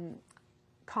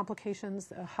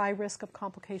complications, a high risk of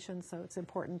complications, so it's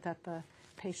important that the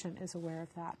patient is aware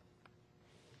of that.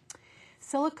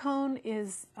 Silicone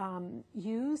is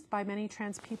used by many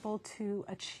trans people to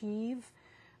achieve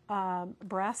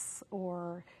breasts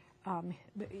or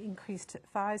increased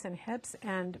thighs and hips,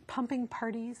 and pumping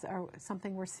parties are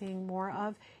something we're seeing more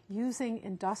of, using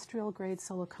industrial grade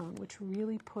silicone, which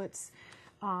really puts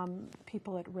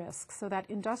people at risk. So that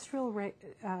industrial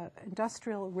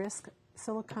risk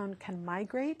silicone can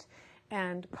migrate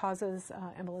and causes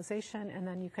embolization, and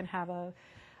then you can have a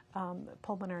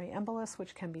pulmonary embolus,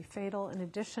 which can be fatal. In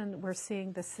addition, we're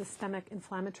seeing the systemic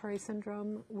inflammatory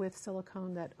syndrome with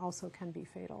silicone that also can be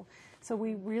fatal. So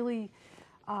we really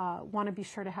want to be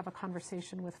sure to have a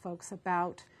conversation with folks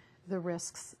about the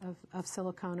risks of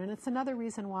silicone. And it's another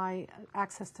reason why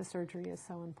access to surgery is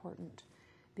so important,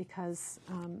 because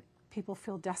people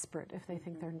feel desperate if they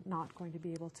think they're not going to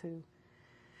be able to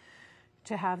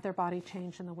have their body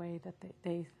change in the way that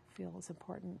they feel is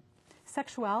important.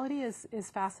 Sexuality is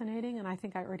fascinating, and I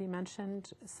think I already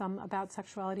mentioned some about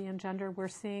sexuality and gender. We're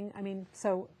seeing,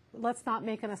 so let's not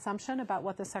make an assumption about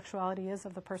what the sexuality is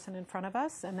of the person in front of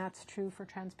us, and that's true for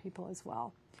trans people as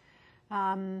well.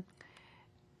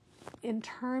 In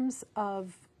terms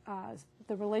of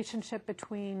the relationship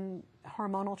between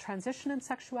hormonal transition and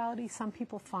sexuality, some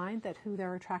people find that who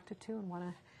they're attracted to and want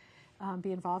to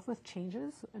be involved with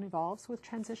changes and evolves with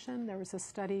transition. There was a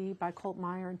study by Colt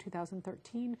Meyer in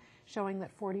 2013 showing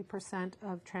that 40%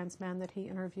 of trans men that he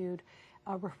interviewed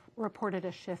reported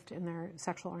a shift in their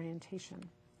sexual orientation.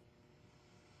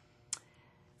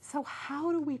 So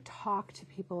how do we talk to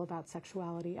people about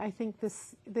sexuality? I think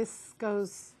this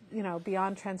goes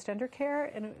beyond transgender care,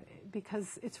 and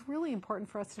because it's really important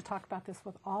for us to talk about this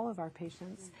with all of our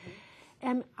patients. Mm-hmm.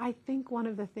 And I think one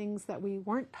of the things that we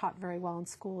weren't taught very well in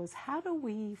school is how do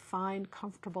we find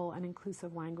comfortable and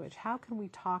inclusive language? How can we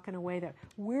talk in a way that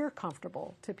we're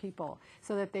comfortable to people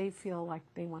so that they feel like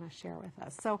they want to share with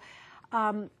us? So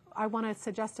I want to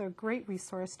suggest a great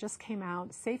resource, just came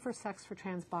out, Safer Sex for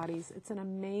Trans Bodies. It's an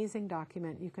amazing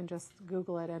document. You can just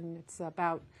Google it, and it's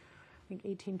about, I think,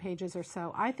 18 pages or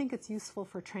so. I think it's useful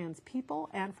for trans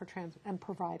people and for trans and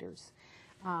providers.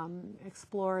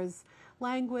 Explores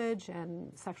language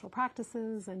and sexual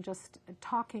practices, and just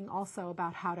talking also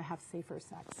about how to have safer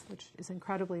sex, which is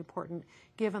incredibly important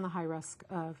given the high risk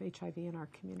of HIV in our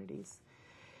communities.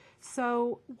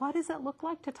 So what does it look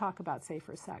like to talk about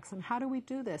safer sex, and how do we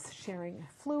do this? Sharing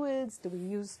fluids,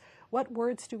 what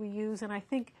words do we use? And I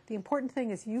think the important thing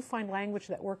is you find language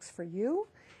that works for you,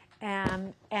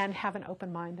 and have an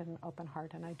open mind and an open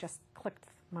heart. And I just clicked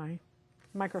my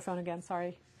microphone again,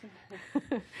 sorry.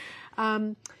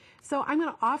 So I'm going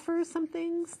to offer some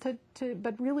things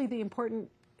but really the important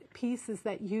piece is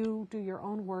that you do your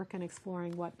own work in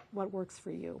exploring what works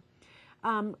for you.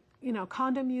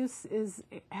 Condom use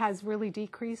has really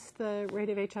decreased the rate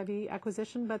of HIV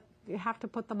acquisition, but you have to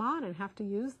put them on and have to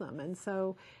use them. And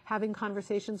so having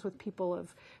conversations with people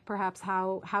of perhaps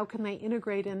how can they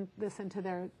integrate this into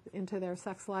their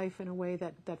sex life in a way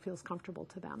that feels comfortable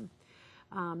to them.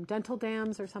 Dental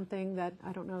dams are something that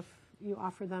I don't know if you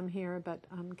offer them here, but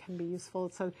can be useful.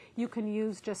 So you can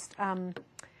use just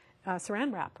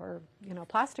saran wrap or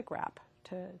plastic wrap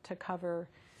to cover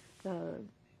the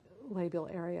labial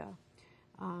area.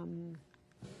 And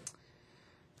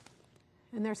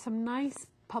there's some nice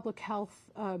public health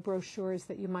brochures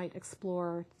that you might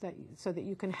explore so that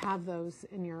you can have those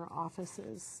in your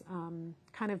offices,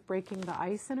 kind of breaking the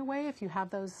ice in a way. If you have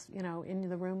those, in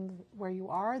the room where you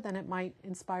are, then it might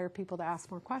inspire people to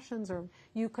ask more questions, or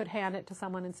you could hand it to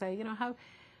someone and say,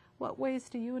 what ways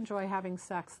do you enjoy having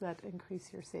sex that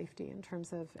increase your safety in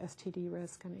terms of STD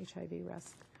risk and HIV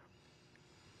risk?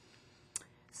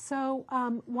 So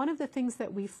one of the things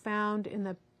that we found in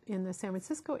the San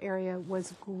Francisco area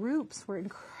was groups were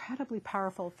incredibly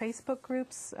powerful. Facebook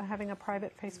groups, having a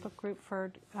private Facebook group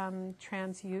for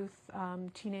trans youth,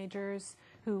 teenagers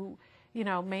who,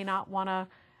 may not want to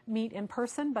meet in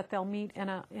person, but they'll meet in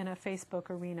a Facebook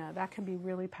arena. That can be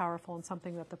really powerful and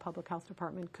something that the public health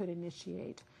department could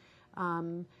initiate.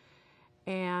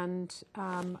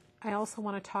 I also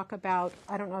want to talk about,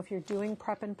 I don't know if you're doing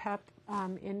PrEP and PEP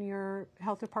in your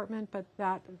health department, but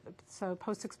so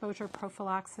post-exposure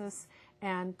prophylaxis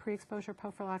and pre-exposure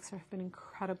prophylaxis have been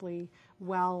incredibly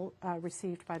well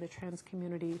received by the trans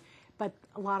community. But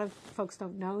a lot of folks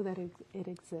don't know that it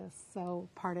exists. So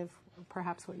part of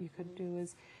perhaps what you could do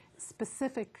is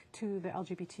specific to the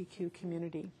LGBTQ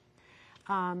community.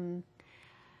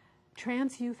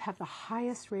 Trans youth have the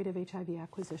highest rate of HIV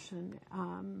acquisition,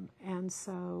 and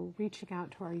so reaching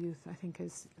out to our youth, I think,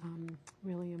 is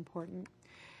really important.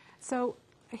 So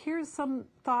here's some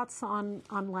thoughts on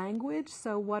language.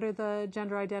 So what are the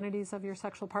gender identities of your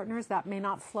sexual partners? That may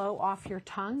not flow off your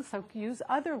tongue, so use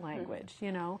other language,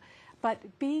 you know. But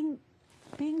being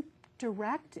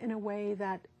direct in a way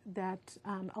that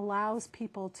allows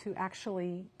people to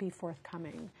actually be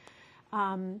forthcoming.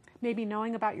 Maybe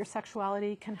knowing about your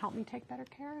sexuality can help me take better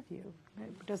care of you.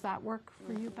 Does that work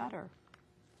for you better?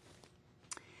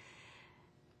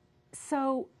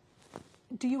 So,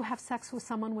 do you have sex with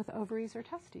someone with ovaries or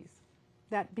testes?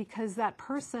 Because that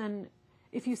person,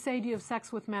 if you say, do you have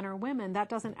sex with men or women, that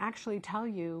doesn't actually tell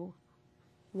you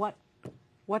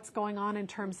what's going on in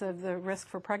terms of the risk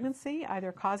for pregnancy,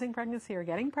 either causing pregnancy or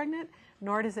getting pregnant,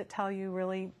 nor does it tell you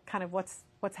really kind of what's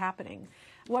happening.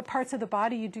 What parts of the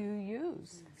body do you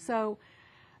use? So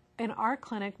in our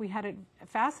clinic, we had a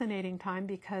fascinating time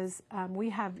because we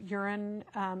have urine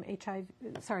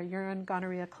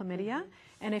gonorrhea, chlamydia,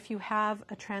 and if you have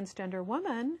a transgender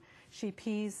woman, she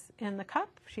pees in the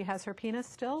cup, she has her penis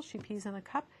still, she pees in the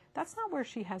cup. That's not where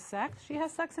she has sex. She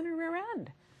has sex in her rear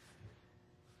end.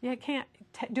 You can't,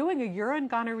 doing a urine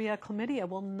gonorrhea chlamydia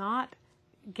will not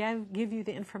give you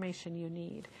the information you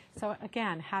need. So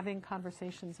again, having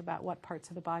conversations about what parts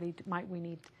of the body might we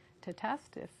need to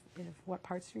test, if what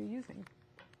parts you're using.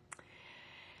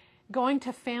 Going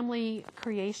to family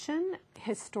creation,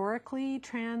 historically,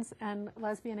 trans and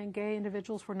lesbian and gay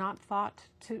individuals were not thought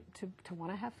to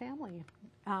want to have family.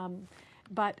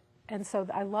 And so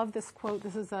I love this quote.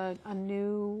 This is a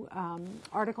new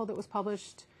article that was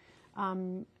published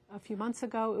a few months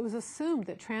ago. It was assumed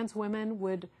that trans women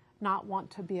would not want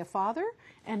to be a father,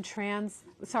 and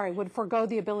would forego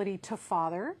the ability to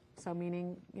father, so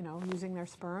meaning, using their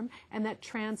sperm, and that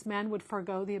trans men would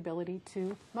forego the ability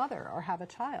to mother or have a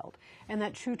child, and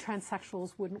that true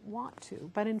transsexuals wouldn't want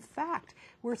to. But in fact,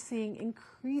 we're seeing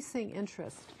increasing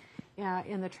interest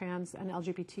in the trans and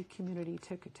LGBT community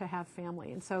to have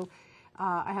family. And so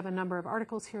I have a number of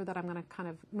articles here that I'm going to kind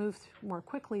of move more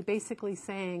quickly, basically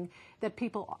saying that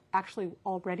people actually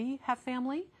already have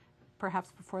family,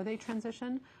 perhaps before they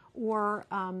transition, or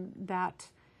that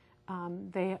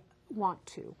they want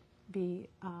to be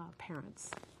parents.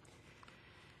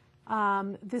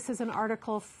 This is an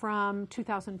article from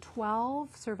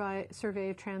 2012, survey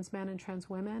of trans men and trans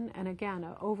women, and again,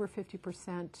 over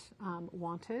 50%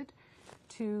 wanted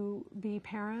to be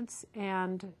parents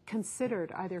and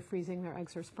considered either freezing their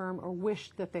eggs or sperm or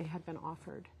wished that they had been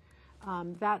offered.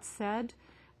 That said,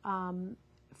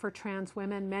 for trans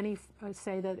women, many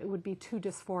say that it would be too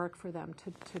dysphoric for them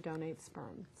to donate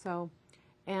sperm. So,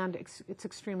 and it's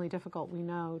extremely difficult, we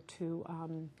know,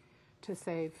 to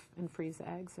save and freeze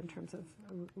eggs in terms of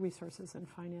resources and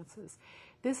finances.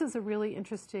 This is a really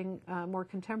interesting, more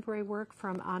contemporary work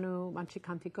from Anu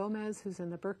Manchikanti Gomez, who's in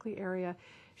the Berkeley area.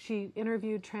 She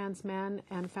interviewed trans men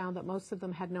and found that most of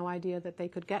them had no idea that they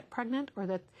could get pregnant or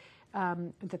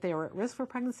that they were at risk for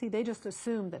pregnancy. They just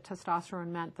assumed that testosterone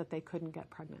meant that they couldn't get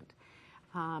pregnant.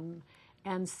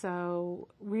 And so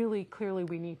really clearly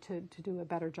we need to do a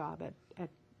better job at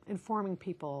informing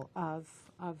people of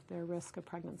their risk of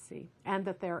pregnancy and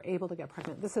that they're able to get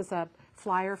pregnant. This is a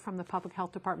flyer from the Public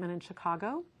Health Department in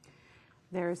Chicago.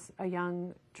 There's a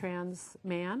young trans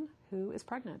man who is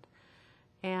pregnant.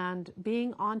 And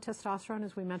being on testosterone,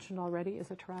 as we mentioned already, is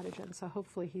a teratogen. So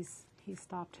hopefully he's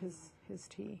stopped his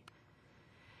tea.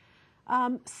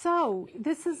 So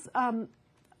this is a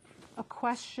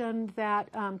question that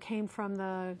came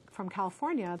from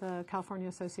California. The California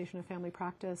Association of Family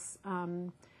Practice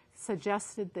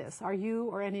suggested this. Are you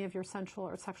or any of your sensual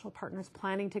or sexual partners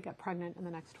planning to get pregnant in the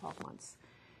next 12 months?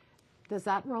 Does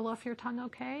that roll off your tongue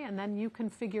okay? And then you can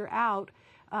figure out,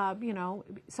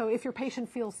 so if your patient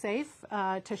feels safe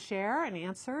to share and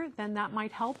answer, then that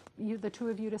might help the two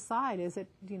of you decide, is it,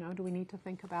 do we need to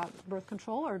think about birth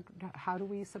control or how do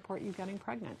we support you getting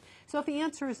pregnant? So if the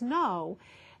answer is no,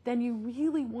 then you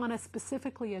really want to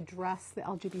specifically address the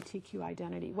LGBTQ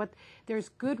identity. There's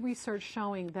good research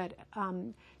showing that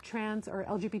trans or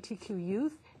LGBTQ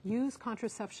youth use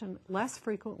contraception less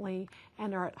frequently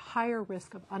and are at higher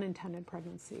risk of unintended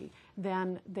pregnancy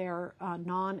than their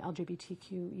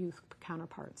non-LGBTQ youth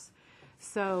counterparts.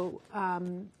 So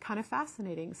kind of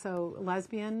fascinating. So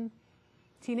lesbian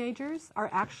teenagers are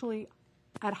actually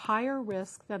at higher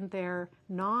risk than their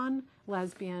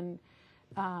non-lesbian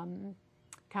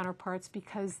counterparts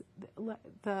because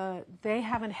they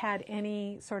haven't had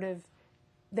any sort of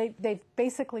they've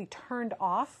basically turned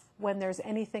off when there's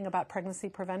anything about pregnancy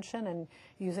prevention and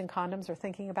using condoms or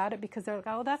thinking about it, because they're like,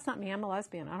 oh, that's not me, I'm a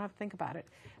lesbian, I don't have to think about it.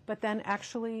 But then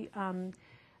actually,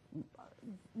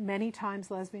 many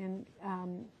times lesbian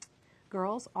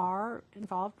girls are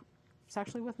involved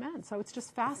sexually with men. So it's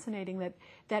just fascinating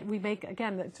that we make,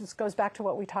 again, it just goes back to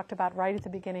what we talked about right at the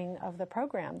beginning of the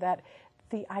program, that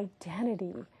the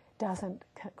identity doesn't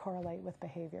correlate with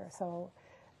behavior. So,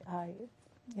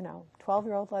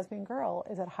 12-year-old lesbian girl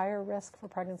is at higher risk for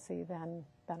pregnancy than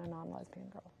a non-lesbian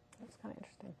girl. It's kind of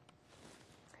interesting.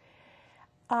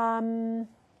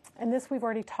 And this we've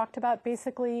already talked about.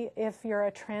 Basically, if you're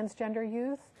a transgender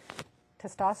youth,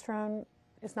 testosterone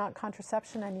is not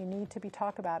contraception and you need to be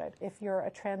talk about it. If you're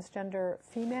a transgender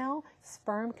female,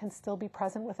 sperm can still be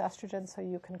present with estrogen, so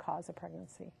you can cause a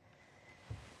pregnancy.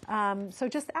 So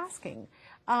just asking.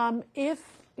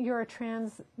 If you're a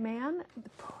trans man,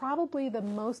 probably the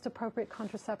most appropriate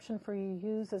contraception for you to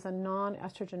use is a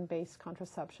non-estrogen based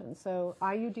contraception. So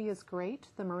IUD is great.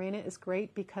 The Mirena is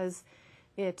great because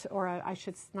I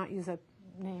should not use a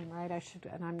name, right?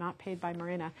 And I'm not paid by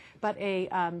Mirena, but a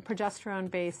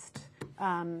progesterone based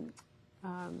IUD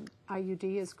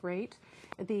is great.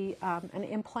 An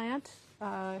implant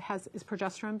is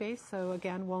progesterone based, so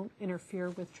again won't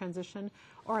interfere with transition,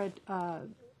 or a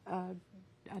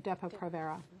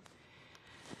Depo-Provera.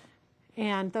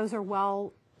 And those are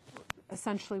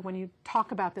essentially when you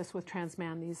talk about this with trans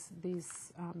man,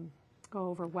 these go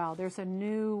over well. There's a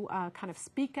new kind of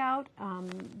speak out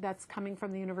that's coming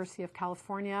from the University of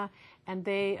California, and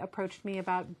they approached me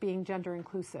about being gender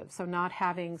inclusive, so not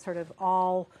having sort of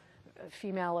all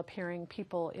female appearing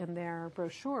people in their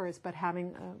brochures, but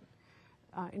having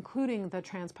including the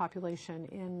trans population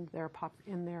in their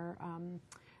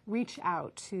reach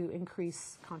out to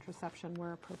increase contraception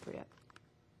where appropriate.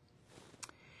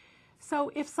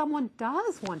 So if someone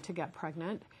does want to get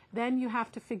pregnant, then you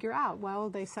have to figure out, well, are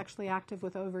they sexually active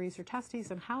with ovaries or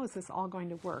testes, and how is this all going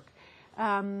to work?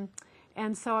 And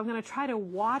so I'm going to try to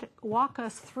walk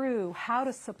us through how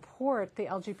to support the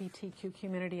LGBTQ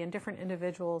community and different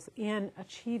individuals in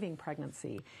achieving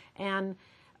pregnancy. And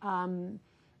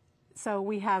so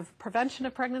we have prevention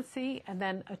of pregnancy and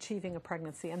then achieving a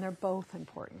pregnancy, and they're both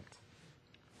important.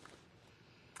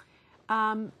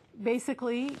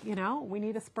 Basically, we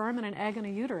need a sperm and an egg and a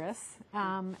uterus,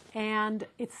 and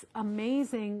it's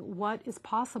amazing what is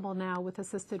possible now with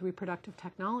assisted reproductive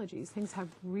technologies. Things have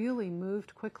really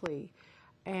moved quickly,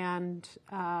 and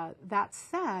that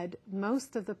said,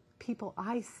 most of the people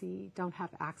I see don't have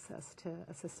access to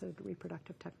assisted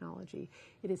reproductive technology.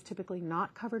 It is typically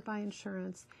not covered by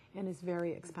insurance and is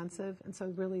very expensive, and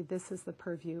so really this is the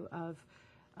purview of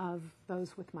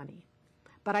those with money.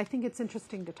 But I think it's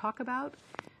interesting to talk about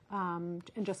and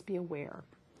just be aware.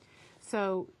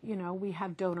 So, we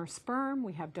have donor sperm,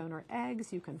 we have donor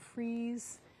eggs. You can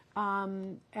freeze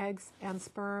eggs and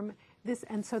sperm.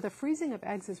 And so the freezing of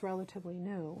eggs is relatively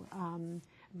new,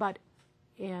 but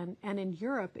in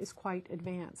Europe is quite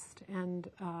advanced, and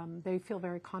they feel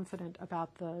very confident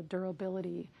about the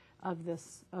durability of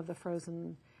the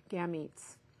frozen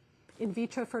gametes. In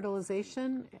vitro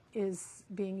fertilization is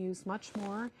being used much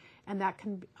more, and that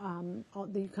can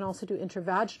you can also do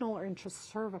intravaginal or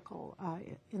intracervical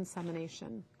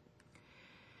insemination.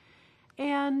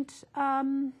 And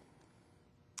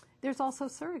there's also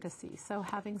surrogacy, so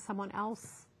having someone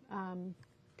else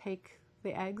take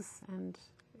the eggs and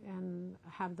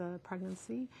have the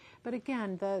pregnancy. But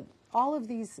again, all of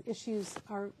these issues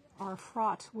are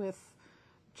fraught with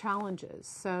challenges.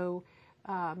 So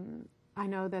I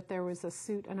know that there was a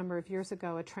suit a number of years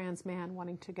ago, a trans man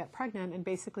wanting to get pregnant, and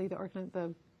basically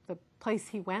the place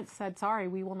he went said, sorry,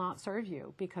 we will not serve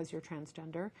you because you're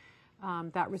transgender.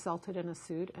 That resulted in a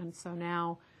suit, and so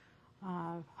now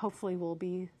hopefully we'll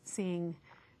be seeing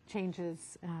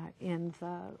changes in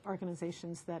the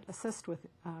organizations that assist with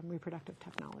reproductive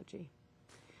technology.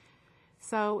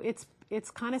 So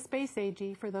it's kind of space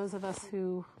agey for those of us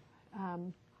who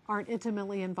aren't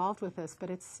intimately involved with this, but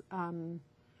it's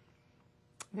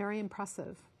very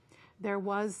impressive. There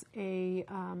was a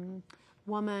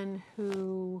woman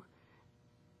who,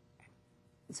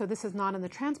 so this is not in the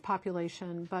trans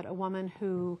population, but a woman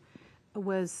who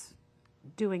was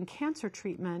doing cancer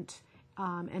treatment,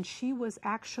 and she was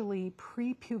actually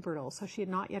pre-pubertal, so she had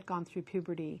not yet gone through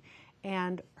puberty,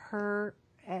 and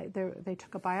they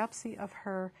took a biopsy of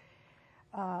her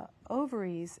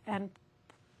ovaries and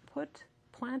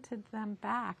planted them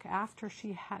back after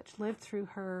she had lived through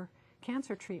her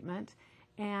cancer treatment,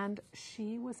 and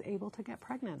she was able to get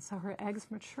pregnant. So her eggs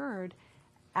matured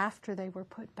after they were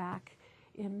put back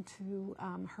into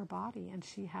her body, and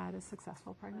she had a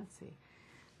successful pregnancy.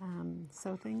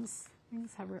 So things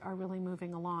are really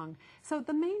moving along. So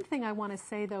the main thing I want to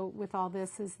say, though, with all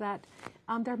this is that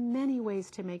there are many ways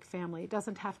to make family. It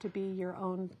doesn't have to be your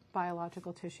own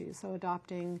biological tissue. So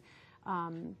adopting,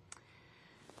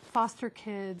 foster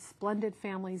kids, blended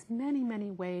families, many,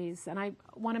 many ways. And I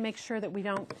want to make sure that we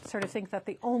don't sort of think that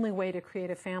the only way to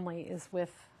create a family is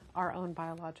with our own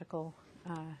biological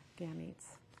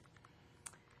gametes.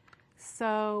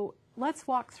 So let's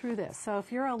walk through this. So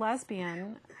if you're a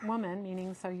lesbian woman,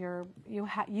 meaning so you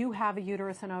have a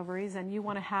uterus and ovaries, and you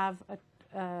want to have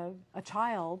a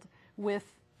child with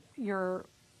your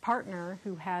partner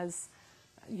who has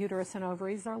uterus and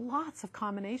ovaries, there are lots of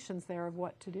combinations there of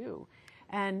what to do.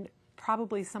 And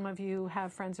probably some of you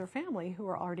have friends or family who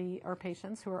are already, or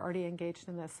patients who are already engaged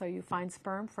in this. So you find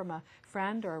sperm from a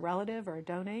friend or a relative or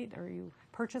donate, or you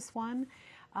purchase one.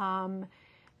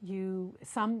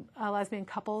 Some lesbian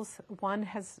couples, one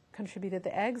has contributed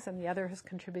the eggs and the other has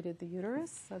contributed the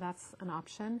uterus, so that's an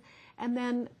option. And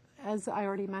then, as I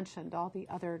already mentioned, all the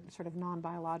other sort of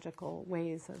non-biological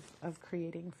ways of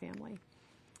creating family.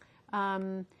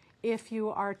 If you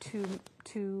are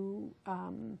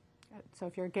so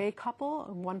if you're a gay couple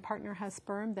and one partner has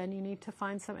sperm, then you need to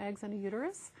find some eggs and a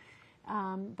uterus.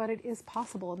 But it is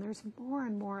possible, and there's more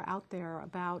and more out there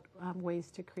about ways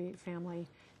to create family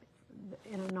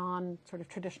in a non-sort of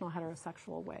traditional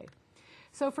heterosexual way.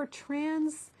 So for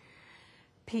trans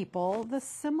people, the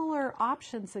similar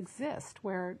options exist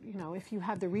where, you know, if you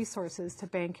have the resources to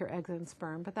bank your eggs and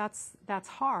sperm, but that's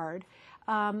hard.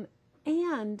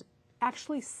 And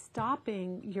actually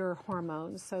stopping your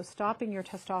hormones, so stopping your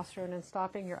testosterone and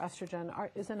stopping your estrogen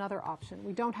is another option.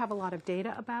 We don't have a lot of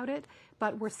data about it,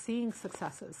 but we're seeing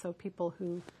successes, so people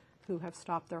who have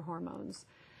stopped their hormones.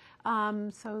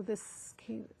 So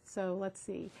let's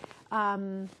see.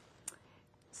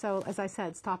 So as I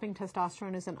said, stopping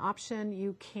testosterone is an option.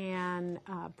 You can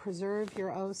preserve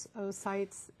your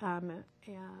oocytes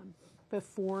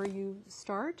before you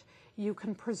start. You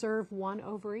can preserve one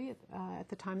ovary at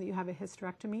the time that you have a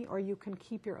hysterectomy, or you can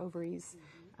keep your ovaries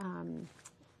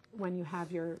when you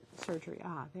have your surgery.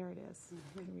 Ah, there it is. You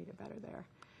can read it better there.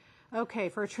 Okay,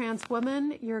 for a trans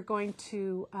woman, you're going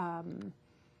to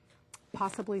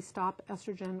possibly stop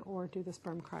estrogen or do the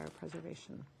sperm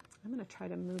cryopreservation. I'm going to try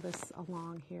to move us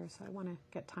along here, so I want to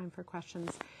get time for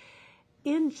questions.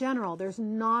 In general, there's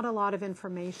not a lot of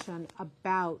information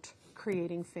about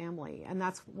creating family, and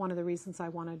that's one of the reasons I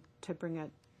wanted to bring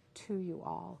it to you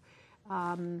all.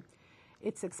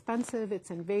 It's expensive,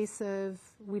 it's invasive,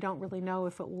 we don't really know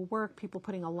if it will work, people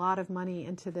putting a lot of money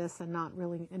into this and not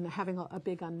really, and having a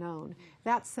big unknown.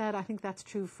 That said, I think that's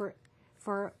true for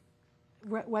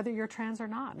whether you're trans or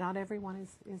not. Not everyone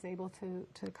is able to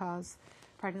cause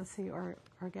pregnancy or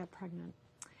get pregnant.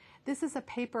 This is a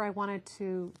paper I wanted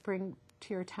to bring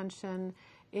to your attention.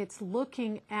 It's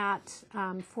looking at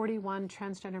 41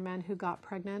 transgender men who got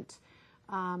pregnant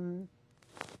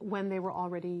when they were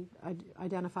already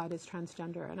identified as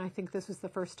transgender. And I think this was the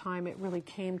first time it really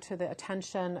came to the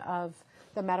attention of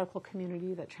the medical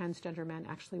community that transgender men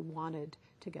actually wanted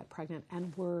to get pregnant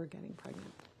and were getting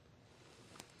pregnant.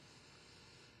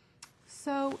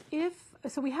 So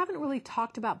we haven't really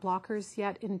talked about blockers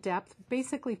yet in depth.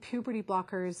 Basically, puberty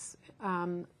blockers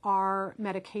are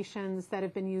medications that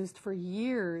have been used for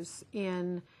years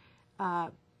in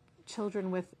children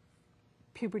with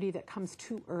puberty that comes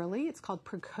too early. It's called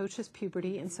precocious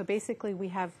puberty. And so basically we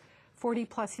have 40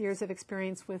 plus years of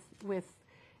experience with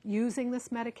using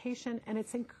this medication, and it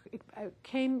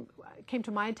came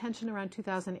to my attention around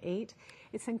 2008.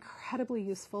 It's incredibly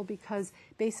useful because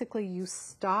basically you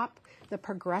stop the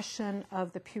progression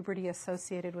of the puberty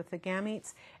associated with the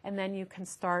gametes, and then you can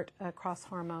start a cross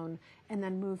hormone and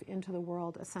then move into the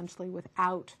world essentially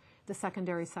without the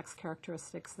secondary sex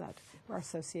characteristics that are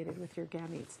associated with your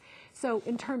gametes. So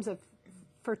in terms of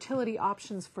fertility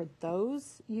options for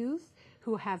those youth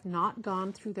who have not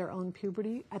gone through their own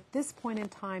puberty, at this point in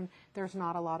time, there's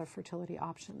not a lot of fertility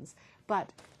options. But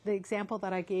the example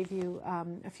that I gave you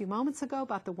a few moments ago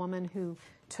about the woman who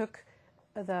took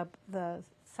the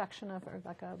section of, or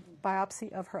like a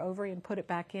biopsy of her ovary and put it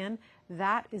back in,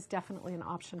 that is definitely an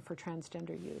option for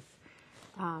transgender youth.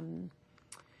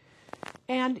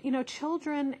 And, you know,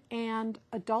 children and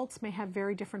adults may have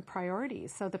very different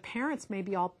priorities. So the parents may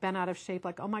be all bent out of shape,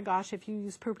 like, oh my gosh, if you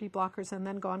use puberty blockers and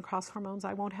then go on cross hormones,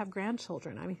 I won't have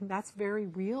grandchildren. I mean, that's very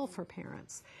real for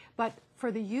parents. But for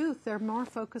the youth, they're more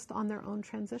focused on their own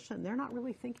transition. They're not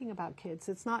really thinking about kids.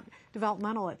 It's not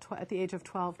developmental at the age of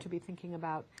 12 to be thinking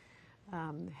about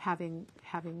having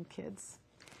kids.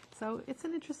 So it's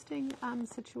an interesting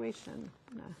situation.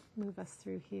 I'm going to move us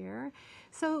through here.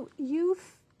 So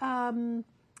youth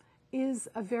is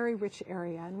a very rich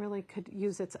area and really could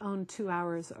use its own 2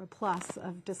 hours or plus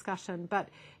of discussion. But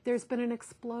there's been an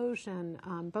explosion,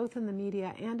 both in the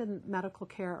media and in medical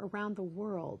care around the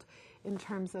world, in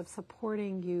terms of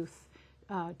supporting youth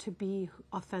to be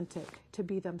authentic, to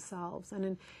be themselves,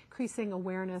 and increasing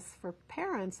awareness for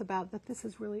parents about that this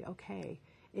is really okay.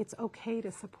 It's okay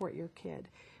to support your kid,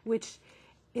 which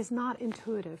is not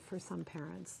intuitive for some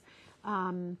parents.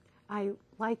 I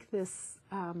like this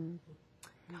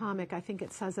comic. I think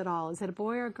it says it all. Is it a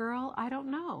boy or a girl? I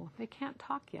don't know. They can't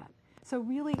talk yet. So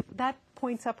really, that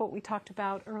points up what we talked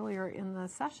about earlier in the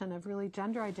session of really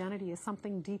gender identity is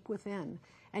something deep within.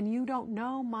 And you don't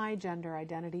know my gender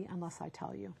identity unless I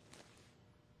tell you.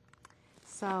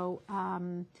 So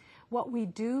what we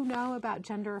do know about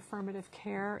gender affirmative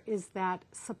care is that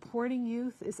supporting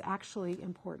youth is actually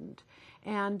important.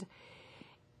 And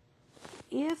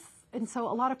so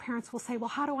a lot of parents will say, well,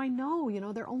 how do I know? You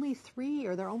know, they're only 3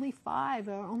 or they're only 5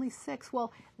 or only 6.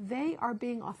 Well, they are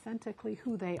being authentically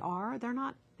who they are. They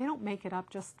don't make it up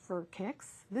just for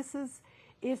kicks. This is,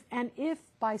 if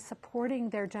by supporting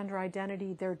their gender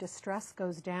identity, their distress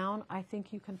goes down, I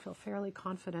think you can feel fairly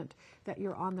confident that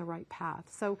you're on the right path.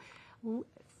 So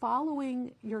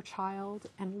following your child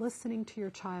and listening to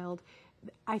your child,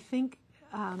 I think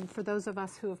for those of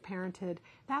us who have parented,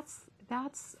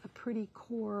 that's a pretty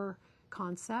core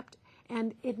concept,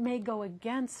 and it may go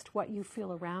against what you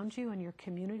feel around you and your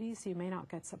community, so you may not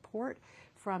get support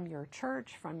from your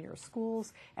church, from your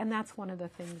schools, and that's one of the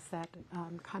things that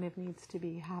kind of needs to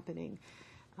be happening,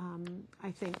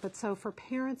 I think. But so for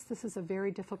parents, this is a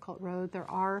very difficult road.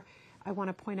 I want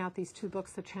to point out these 2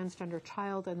 books, The Transgender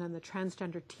Child and then The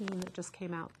Transgender Teen that just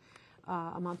came out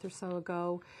a month or so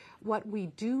ago. What we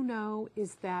do know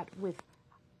is that with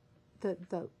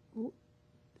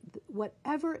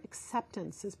whatever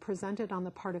acceptance is presented on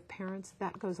the part of parents,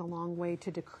 that goes a long way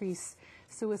to decrease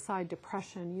suicide,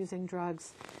 depression, using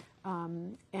drugs,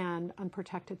 and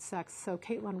unprotected sex. So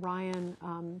Caitlin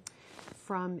Ryan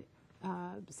from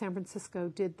San Francisco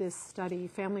did this study,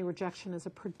 Family Rejection as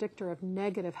a Predictor of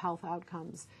Negative Health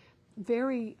Outcomes.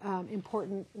 Very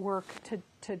important work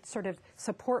to sort of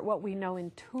support what we know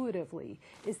intuitively,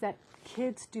 is that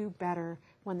kids do better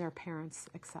when their parents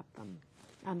accept them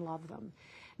and love them.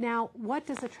 Now, what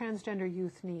does a transgender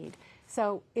youth need?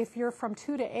 So if you're from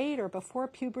 2 to 8 or before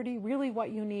puberty, really what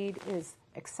you need is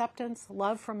acceptance,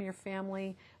 love from your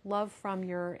family, love from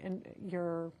your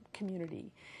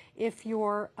community. If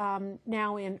you're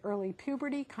now in early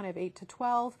puberty, kind of 8 to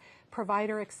 12,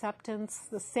 provider acceptance,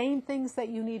 the same things that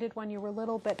you needed when you were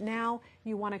little, but now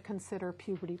you want to consider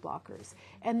puberty blockers.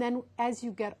 And then as you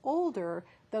get older,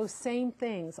 those same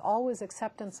things, always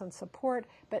acceptance and support,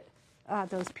 but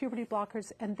those puberty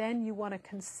blockers, and then you want to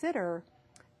consider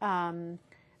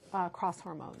cross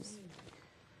hormones.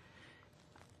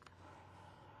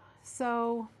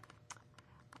 So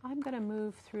I'm going to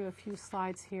move through a few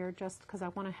slides here just because I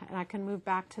want to, and I can move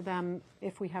back to them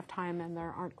if we have time and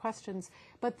there aren't questions.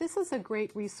 But this is a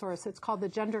great resource. It's called the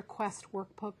Gender Quest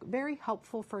Workbook, very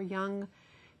helpful for young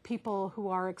people who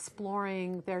are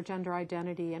exploring their gender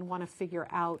identity and want to figure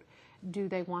out, do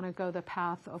they want to go the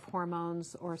path of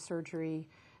hormones or surgery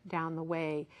down the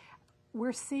way?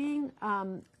 We're seeing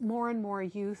more and more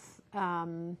youth,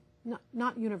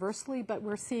 not universally, but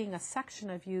we're seeing a section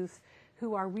of youth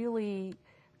who are really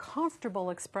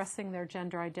comfortable expressing their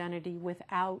gender identity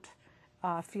without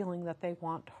feeling that they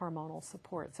want hormonal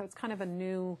support. So it's kind of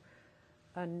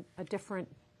a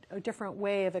different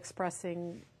way of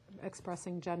expressing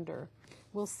gender.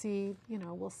 We'll see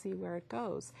where it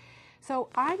goes. So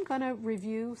I'm going to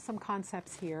review some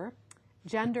concepts here.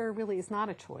 Gender really is not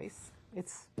a choice.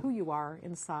 It's who you are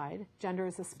inside. Gender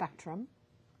is a spectrum.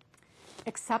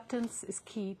 Acceptance is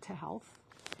key to health.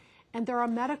 And there are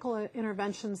medical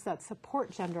interventions that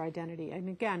support gender identity. And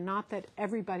again, not that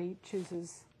everybody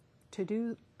chooses to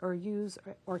do or use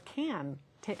or can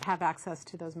have access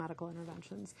to those medical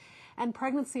interventions. And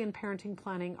pregnancy and parenting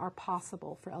planning are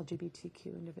possible for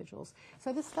LGBTQ individuals.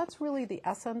 So that's really the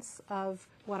essence of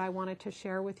what I wanted to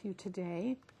share with you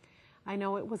today. I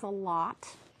know it was a lot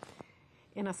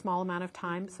in a small amount of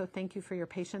time, so thank you for your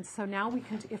patience. So now we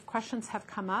can, if questions have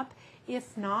come up,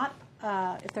 if not,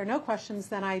 if there are no questions,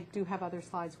 then I do have other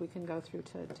slides we can go through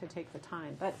to take the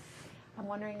time. But I'm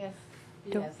wondering if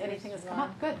anything has come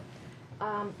up. Good.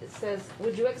 It says,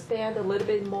 would you expand a little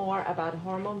bit more about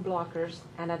hormone blockers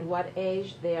and at what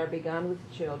age they are begun with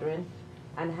children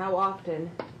and how often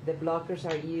the blockers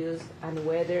are used and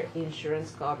whether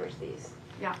insurance covers these?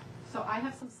 Yeah, so I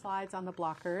have some slides on the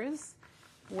blockers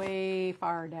way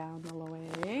far down the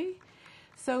way.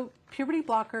 So puberty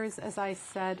blockers, as I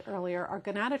said earlier, are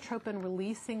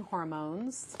gonadotropin-releasing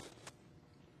hormones.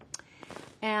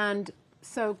 And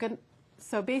so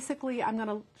basically, I'm going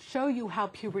to show you how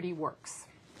puberty works.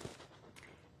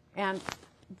 And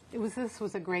this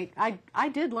was a great, I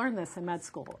did learn this in med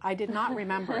school. I did not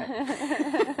remember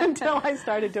it until I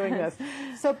started doing this.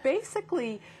 So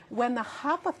basically, when the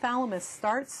hypothalamus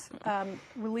starts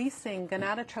releasing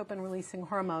gonadotropin-releasing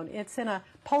hormone, it's in a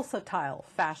pulsatile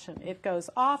fashion. It goes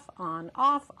off, on,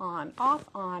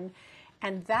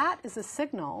 and that is a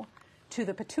signal to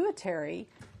the pituitary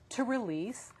to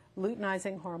release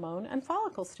luteinizing hormone and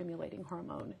follicle-stimulating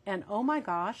hormone. And oh my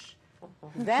gosh,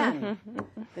 then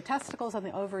the testicles and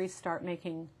the ovaries start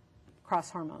making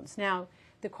cross hormones. Now,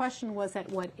 the question was at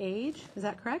what age? Is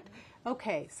that correct?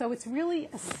 Okay, so it's really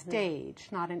a stage,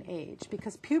 not an age,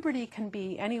 because puberty can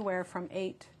be anywhere from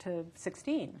 8 to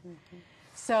 16.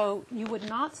 So you would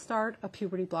not start a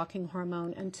puberty blocking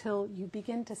hormone until you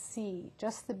begin to see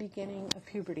just the beginning of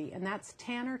puberty, and that's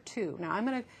Tanner 2. Now, I'm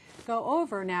going to go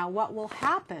over now what will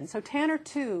happen. So Tanner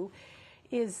 2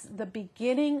 is the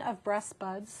beginning of breast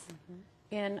buds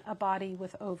in a body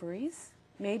with ovaries,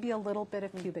 maybe a little bit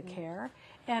of pubic hair,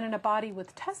 and in a body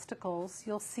with testicles,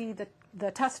 you'll see the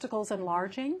testicles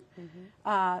enlarging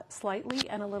slightly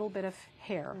and a little bit of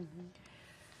hair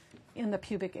in the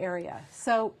pubic area.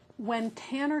 So when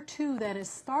Tanner 2 then is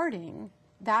starting,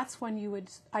 that's when you would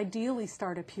ideally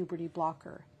start a puberty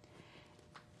blocker.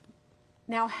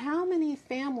 Now, how many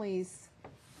families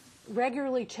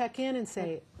regularly check in and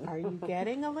say, are you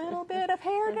getting a little bit of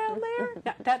hair down there?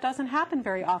 That doesn't happen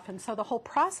very often. So the whole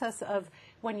process of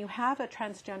when you have a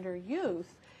transgender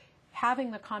youth, having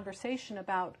the conversation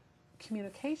about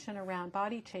communication around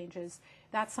body changes,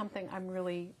 that's something I'm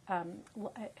really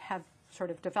have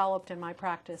sort of developed in my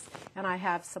practice. And I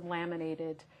have some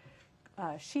laminated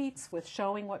sheets with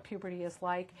showing what puberty is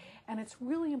like. And it's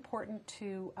really important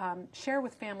to share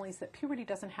with families that puberty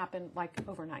doesn't happen like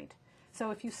overnight. So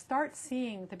if you start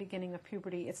seeing the beginning of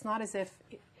puberty, it's not as if,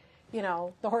 you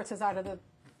know, the horse is out of the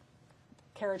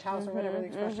carriage house or whatever the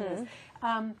expression is.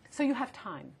 So you have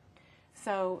time.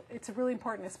 So it's really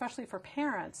important, especially for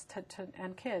parents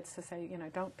and kids, to say, you know,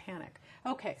 don't panic.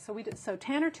 Okay, so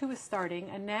Tanner 2 is starting,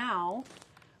 and now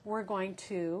we're going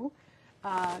to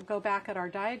go back at our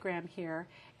diagram here,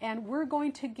 and we're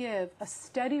going to give a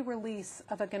steady release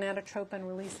of a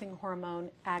gonadotropin-releasing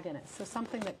hormone agonist. So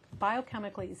something that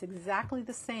biochemically is exactly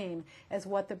the same as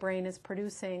what the brain is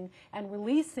producing and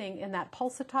releasing in that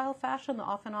pulsatile fashion, the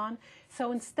off and on.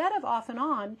 So instead of off and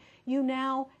on, you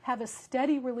now have a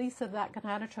steady release of that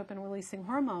gonadotropin-releasing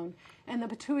hormone, and the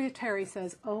pituitary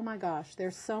says, oh my gosh,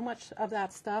 there's so much of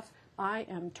that stuff, I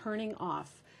am turning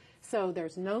off. So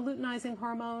there's no luteinizing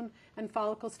hormone and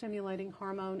follicle-stimulating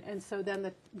hormone, and so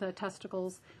then the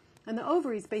testicles and the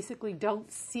ovaries basically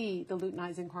don't see the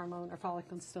luteinizing hormone or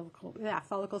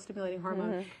follicle-stimulating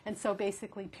hormone, and so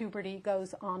basically puberty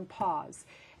goes on pause.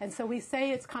 And so we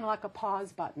say it's kind of like a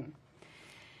pause button.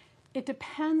 It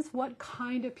depends what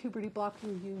kind of puberty blocker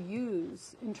you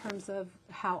use in terms of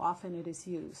how often it is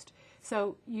used.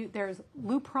 So there's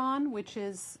Lupron, which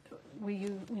is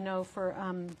we know for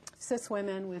cis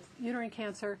women with uterine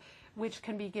cancer, which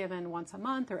can be given once a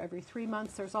month or every 3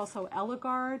 months. There's also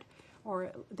Eligard,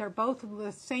 or they're both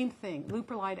the same thing,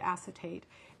 leuprolide acetate,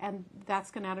 and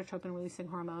that's gonadotropin-releasing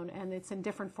hormone, and it's in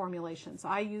different formulations.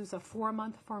 I use a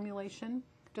 4-month formulation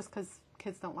just because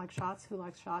kids don't like shots. Who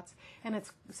likes shots? And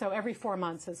it's so every 4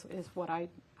 months is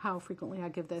how frequently I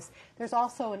give this. There's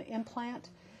also an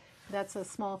implant. That's a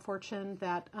small fortune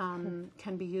that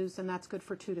can be used, and that's good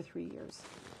for 2 to 3 years.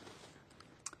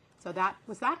 So that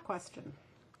was that question.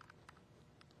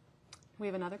 We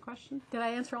have another question. Did I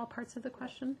answer all parts of the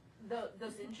question?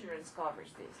 Does insurance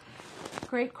covers this?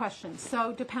 Great question.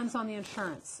 So depends on the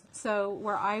insurance. So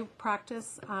where I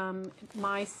practice,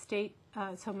 my state,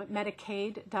 so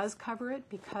Medicaid does cover it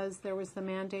because there was the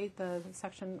mandate, the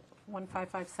Section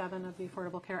 1557 of the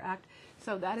Affordable Care Act.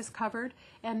 So that is covered,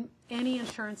 and any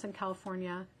insurance in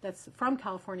California that's from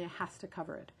California has to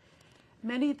cover it.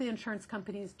 Many of the insurance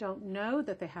companies don't know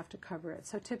that they have to cover it.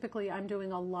 So typically I'm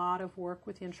doing a lot of work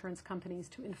with the insurance companies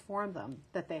to inform them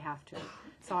that they have to.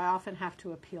 So I often have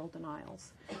to appeal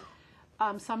denials.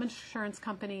 Some insurance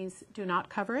companies do not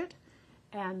cover it,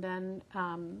 and then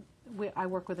I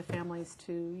work with the families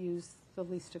to use the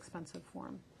least expensive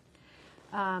form.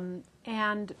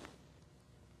 And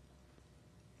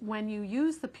when you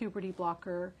use the puberty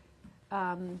blocker,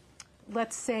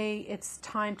 let's say it's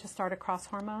time to start a cross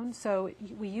hormone. So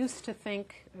we used to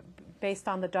think, based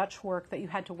on the Dutch work, that you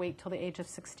had to wait till the age of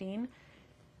 16.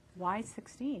 Why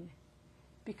 16?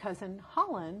 because in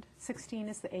Holland, 16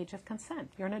 is the age of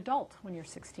consent. You're an adult when you're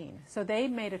 16. So they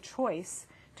made a choice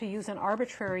to use an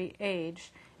arbitrary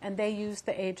age, and they used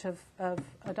the age of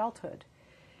adulthood.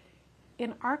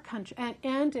 In our country,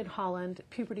 and in Holland,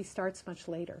 puberty starts much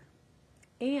later.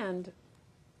 And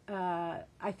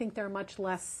I think they're much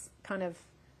less kind of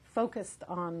focused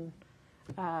on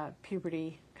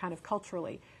puberty kind of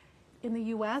culturally. In the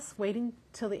U.S., waiting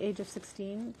till the age of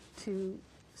 16 to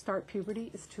start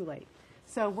puberty is too late.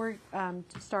 So we're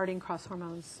starting cross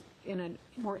hormones in a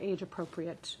more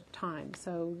age-appropriate time.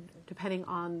 So depending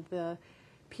on the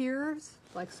peers,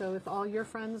 like so if all your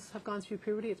friends have gone through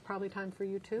puberty, it's probably time for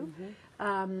you too.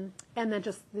 Mm-hmm. And then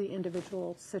just the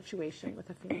individual situation with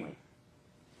the family.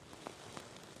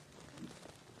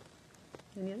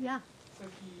 Yeah. So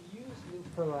if you use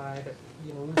Leuprolide,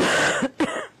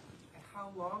 Lupron, how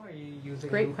long are you using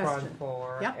Great Lupron question.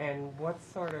 for? Yep. And what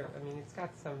sort of, it's got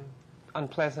some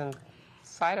unpleasant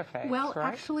side effects, Well, right?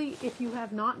 actually, if you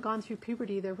have not gone through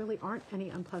puberty, there really aren't any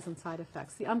unpleasant side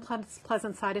effects. The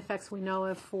unpleasant side effects we know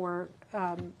of for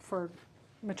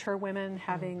mature women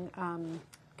having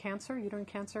cancer, uterine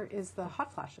cancer, is the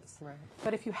hot flashes. Right.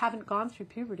 But if you haven't gone through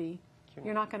puberty,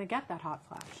 you're not going to get that hot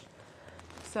flash.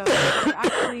 So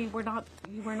actually, we're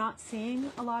not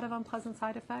seeing a lot of unpleasant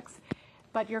side effects.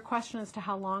 But your question as to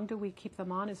how long do we keep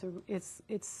them on is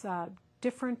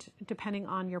different depending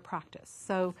on your practice.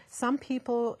 So some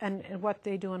people, and what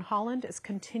they do in Holland is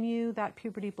continue that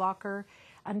puberty blocker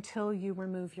until you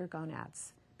remove your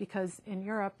gonads. Because in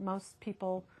Europe, most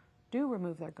people do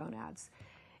remove their gonads.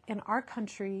 In our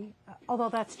country, although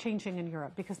that's changing in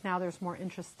Europe because now there's more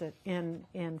interest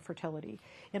in fertility.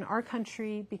 In our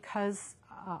country, because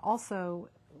also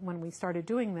when we started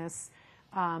doing this,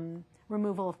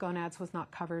 removal of gonads was not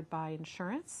covered by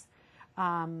insurance.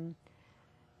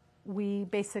 We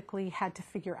basically had to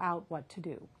figure out what to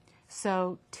do.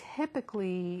 So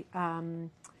typically,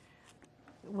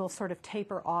 we'll sort of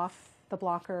taper off the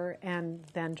blocker and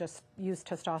then just use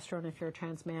testosterone if you're a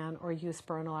trans man, or use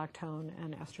spironolactone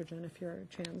and estrogen if you're a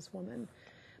trans woman.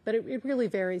 But it really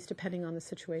varies depending on the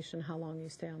situation, how long you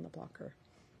stay on the blocker.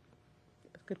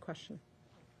 Good question.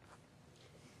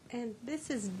 And this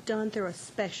is done through a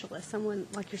specialist, someone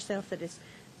like yourself that is,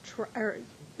 or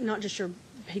not just your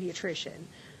pediatrician.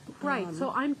 Right.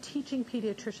 So I'm teaching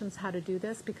pediatricians how to do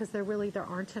this because there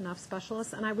aren't enough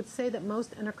specialists, and I would say that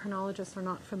most endocrinologists are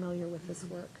not familiar with this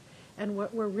work. And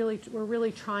we're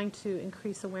really trying to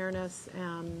increase awareness.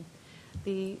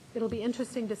 It'll be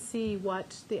interesting to see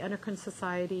what the Endocrine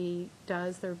Society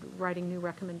does. They're writing new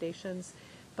recommendations,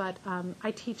 but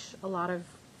I teach a lot of.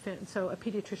 So a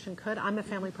pediatrician could. I'm a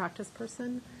family practice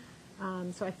person,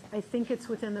 so I think it's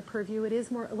within the purview. It is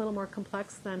a little more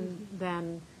complex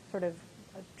than sort of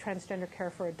transgender care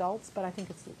for adults, but I think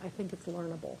it's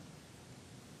learnable.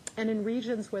 And in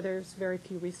regions where there's very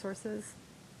few resources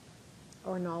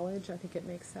or knowledge, I think it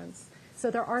makes sense.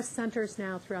 So there are centers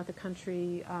now throughout the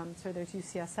country. So there's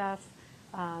UCSF,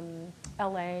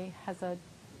 LA has a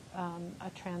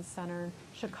trans center,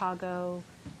 Chicago,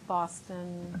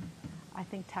 Boston. I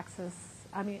think Texas.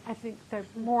 I think that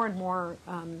more and more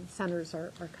centers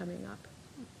are coming up.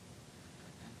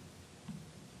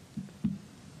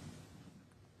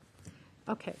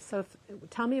 Okay, so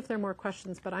tell me if there are more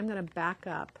questions, but I'm going to back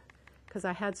up because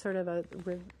I had sort of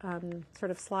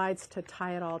slides to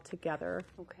tie it all together.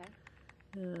 Okay.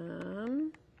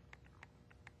 And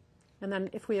then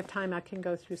if we have time, I can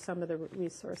go through some of the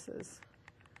resources.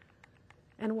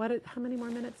 And how many more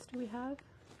minutes do we have?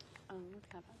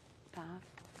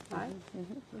 Five?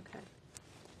 Mm-hmm. Okay.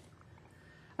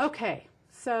 Okay,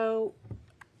 so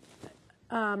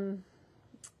I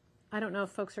don't know if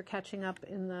folks are catching up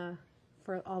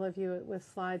for all of you with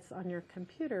slides on your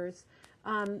computers.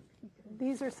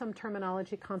 These are some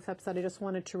terminology concepts that I just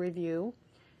wanted to review,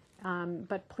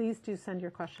 but please do send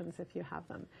your questions if you have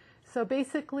them. So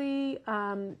basically,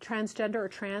 transgender or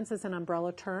trans is an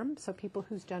umbrella term, so people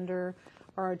whose gender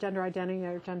or gender identity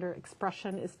or gender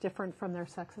expression is different from their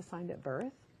sex assigned at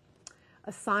birth.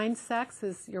 Assigned sex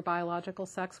is your biological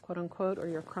sex, quote unquote, or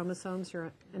your chromosomes,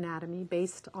 your anatomy,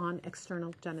 based on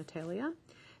external genitalia.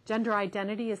 Gender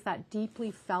identity is that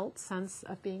deeply felt sense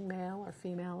of being male or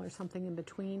female or something in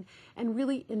between, and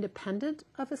really independent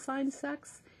of assigned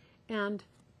sex, and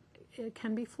it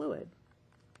can be fluid.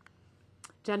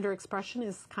 Gender expression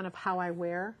is kind of how I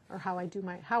wear or how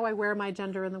I wear my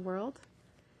gender in the world.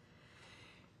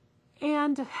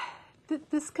 And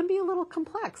this can be a little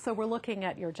complex. So we're looking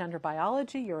at your gender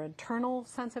biology, your internal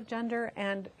sense of gender,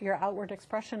 and your outward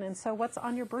expression. And so what's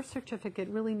on your birth certificate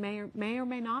really may or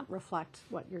may not reflect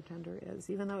what your gender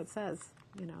is, even though it says,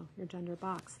 your gender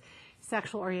box.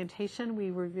 Sexual orientation,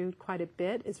 we reviewed quite a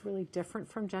bit, is really different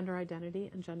from gender identity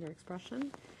and gender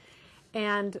expression.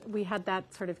 And we had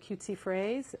that sort of cutesy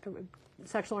phrase,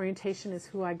 sexual orientation is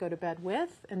who I go to bed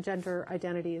with, and gender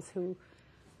identity is who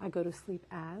I go to sleep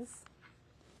as.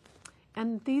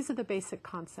 And these are the basic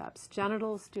concepts.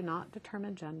 Genitals do not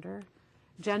determine gender.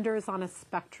 Gender is on a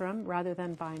spectrum rather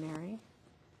than binary.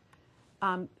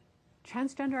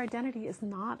 Transgender identity is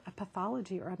not a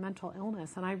pathology or a mental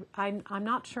illness, and I'm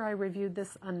not sure I reviewed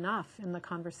this enough in the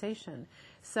conversation.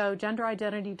 So gender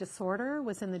identity disorder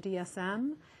was in the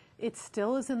DSM. It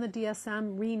still is in the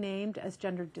DSM, renamed as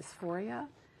gender dysphoria.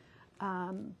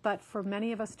 But for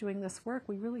many of us doing this work,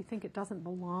 we really think it doesn't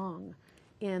belong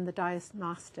in the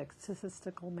Diagnostic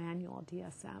Statistical Manual,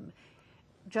 DSM.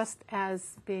 Just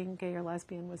as being gay or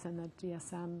lesbian was in the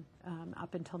DSM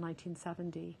up until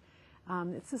 1970.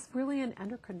 It's just really an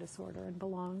endocrine disorder and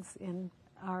belongs in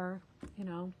our,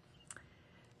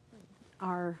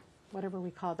 our, whatever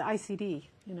we call it, the ICD,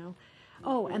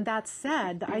 Oh, and that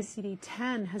said, the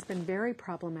ICD-10 has been very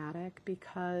problematic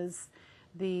because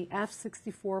the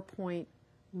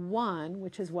F64.1,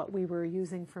 which is what we were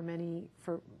using for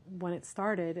when it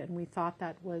started, and we thought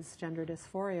that was gender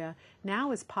dysphoria,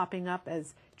 now is popping up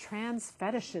as trans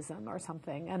fetishism or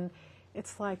something. And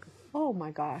it's like, oh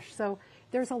my gosh. So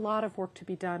there's a lot of work to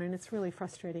be done, and it's really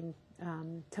frustrating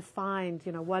to find,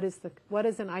 what is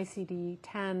an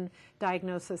ICD-10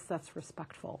 diagnosis that's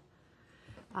respectful.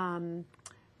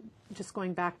 Just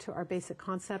going back to our basic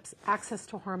concepts, access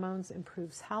to hormones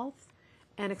improves health,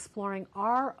 and exploring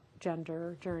our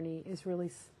gender journey is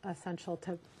really essential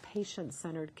to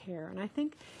patient-centered care. And I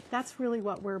think that's really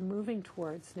what we're moving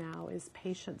towards now, is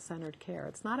patient-centered care.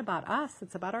 It's not about us,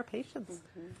 it's about our patients.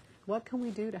 Mm-hmm. What can we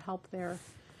do to help their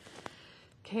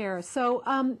care?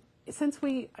 So since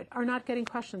we are not getting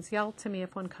questions, yell to me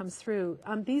if one comes through.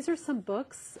 These are some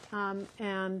books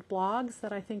and blogs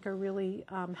that I think are really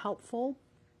helpful.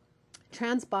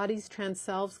 Trans Bodies, Trans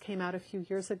Selves came out a few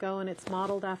years ago, and it's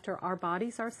modeled after Our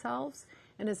Bodies, Ourselves,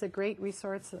 and is a great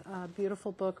resource, a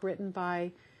beautiful book written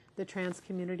by the trans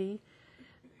community.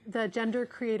 The Gender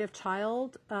Creative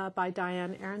Child by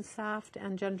Diane Ehrensaft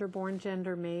and Gender Born,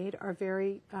 Gender Made are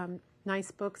very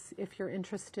nice books if you're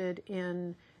interested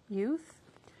in youth.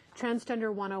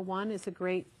 Transgender 101 is a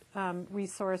great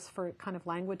resource for kind of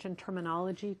language and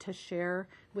terminology to share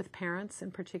with parents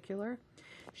in particular.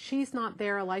 She's Not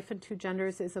There, A Life in Two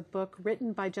Genders is a book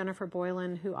written by Jennifer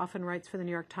Boylan, who often writes for the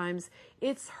New York Times.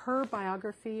 It's her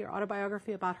biography or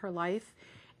autobiography about her life,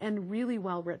 and really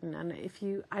well written. And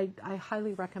I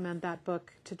highly recommend that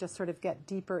book to just sort of get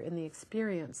deeper in the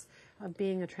experience of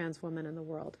being a trans woman in the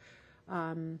world.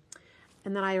 And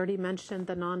then I already mentioned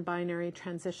the non-binary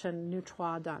transition,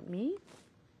 Nutroi.me.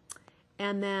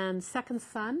 And then Second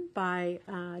Son by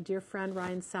dear friend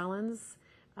Ryan Salins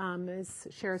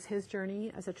shares his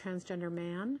journey as a transgender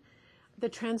man. The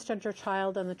Transgender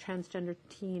Child and the Transgender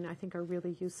Teen, I think, are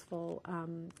really useful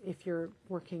if you're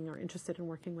working or interested in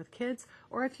working with kids,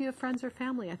 or if you have friends or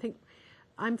family. I think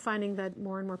I'm finding that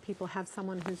more and more people have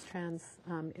someone who's trans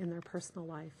in their personal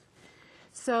life.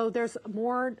 So there's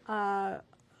more,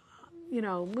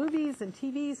 movies and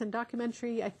TVs and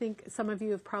documentary. I think some of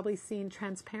you have probably seen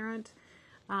Transparent.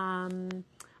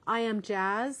 I Am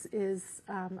Jazz is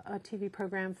a TV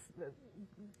program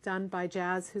done by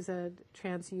Jazz, who's a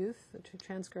trans youth, a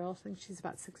trans girl. I think she's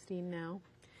about 16 now.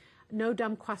 No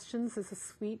Dumb Questions is a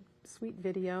sweet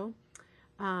video.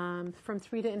 From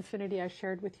 3 to Infinity I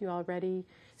shared with you already.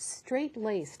 Straight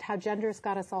Laced, How Gender's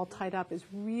Got Us All Tied Up is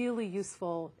really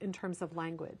useful in terms of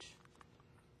language.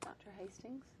 Dr.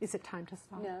 Hastings? Is it time to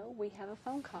stop? No, we have a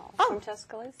phone call Oh. from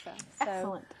Tuscaloosa. So,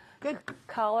 Excellent. Good.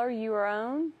 caller, you are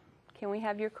on. Can we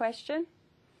have your question?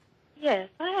 Yes,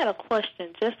 I had a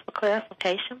question just for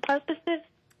clarification purposes.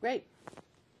 Great.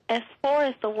 As far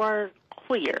as the word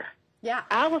queer, Yeah.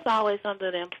 I was always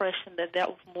under the impression that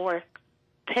was more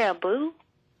taboo.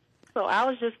 So I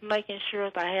was just making sure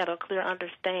that I had a clear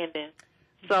understanding.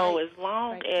 So as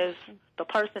long as the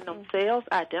person themselves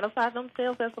identify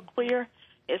themselves as a queer,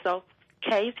 it's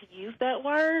okay to use that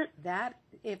word? That,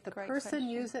 if the Great person question.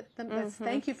 use it,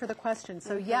 thank you for the question.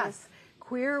 So yes,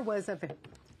 queer was a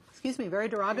very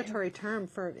derogatory term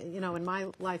for, in my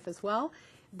life as well.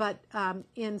 But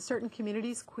in certain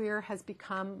communities, queer has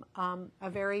become a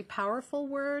very powerful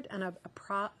word and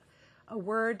a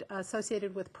word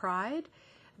associated with pride.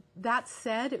 That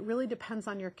said, it really depends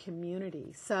on your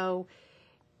community. So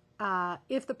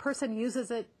if the person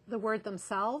uses the word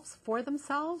themselves, for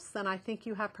themselves, then I think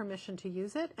you have permission to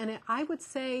use it. And I would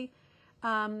say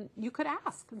you could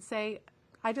ask and say,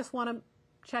 I just want to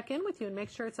check in with you and make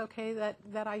sure it's okay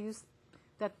that I use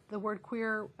that the word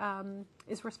queer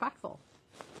is respectful.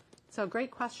 So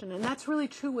great question, and that's really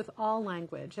true with all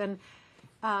language. And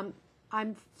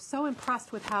I'm so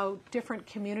impressed with how different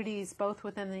communities, both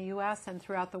within the U.S. and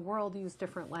throughout the world, use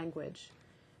different language.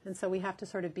 And so we have to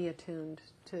sort of be attuned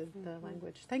to the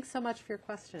language. Thanks so much for your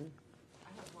question. I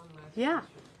have one last Yeah.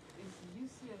 question.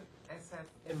 Is UCSF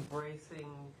embracing,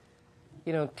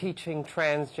 teaching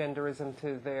transgenderism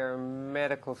to their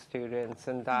medical students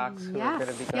and docs who are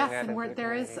going to be going out into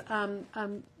the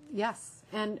community? Yes,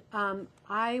 and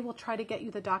I will try to get you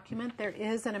the document. There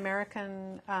is an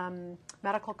American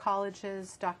Medical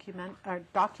College's document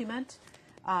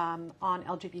on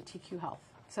LGBTQ health.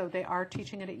 So they are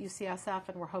teaching it at UCSF,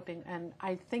 and we're hoping, and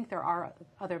I think there are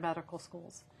other medical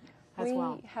schools as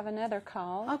well. We have another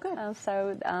call. Oh,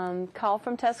 good. Call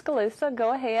from Tuscaloosa.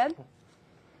 Go ahead.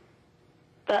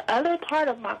 The other part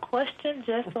of my question,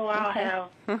 just so I'll have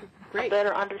a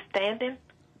better understanding,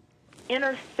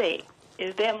 intersex.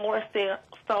 Is that more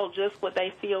so just what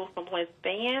they feel from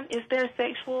within? Is their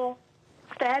sexual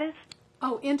status?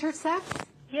 Oh, intersex?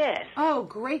 Yes. Oh,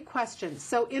 great question.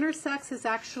 So intersex is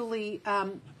actually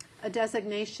a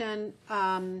designation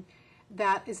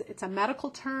it's a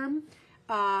medical term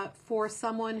for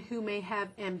someone who may have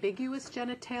ambiguous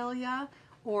genitalia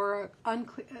or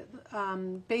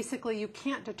basically you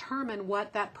can't determine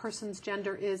what that person's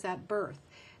gender is at birth.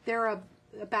 There are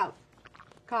about,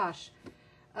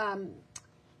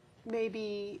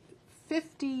 maybe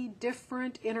 50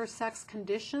 different intersex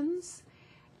conditions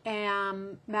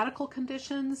and medical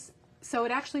conditions. So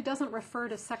it actually doesn't refer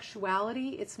to sexuality.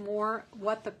 It's more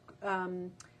what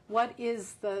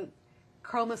is the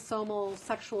chromosomal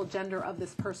sexual gender of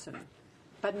this person,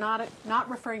 but not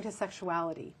referring to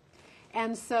sexuality.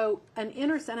 And so and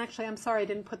actually, I'm sorry I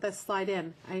didn't put this slide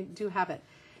in. I do have it.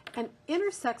 An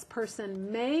intersex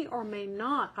person may or may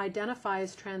not identify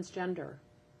as transgender.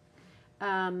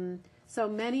 So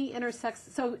many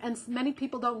and many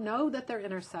people don't know that they're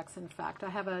intersex. In fact, I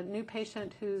have a new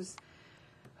patient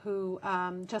who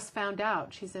just found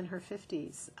out. She's in her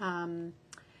 50s. And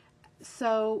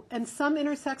some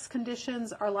intersex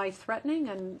conditions are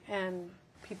life-threatening, and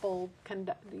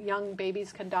young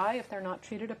babies can die if they're not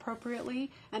treated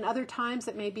appropriately. And other times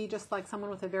it may be just like someone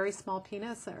with a very small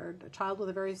penis or a child with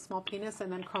a very small penis,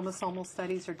 and then chromosomal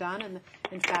studies are done, and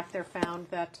in fact they're found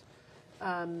that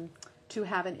to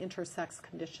have an intersex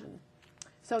condition.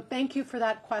 So thank you for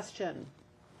that question.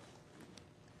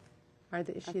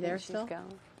 Is she there still?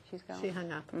 She's gone. She hung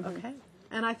up. Mm-hmm. Okay.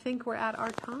 And I think we're at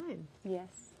our time.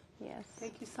 Yes.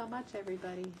 Thank you so much,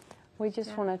 everybody. We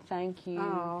just want to thank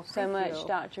you so much,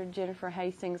 Dr. Jennifer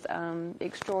Hastings.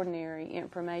 Extraordinary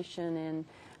information, and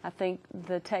I think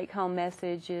the take-home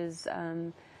message is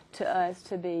to us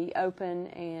to be open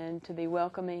and to be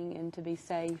welcoming and to be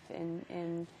safe,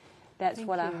 and that's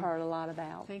what I heard a lot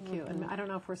about. Thank you. And I don't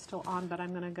know if we're still on, but I'm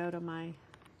going to go to my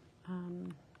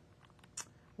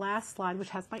last slide, which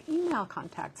has my email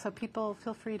contact. So people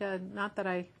feel free to,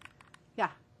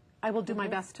 I will do my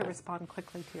best to respond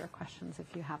quickly to your questions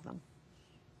if you have them.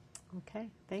 Okay,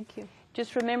 thank you.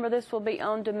 Just remember, this will be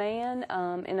on demand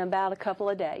in about a couple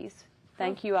of days.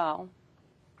 Thank you all.